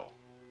aboard ill.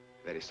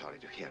 Very sorry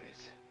to hear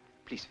it.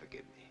 Please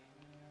forgive me.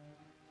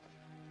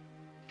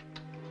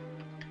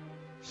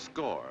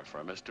 Score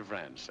for Mr.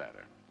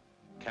 Vrandstatter.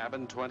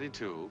 Cabin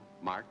 22,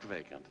 marked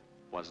vacant,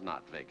 was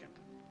not vacant.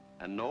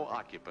 And no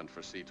occupant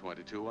for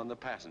C-22 on the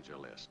passenger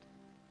list.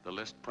 The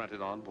list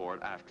printed on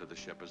board after the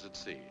ship was at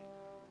sea.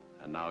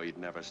 And now he'd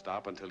never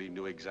stop until he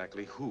knew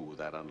exactly who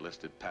that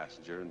unlisted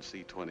passenger in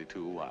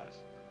C-22 was.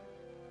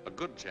 A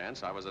good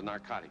chance I was a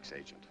narcotics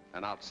agent.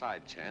 An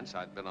outside chance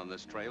I'd been on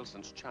this trail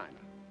since China.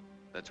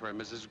 That's where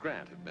Mrs.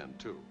 Grant had been,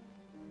 too.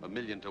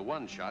 1,000,000 to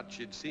 1 shot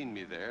she'd seen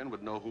me there and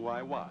would know who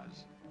I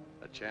was.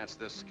 A chance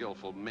this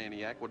skillful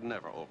maniac would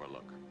never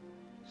overlook.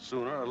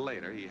 Sooner or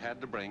later, he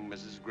had to bring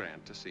Mrs.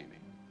 Grant to see me.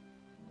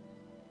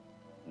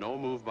 No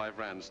move by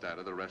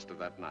Vrandstatter the rest of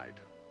that night.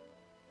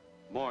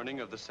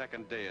 Morning of the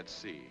second day at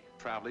sea,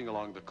 traveling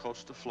along the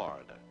coast of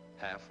Florida,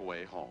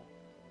 halfway home.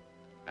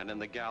 And in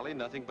the galley,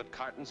 nothing but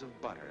cartons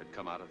of butter had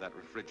come out of that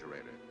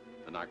refrigerator.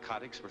 The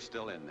narcotics were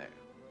still in there.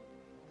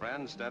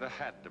 Vrandstatter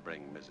had to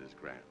bring Mrs.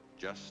 Grant.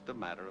 Just a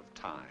matter of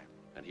time,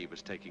 and he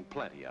was taking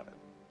plenty of it.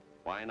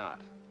 Why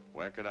not?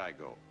 Where could I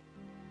go?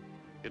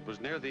 It was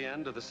near the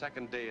end of the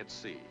second day at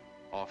sea,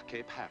 off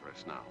Cape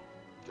Hatteras now,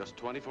 just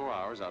 24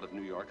 hours out of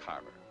New York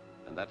Harbor.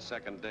 And that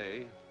second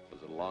day was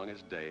the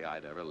longest day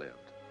I'd ever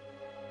lived.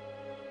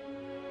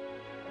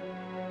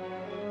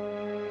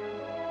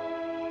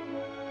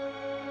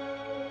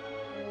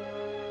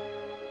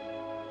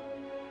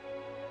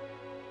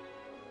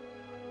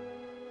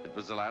 It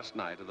was the last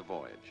night of the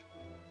voyage.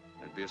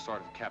 There'd be a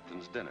sort of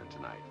captain's dinner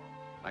tonight.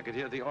 I could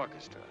hear the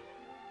orchestra,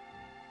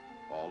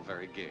 all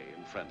very gay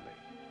and friendly.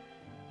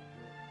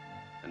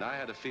 And I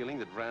had a feeling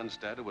that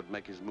Vrandstatter would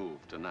make his move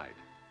tonight.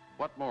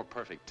 What more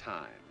perfect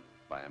time,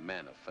 by a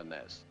man of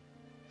finesse,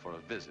 for a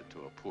visit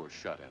to a poor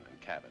shut-in in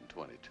cabin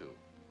 22.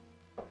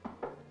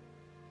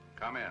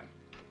 Come in.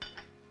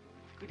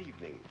 Good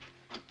evening.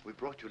 We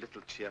brought you a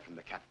little chair from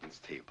the captain's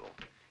table.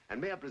 And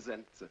may I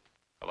present...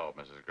 Hello,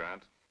 Mrs.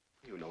 Grant.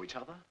 You know each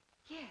other?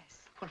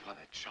 Yes. Well, what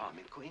a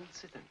charming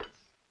coincidence.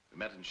 We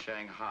met in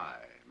Shanghai,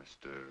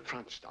 Mr...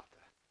 Vrandstatter.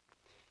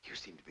 You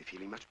seem to be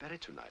feeling much better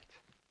tonight.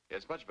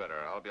 It's much better.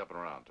 I'll be up and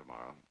around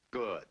tomorrow.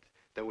 Good.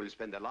 Then we'll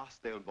spend the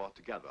last day on board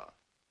together.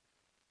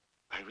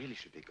 I really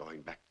should be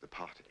going back to the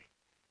party.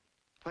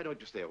 Why don't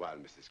you stay a while,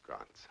 Mrs.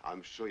 Grant?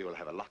 I'm sure you'll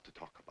have a lot to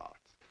talk about.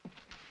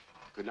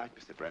 Good night,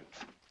 Mr. Brent.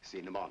 See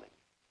you in the morning.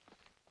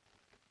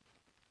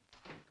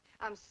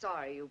 I'm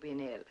sorry you've been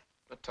ill.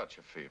 A touch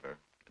of fever.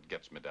 It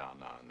gets me down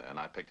now and then.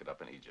 I picked it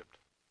up in Egypt.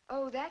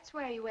 Oh, that's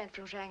where you went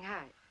from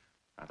Shanghai.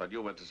 I thought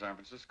you went to San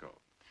Francisco.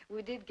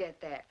 We did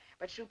get there,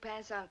 but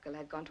Chupin's uncle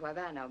had gone to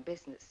Havana on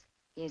business.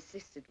 He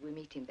insisted we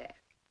meet him there.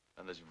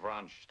 And this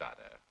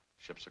Vrandstatter,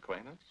 ship's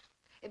acquaintance?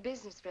 A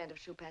business friend of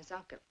Chupin's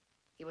uncle.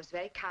 He was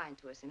very kind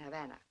to us in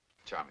Havana.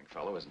 Charming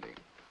fellow, isn't he?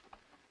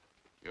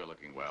 You're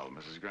looking well,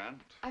 Mrs. Grant.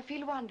 I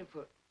feel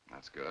wonderful.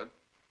 That's good.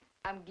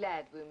 I'm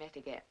glad we met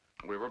again.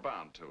 We were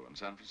bound to in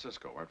San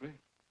Francisco, weren't we?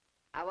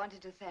 I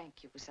wanted to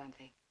thank you for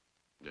something.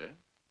 Yeah?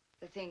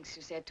 The things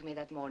you said to me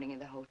that morning in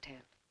the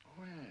hotel.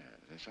 Oh,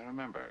 yes, I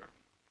remember.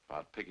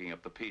 About picking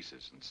up the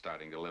pieces and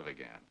starting to live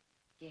again.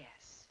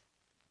 Yes.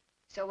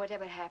 So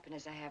whatever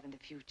happiness I have in the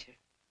future,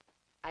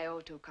 I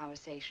owe to a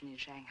conversation in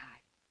Shanghai.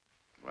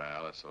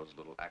 Well, it's those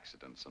little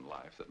accidents in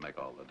life that make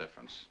all the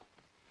difference.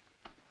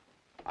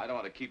 I don't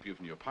want to keep you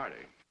from your party.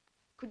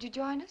 Could you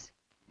join us?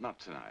 Not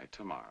tonight,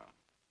 tomorrow.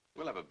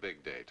 We'll have a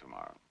big day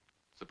tomorrow.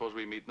 Suppose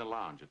we meet in the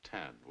lounge at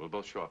 10. We'll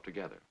both show up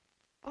together.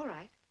 All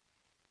right.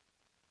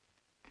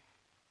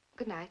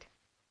 Good night.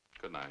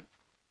 Good night.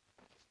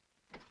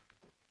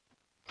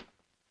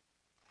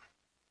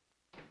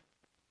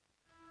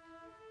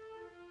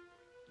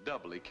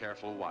 Doubly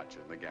careful watch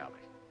in the galley.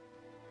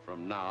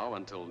 From now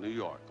until New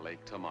York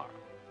late tomorrow.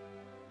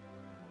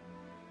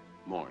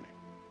 Morning.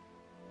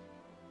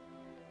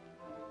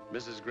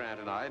 Mrs. Grant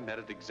and I met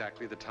at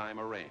exactly the time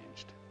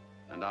arranged.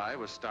 And I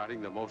was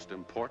starting the most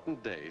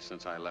important day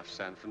since I left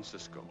San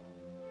Francisco.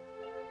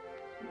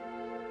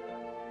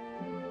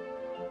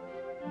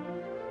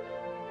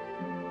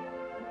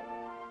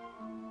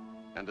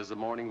 And as the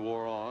morning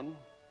wore on,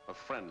 a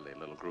friendly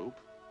little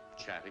group,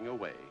 chatting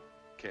away,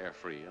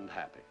 carefree and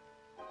happy.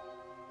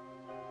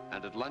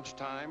 And at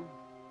lunchtime,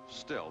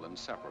 still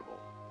inseparable.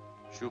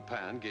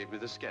 Chupin gave me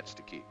the sketch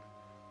to keep.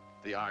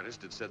 The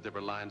artist had said there were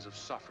lines of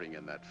suffering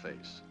in that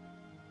face.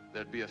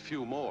 There'd be a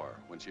few more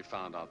when she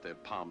found out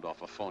they'd palmed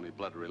off a phony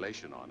blood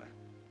relation on her.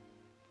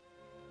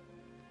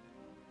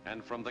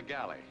 And from the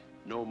galley,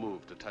 no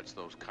move to touch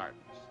those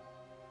cartons.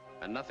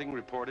 And nothing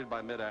reported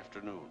by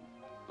mid-afternoon,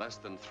 less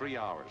than 3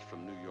 hours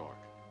from New York.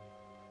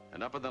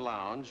 And up in the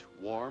lounge,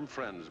 warm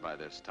friends by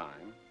this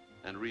time,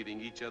 and reading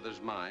each other's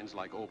minds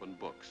like open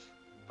books.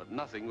 But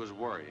nothing was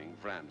worrying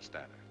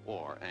Vrandstatter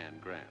or Anne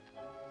Grant.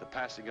 The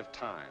passing of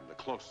time, the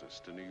closeness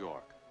to New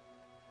York.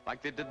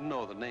 Like they didn't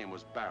know the name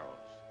was Barrows,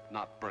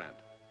 not Brent.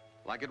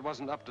 Like it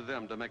wasn't up to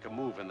them to make a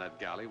move in that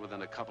galley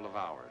within a couple of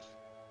hours.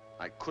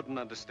 I couldn't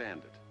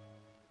understand it.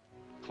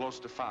 Close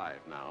to 5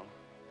 now.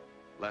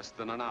 Less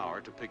than an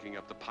hour to picking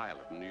up the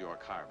pilot in New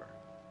York Harbor.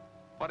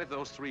 What if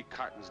those 3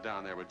 cartons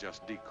down there were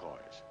just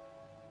decoys?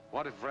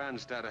 What if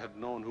Vrandstatter had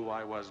known who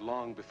I was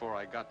long before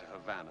I got to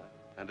Havana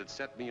and had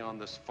set me on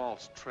this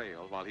false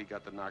trail while he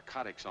got the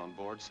narcotics on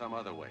board some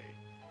other way?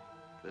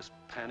 This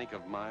panic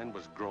of mine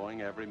was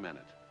growing every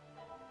minute.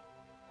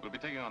 We'll be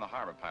taking on a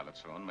harbor pilot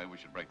soon. Maybe we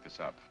should break this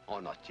up.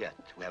 Oh, not yet.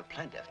 We have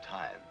plenty of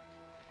time.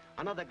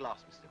 Another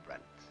glass, Mr.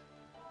 Brent.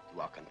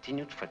 To our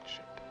continued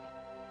friendship.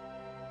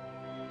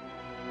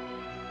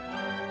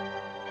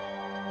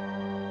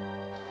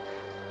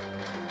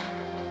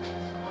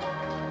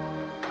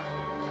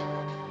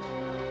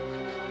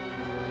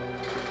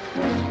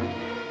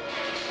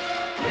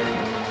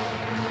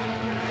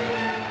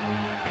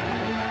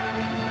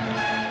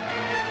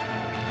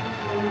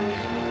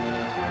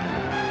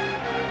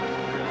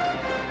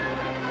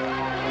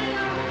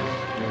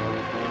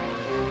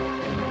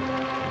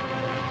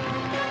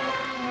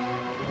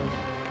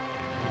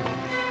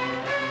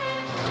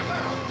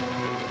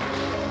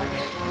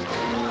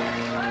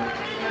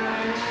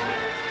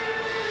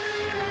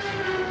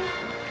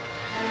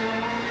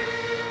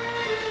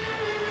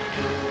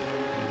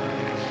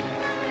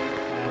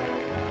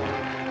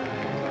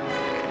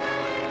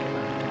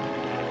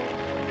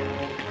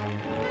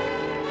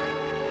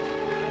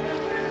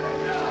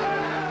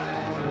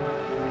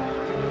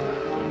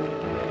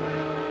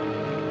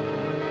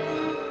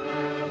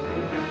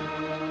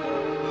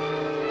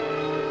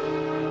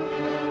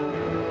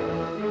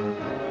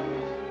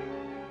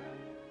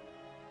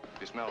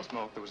 Smell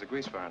smoke. There was a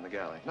grease fire in the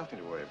galley. Nothing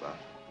to worry about.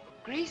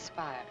 Grease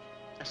fire?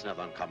 That's not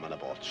uncommon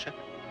aboard ship.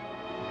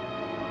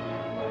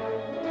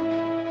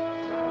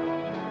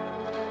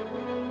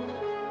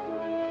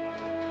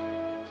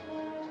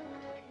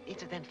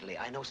 Incidentally,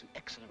 I know some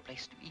excellent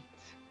place to eat.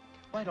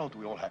 Why don't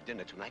we all have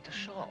dinner tonight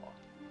ashore?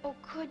 Oh,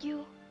 could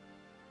you?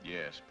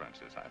 Yes,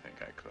 Princess, I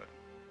think I could.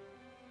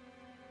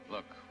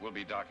 Look, we'll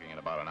be docking in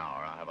about an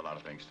hour. I have a lot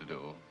of things to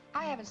do.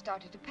 I haven't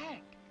started to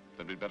pack.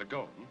 Then we'd better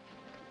go, hmm?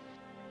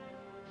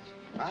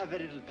 I have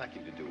very little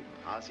packing to do.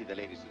 I'll see the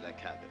ladies to their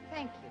cabin.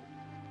 Thank you.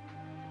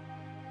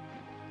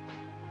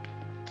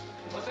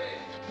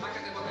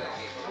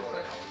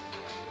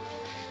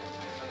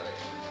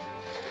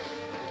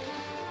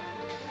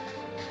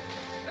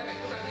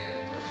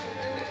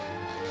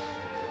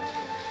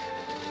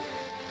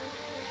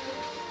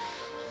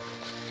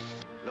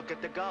 Look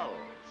at the gulls.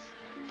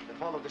 They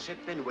follow the ship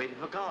in, waiting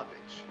for garbage.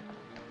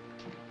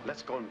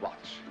 Let's go and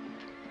watch.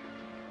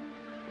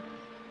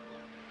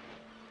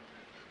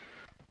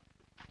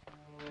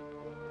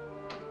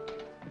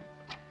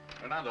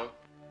 Fernando.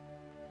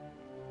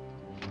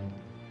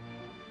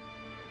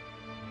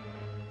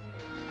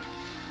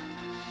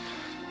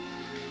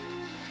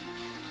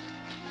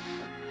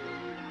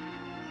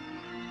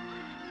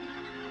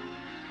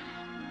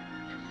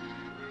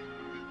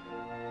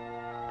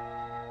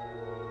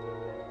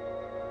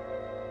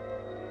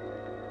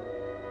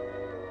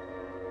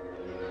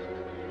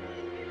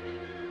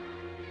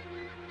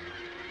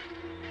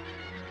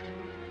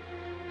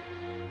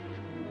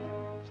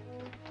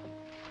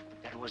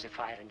 There was a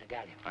fire in the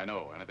galley. I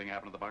know. Anything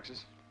happened to the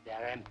boxes? They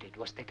are empty. It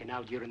was taken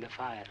out during the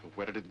fire.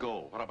 Where did it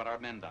go? What about our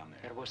men down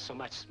there? There was so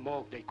much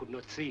smoke they could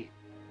not see.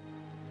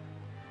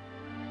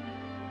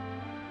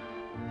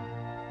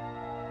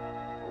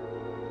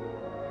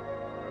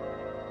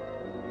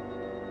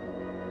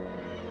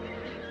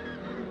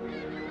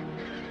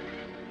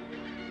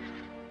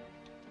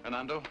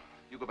 Fernando,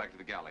 you go back to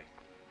the galley.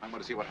 I'm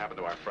going to see what happened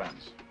to our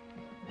friends.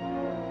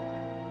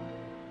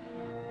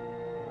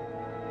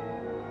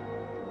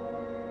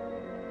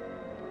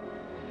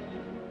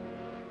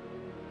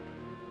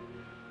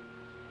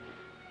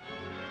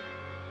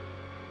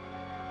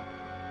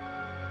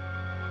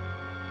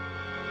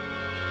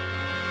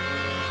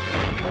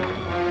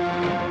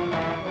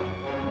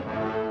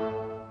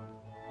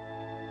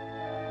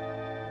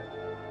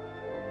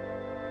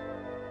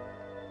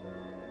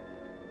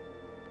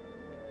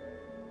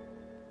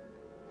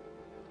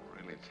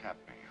 Really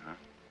tapped me, huh?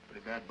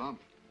 Pretty bad bump.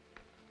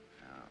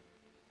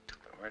 Yeah.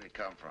 Where'd it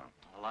come from?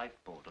 A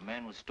lifeboat. A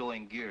man was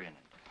stowing gear in it.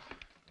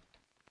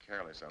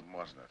 Careless of him,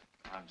 wasn't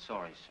it? I'm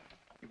sorry, sir.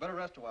 You better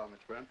rest a while,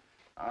 Mr. Brent.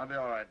 I'll be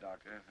all right,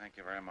 Doctor. Thank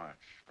you very much.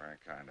 Very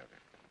kind of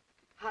you.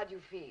 How do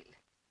you feel?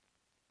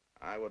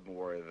 I wouldn't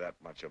worry that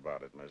much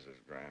about it, Mrs.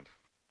 Grant.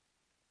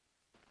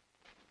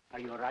 Are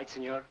you all right,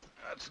 senor?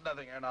 That's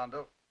nothing,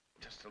 Hernando.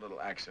 Just a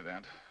little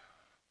accident.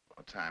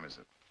 What time is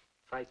it?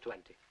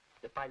 5:20.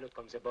 The pilot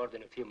comes aboard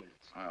in a few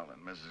minutes. Well, then,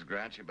 Mrs.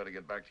 Grant, you better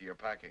get back to your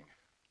packing.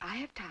 I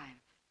have time.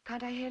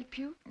 Can't I help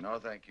you? No,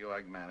 thank you.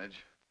 I can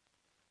manage.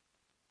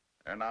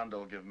 Hernando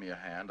will give me a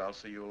hand. I'll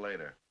see you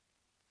later.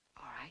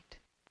 All right.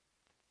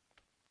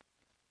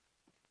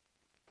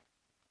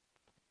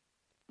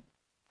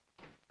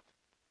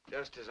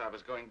 Just as I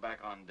was going back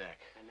on deck.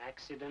 An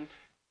accident?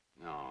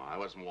 No, I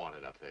wasn't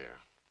wanted up there.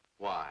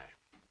 Why?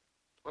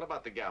 What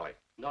about the galley?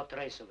 No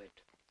trace of it.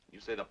 You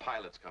say the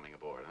pilot's coming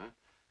aboard, huh?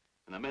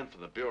 And the men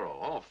from the Bureau.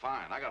 Oh,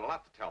 fine. I got a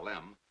lot to tell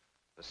them.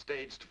 The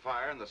staged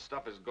fire and the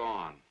stuff is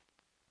gone.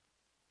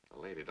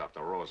 The lady dropped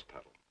a rose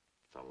petal.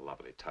 It's a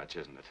lovely touch,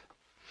 isn't it?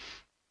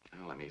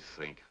 Well, let me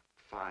think.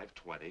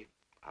 5:20.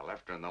 I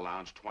left her in the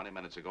lounge 20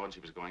 minutes ago and she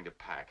was going to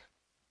pack.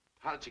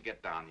 How did she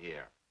get down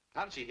here?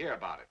 How did she hear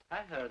about it?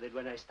 I heard it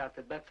when I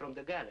started back from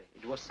the galley.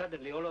 It was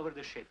suddenly all over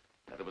the ship.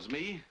 That it was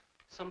me?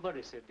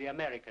 Somebody said the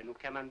American who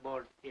came on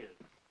board ill.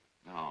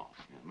 No,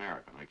 the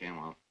American. I came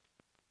on.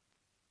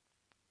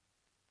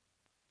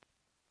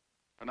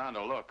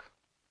 Fernando, look.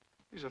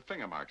 These are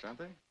finger marks, aren't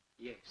they?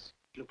 Yes,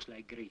 it looks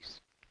like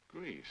grease.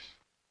 Grease?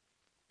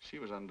 She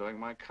was undoing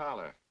my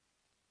collar.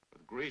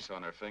 With grease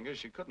on her fingers,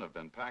 she couldn't have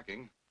been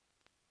packing.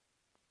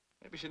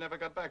 Maybe she never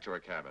got back to her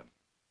cabin.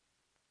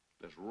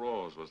 This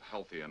Rose was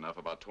healthy enough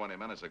about 20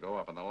 minutes ago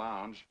up in the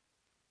lounge.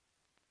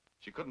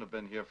 She couldn't have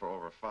been here for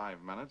over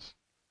 5 minutes.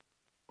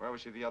 Where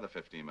was she the other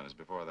 15 minutes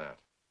before that?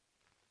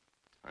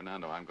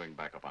 Hernando, I'm going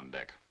back up on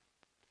deck.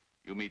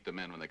 You meet the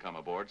men when they come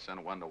aboard.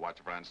 Send one to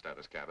watch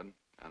Brandstadter's cabin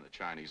and the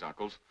Chinese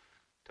uncles.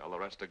 Tell the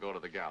rest to go to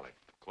the galley.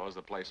 Close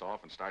the place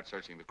off and start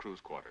searching the crew's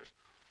quarters.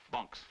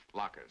 Bunks,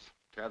 lockers.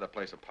 Tear the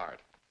place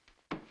apart.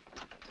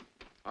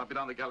 I'll be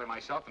down the galley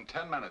myself in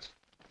 10 minutes.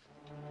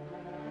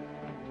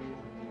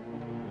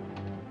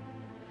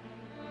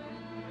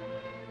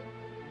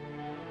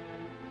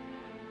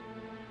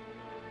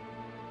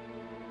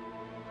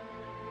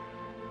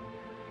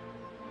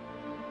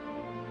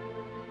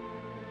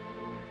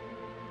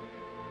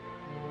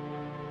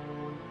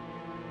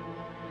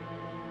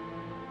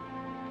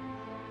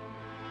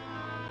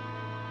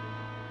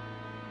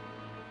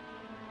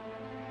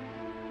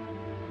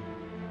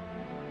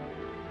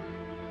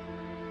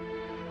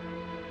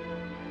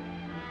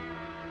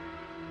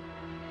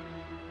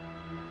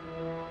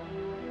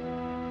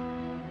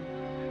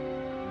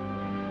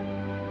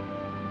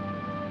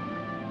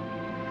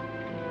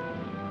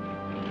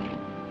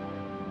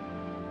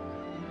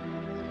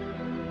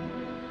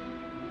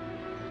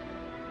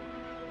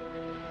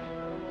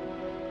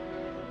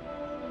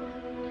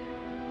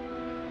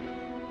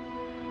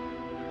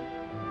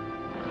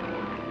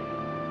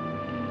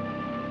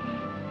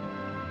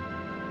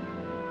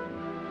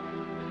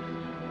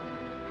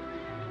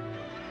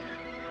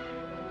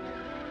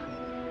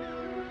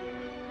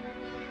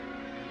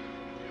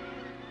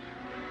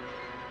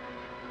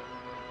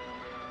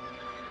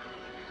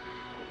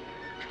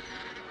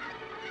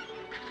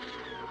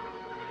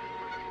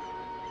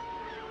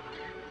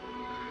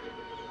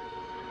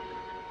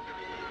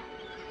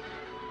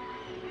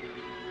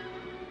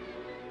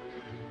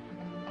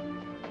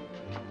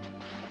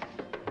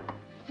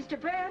 Mr.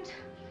 Brandt?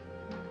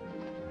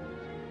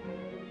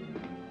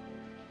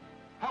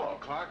 Hello,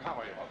 Clark. How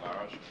are you? Hello,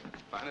 Barrows.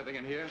 Find anything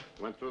in here?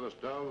 Went through the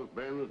stove,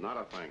 bins, not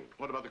a thing.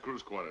 What about the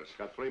crew's quarters?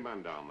 Got 3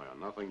 men down there,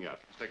 nothing yet.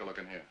 Let's take a look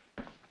in here.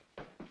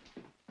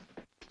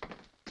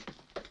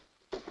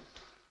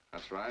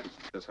 That's right.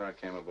 That's how I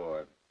came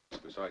aboard.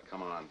 We saw it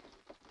come on.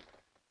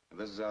 And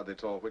this is how they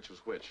told which was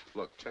which.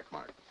 Look, check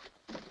mark.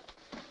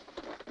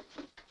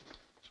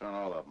 It's on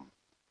all of them.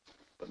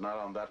 But not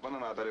on that one,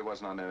 and I bet it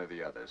wasn't on any of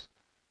the others.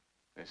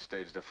 They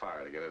staged a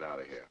fire to get it out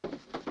of here.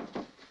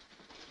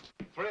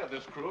 3 of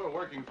this crew are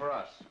working for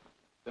us.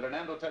 Did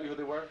Hernando tell you who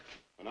they were?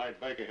 The night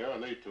baker here will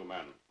need 2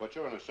 men, but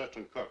you're an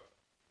assistant cook.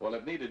 Well,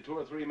 it needed 2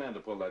 or 3 men to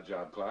pull that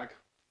job, Clark.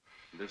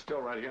 They're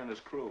still right here in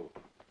this crew.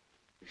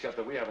 Except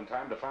that we haven't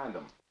time to find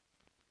them.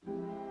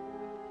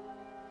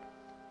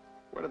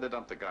 Where did they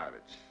dump the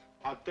garbage?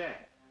 Out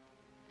there.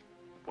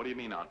 What do you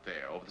mean out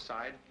there? Over the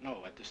side?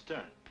 No, at the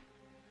stern.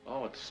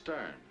 Oh, at the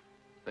stern.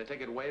 They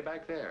take it way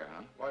back there,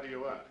 huh? Why do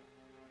you ask?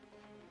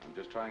 I'm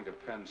just trying to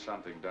pin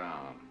something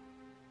down.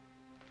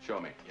 Show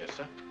me. Yes,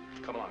 sir.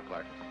 Come along,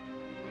 Clark.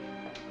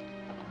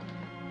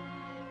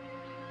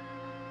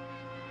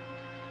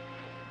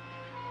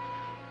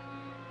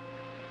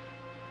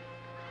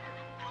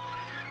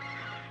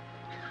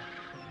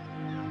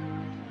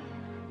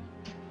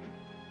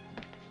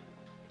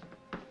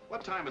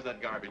 What time was that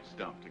garbage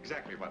dumped?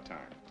 Exactly what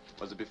time?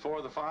 Was it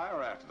before the fire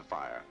or after the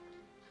fire?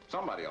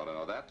 Somebody ought to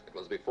know that. It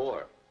was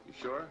before. You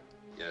sure?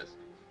 Yes.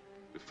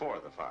 Before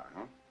the fire,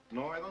 huh?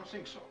 No, I don't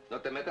think so. No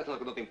te metas en lo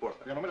que no te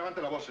importa. No me levante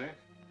la voz, eh?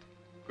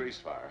 Grease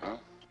fire, huh?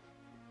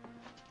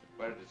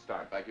 Where did it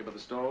start? Back here by the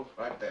stove?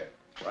 Right there.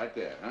 Right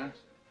there, huh?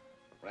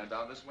 Ran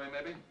down this way,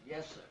 maybe?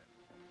 Yes, sir.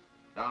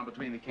 Down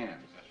between the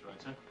cans. That's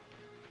right, sir.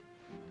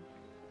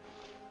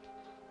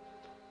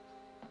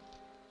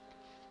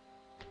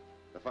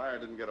 The fire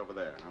didn't get over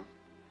there, huh?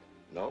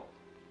 No.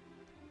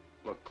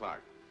 Look,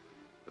 Clark.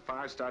 The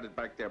fire started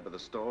back there by the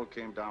stove,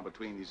 came down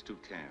between these 2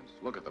 cans.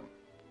 Look at them.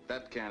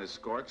 That can is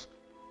scorched.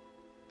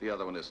 The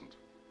other one isn't.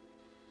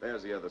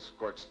 There's the other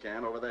scorched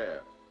can over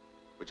there.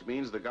 Which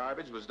means the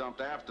garbage was dumped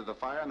after the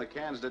fire and the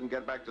cans didn't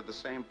get back to the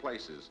same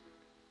places.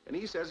 And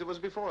he says it was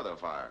before the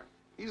fire.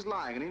 He's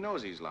lying and he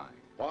knows he's lying.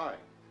 Why?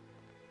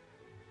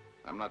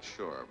 I'm not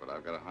sure, but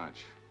I've got a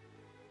hunch.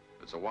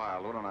 It's a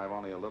wild one and I've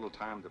only a little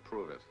time to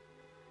prove it.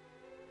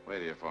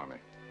 Wait here for me.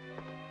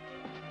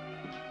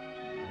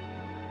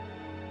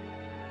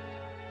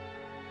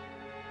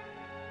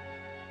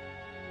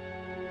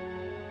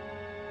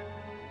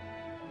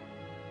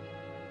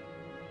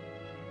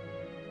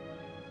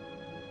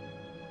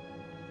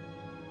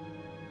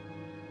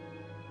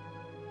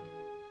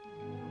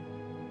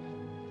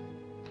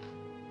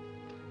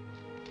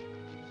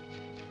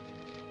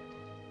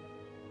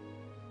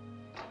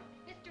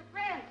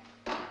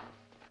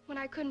 When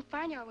I couldn't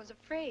find you, I was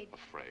afraid.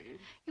 Afraid?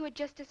 You had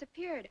just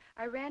disappeared.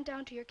 I ran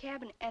down to your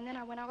cabin, and then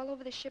I went all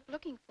over the ship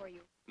looking for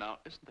you. Now,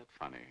 isn't that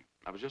funny?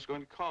 I was just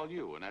going to call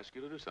you and ask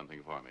you to do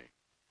something for me.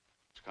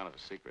 It's kind of a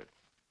secret.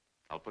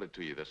 I'll put it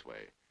to you this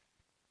way.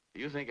 Do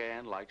you think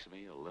Anne likes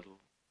me a little?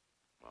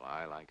 Well,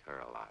 I like her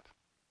a lot.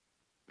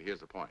 But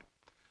here's the point.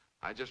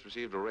 I just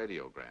received a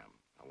radiogram.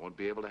 I won't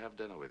be able to have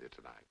dinner with you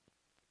tonight.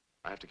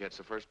 I have to catch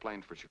the first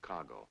plane for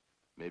Chicago.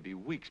 Maybe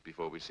weeks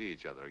before we see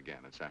each other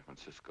again in San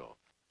Francisco.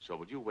 So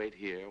would you wait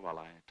here while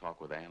I talk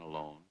with Anne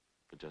alone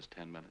for just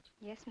 10 minutes?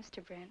 Yes,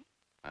 Mr. Brent.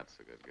 That's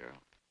a good girl.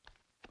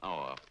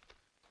 Oh,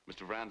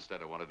 Mr.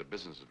 Vrandstetter wanted a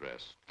business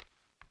address.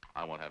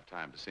 I won't have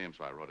time to see him,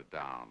 so I wrote it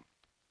down.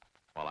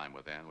 While I'm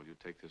with Anne, will you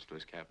take this to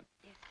his cabin?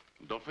 Yes.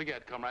 And don't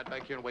forget, come right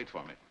back here and wait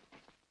for me.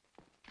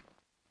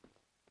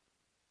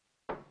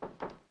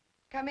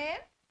 Come in.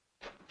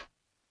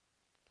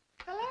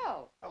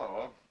 Hello.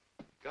 Hello.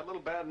 Got a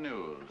little bad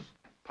news.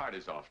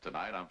 Party's off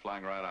tonight. I'm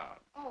flying right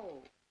out.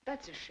 Oh,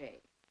 that's a shame.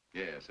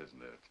 Yes,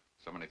 isn't it?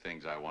 So many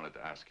things I wanted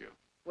to ask you.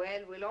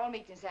 Well, we'll all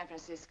meet in San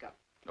Francisco.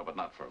 No, but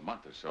not for a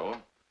month or so.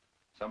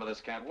 Some of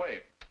this can't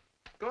wait.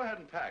 Go ahead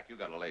and pack. You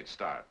got a late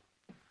start.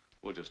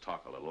 We'll just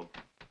talk a little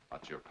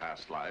about your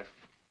past life.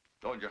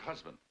 Oh, and your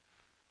husband.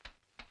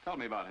 Tell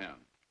me about him.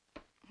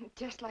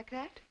 Just like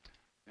that?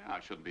 Yeah,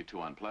 it shouldn't be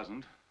too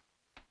unpleasant.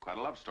 Quite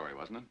a love story,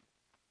 wasn't it?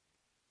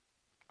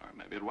 Or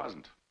maybe it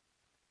wasn't.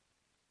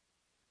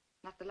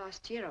 Not the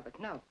last year of it,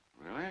 no.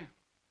 Really?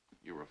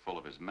 You were full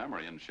of his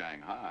memory in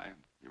Shanghai.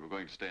 You were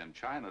going to stay in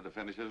China to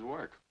finish his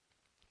work.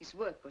 His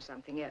work was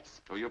something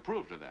else. So you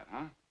approved of that,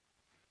 huh?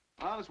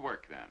 Well, his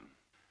work, then.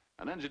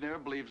 An engineer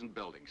believes in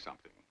building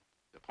something.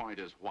 The point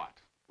is what?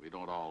 We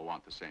don't all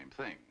want the same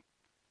thing.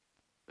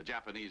 The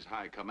Japanese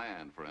High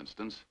Command, for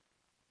instance,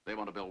 they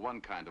want to build one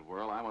kind of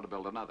world, I want to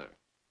build another.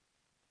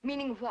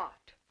 Meaning what?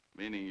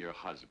 Meaning your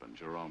husband,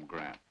 Jerome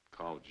Grant,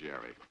 called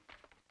Jerry.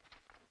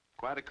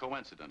 Quite a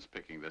coincidence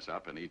picking this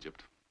up in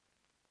Egypt.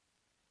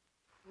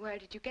 Where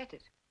did you get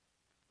it?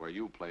 Where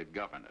you played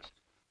governess.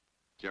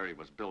 Jerry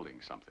was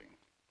building something.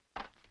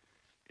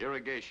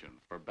 Irrigation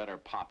for better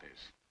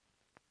poppies.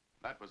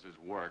 That was his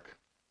work,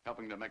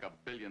 helping to make 1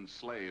 billion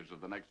slaves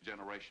of the next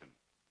generation.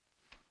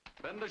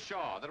 Ben the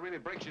Shaw, that really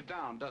breaks you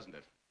down, doesn't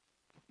it?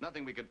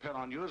 Nothing we could pin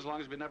on you as long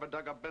as we never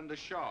dug up Ben the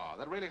Shaw.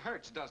 That really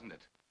hurts, doesn't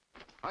it?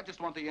 I just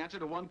want the answer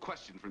to one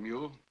question from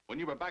you. When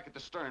you were back at the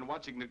stern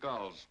watching the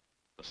gulls,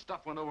 the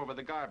stuff went over with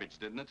the garbage,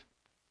 didn't it?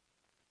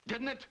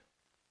 Didn't it?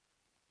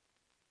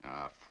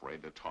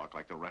 Afraid to talk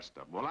like the rest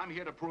of them. Well, I'm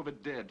here to prove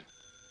it did.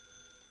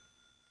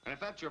 And if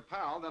that's your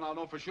pal, then I'll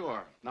know for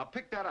sure. Now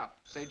pick that up.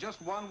 Say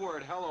just one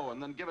word, hello,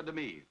 and then give it to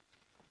me.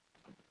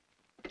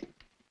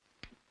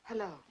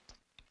 Hello.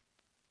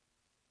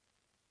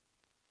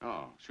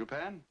 Oh,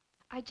 Chupin?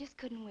 I just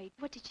couldn't wait.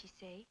 What did she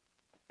say?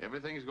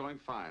 Everything's going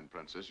fine,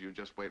 Princess. You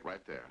just wait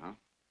right there, huh?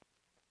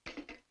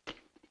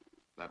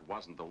 That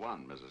wasn't the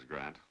one, Mrs.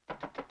 Grant.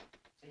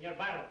 Senor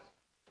Barrows.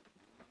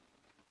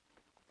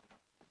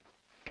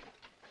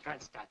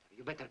 Grandstatter,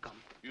 you better come.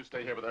 You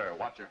stay here with her.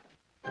 Watch her.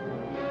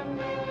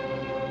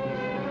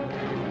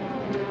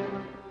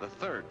 The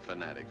third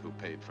fanatic who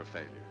paid for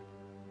failure.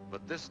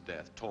 But this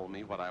death told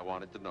me what I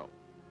wanted to know.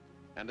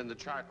 And in the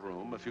chart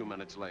room, a few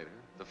minutes later,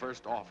 the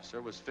first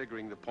officer was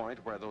figuring the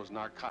point where those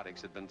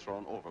narcotics had been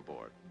thrown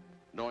overboard.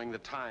 Knowing the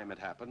time it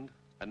happened,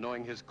 and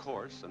knowing his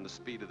course and the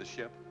speed of the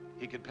ship,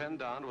 he could pin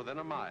down within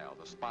a mile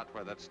the spot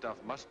where that stuff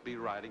must be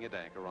riding at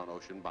anchor on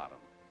ocean bottom.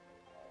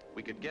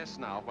 We could guess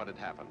now what had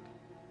happened.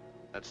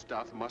 That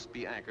stuff must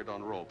be anchored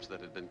on ropes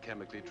that had been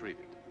chemically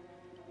treated,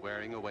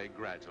 wearing away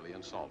gradually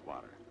in salt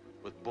water,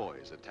 with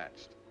buoys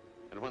attached.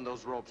 And when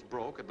those ropes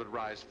broke, it would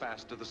rise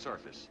fast to the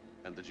surface,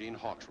 and the Gene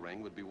Hawk's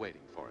ring would be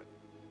waiting for it.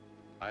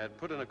 I had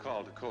put in a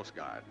call to Coast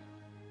Guard,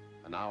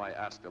 and now I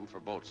asked them for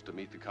boats to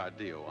meet the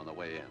Cardio on the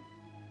way in,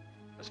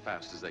 as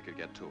fast as they could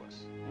get to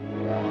us.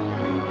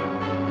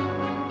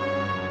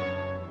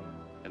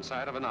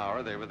 Inside of an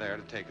hour, they were there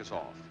to take us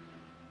off.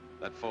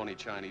 That phony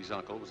Chinese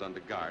uncle was under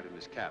guard in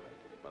his cabin,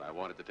 but I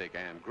wanted to take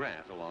Anne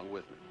Grant along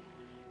with me.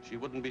 She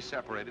wouldn't be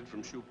separated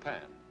from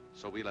Chupin,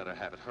 so we let her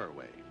have it her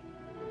way.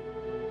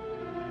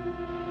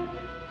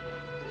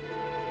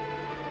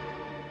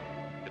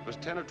 It was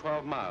 10 or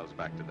 12 miles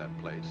back to that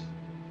place,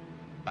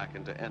 back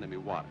into enemy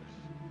waters,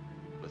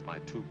 with my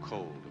 2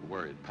 cold and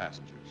worried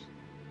passengers.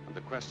 And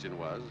the question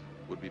was,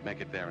 would we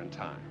make it there in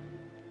time?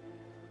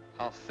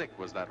 How thick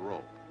was that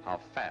rope?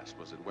 How fast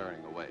was it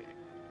wearing away?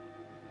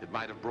 It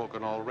might have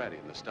broken already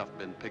and the stuff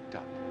been picked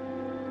up.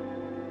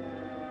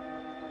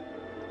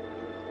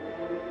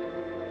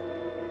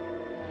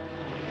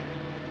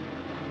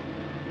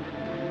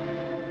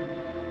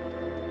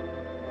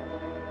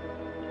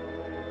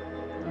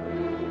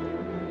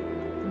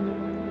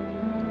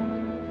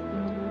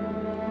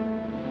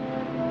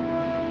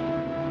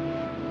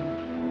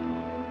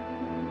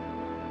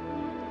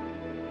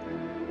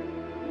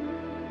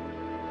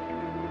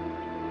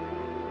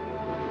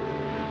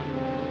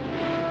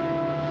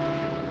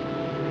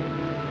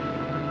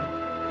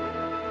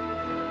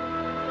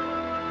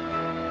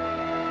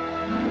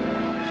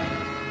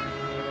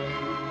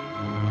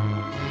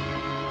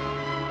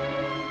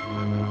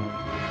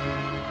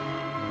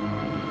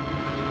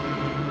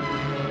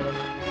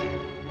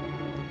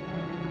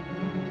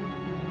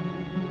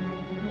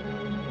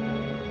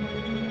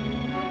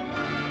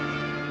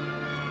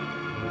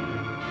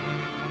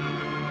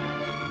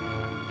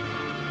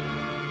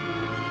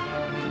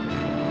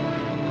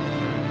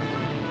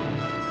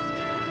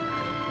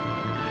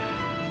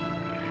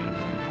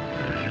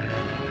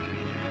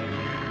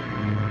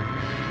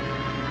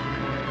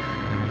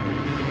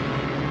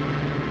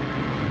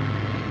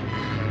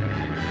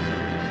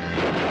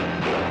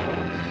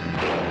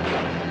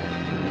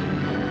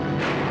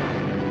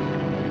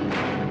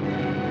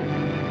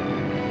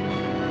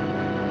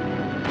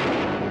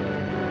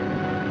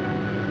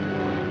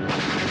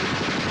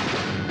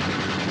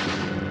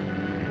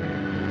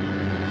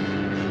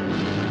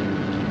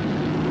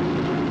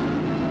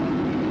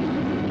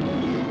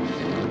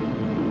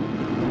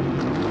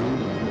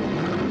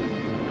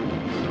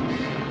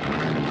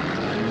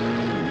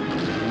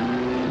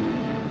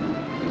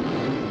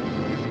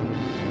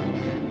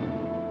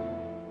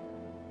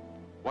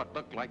 What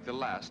looked like the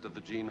last of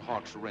the Gene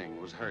Hawk's ring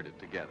was herded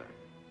together,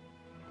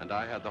 and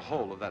I had the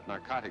whole of that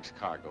narcotics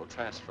cargo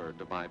transferred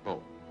to my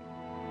boat.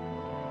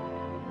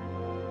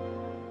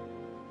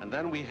 And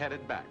then we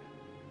headed back.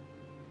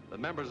 The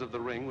members of the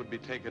ring would be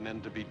taken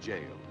in to be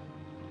jailed,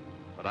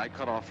 but I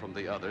cut off from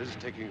the others,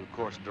 taking a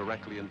course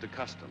directly into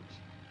customs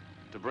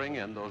to bring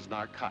in those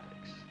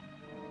narcotics,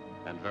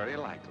 and very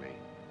likely,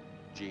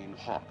 Gene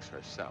Hawk's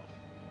herself.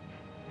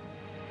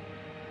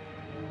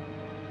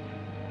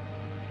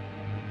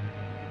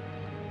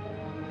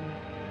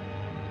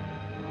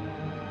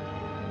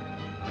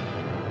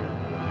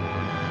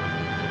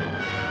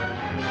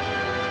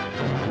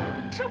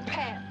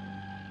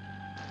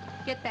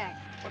 Get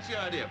back. What's the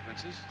idea,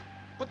 Princess?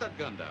 Put that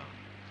gun down.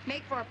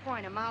 Make for a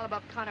point a mile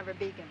above Conover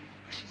Beacon.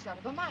 She's out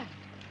of her mind.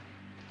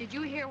 Did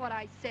you hear what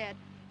I said?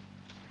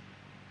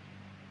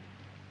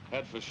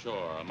 Head for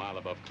shore, a mile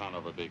above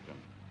Conover Beacon.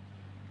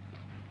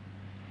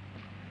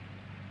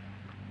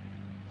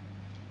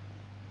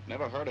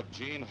 Never heard of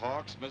Gene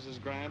Hawk's, Mrs.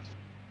 Grant?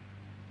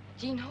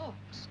 Gene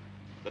Hawk's?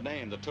 The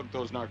name that took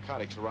those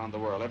narcotics around the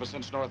world ever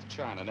since North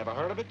China. Never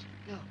heard of it?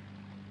 No.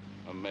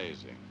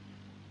 Amazing.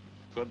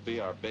 Could be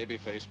our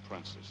baby-faced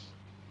princess.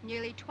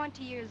 Nearly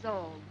 20 years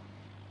old.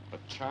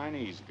 A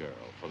Chinese girl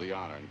for the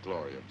honor and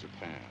glory of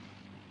Japan.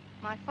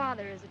 My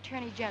father is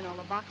Attorney General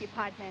of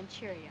occupied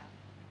Manchuria.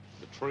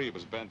 The tree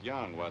was bent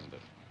young, wasn't it?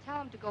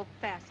 Tell him to go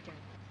faster.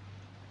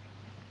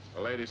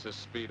 The lady says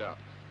speed up.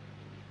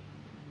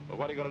 Well,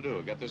 what are you going to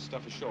do? Get this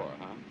stuff ashore,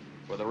 huh?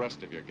 Where the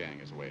rest of your gang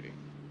is waiting.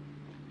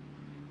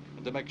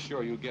 And to make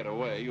sure you get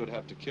away, you'd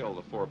have to kill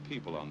the 4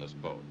 people on this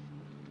boat.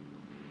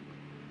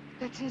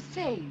 That's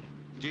insane.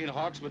 Gene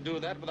Hawk's would do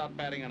that without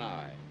batting an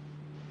eye.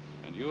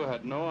 And you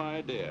had no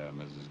idea,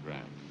 Mrs.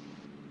 Grant.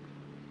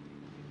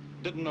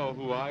 Didn't know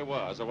who I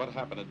was or what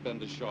happened at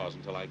Bender Shaw's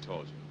until I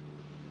told you.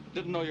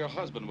 Didn't know your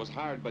husband was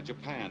hired by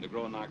Japan to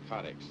grow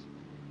narcotics.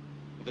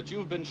 That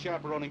you've been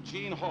chaperoning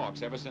Gene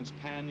Hawk's ever since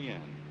Pan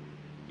Yen.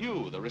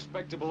 You, the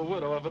respectable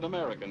widow of an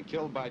American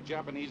killed by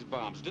Japanese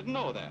bombs. Didn't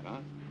know that, huh?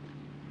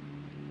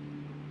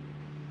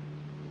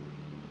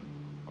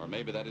 Or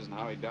maybe that isn't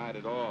how he died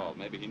at all.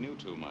 Maybe he knew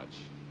too much.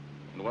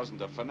 And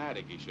wasn't a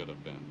fanatic he should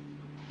have been.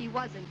 He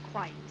wasn't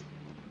quite.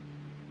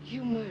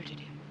 You murdered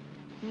him.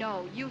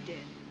 No, you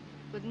did.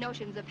 With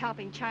notions of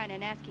helping China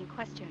and asking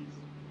questions.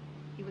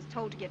 He was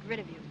told to get rid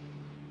of you.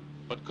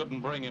 But couldn't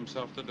bring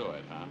himself to do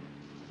it, huh?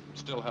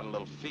 Still had a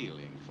little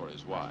feeling for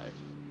his wife.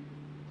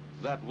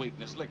 That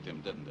weakness licked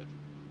him, didn't it?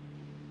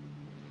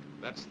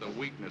 That's the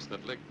weakness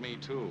that licked me,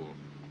 too.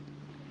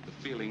 The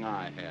feeling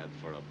I had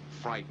for a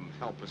frightened,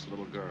 helpless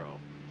little girl.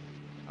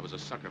 I was a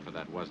sucker for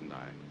that, wasn't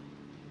I?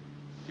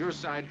 Your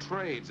side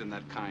trades in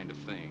that kind of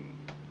thing.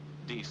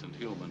 Decent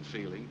human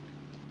feeling.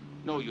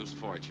 No use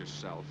for it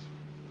yourself,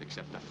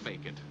 except to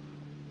fake it.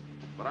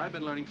 But I've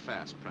been learning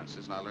fast,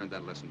 Princess, and I learned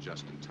that lesson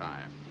just in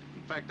time.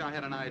 In fact, I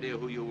had an idea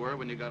who you were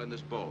when you got in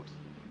this boat.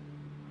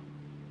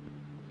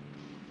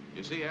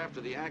 You see, after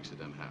the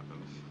accident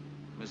happened,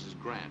 Mrs.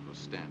 Grant was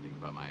standing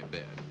by my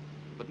bed.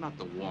 But not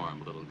the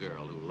warm little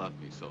girl who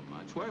loved me so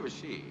much. Where was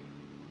she?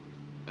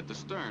 At the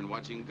stern,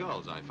 watching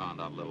gulls, I found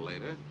out a little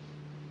later.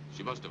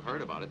 She must have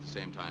heard about it the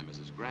same time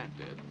Mrs. Grant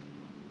did.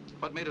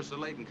 What made her so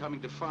late in coming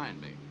to find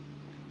me?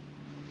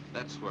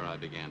 That's where I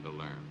began to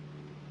learn.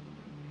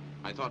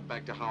 I thought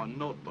back to how a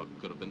notebook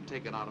could have been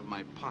taken out of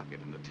my pocket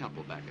in the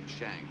temple back in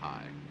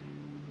Shanghai.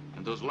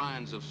 And those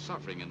lines of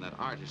suffering in that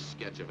artist's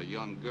sketch of a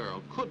young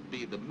girl could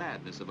be the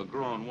madness of a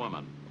grown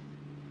woman.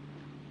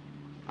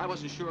 I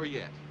wasn't sure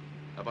yet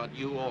about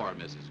you or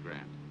Mrs.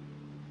 Grant.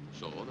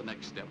 So the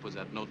next step was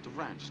that note to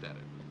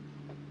Brandstetter.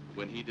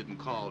 When he didn't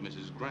call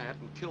Mrs. Grant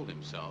and killed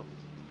himself,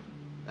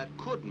 that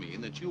could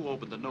mean that you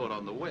opened the note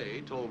on the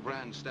way, told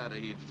Brandstetter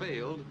he'd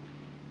failed,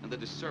 and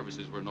that his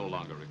services were no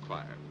longer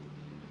required.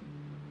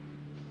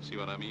 See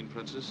what I mean,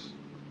 Princess?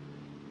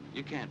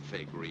 You can't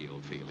fake real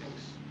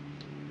feelings.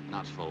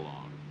 Not for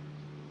long.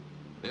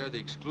 They're the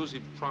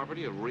exclusive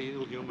property of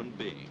real human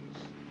beings.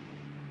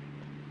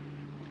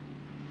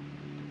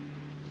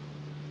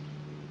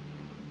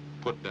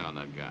 Put down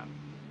that gun.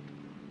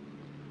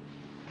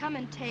 Come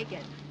and take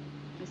it,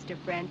 Mr.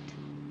 Brent.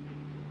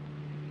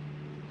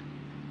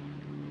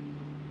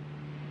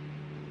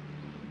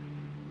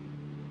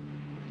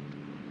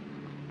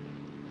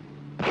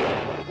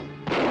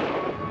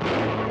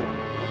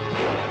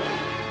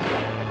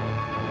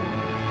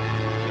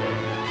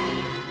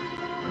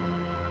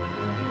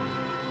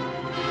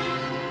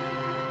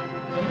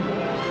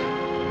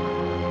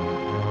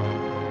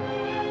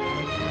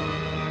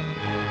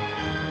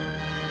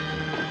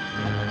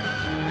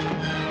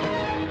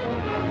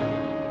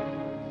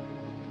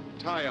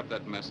 Tie up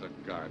that mess of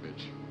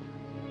garbage.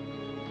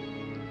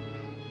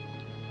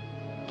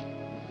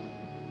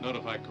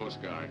 Notify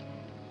Coast Guard.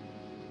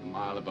 A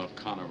mile above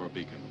Conover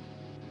Beacon.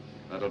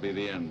 That'll be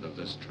the end of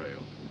this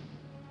trail.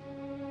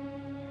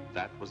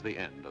 That was the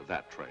end of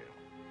that trail.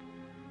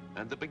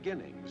 And the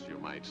beginnings, you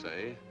might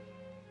say,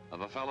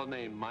 of a fellow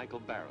named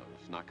Michael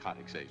Barrows,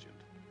 narcotics agent.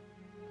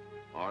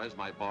 Or as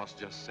my boss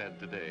just said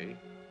today,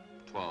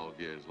 12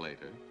 years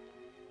later,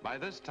 by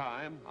this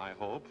time, I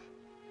hope,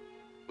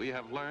 we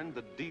have learned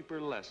the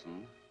deeper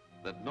lesson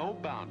that no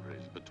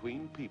boundaries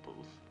between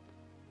peoples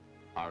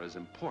are as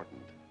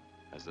important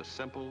as the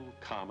simple,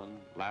 common,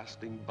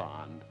 lasting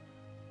bond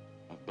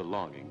of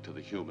belonging to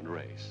the human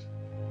race.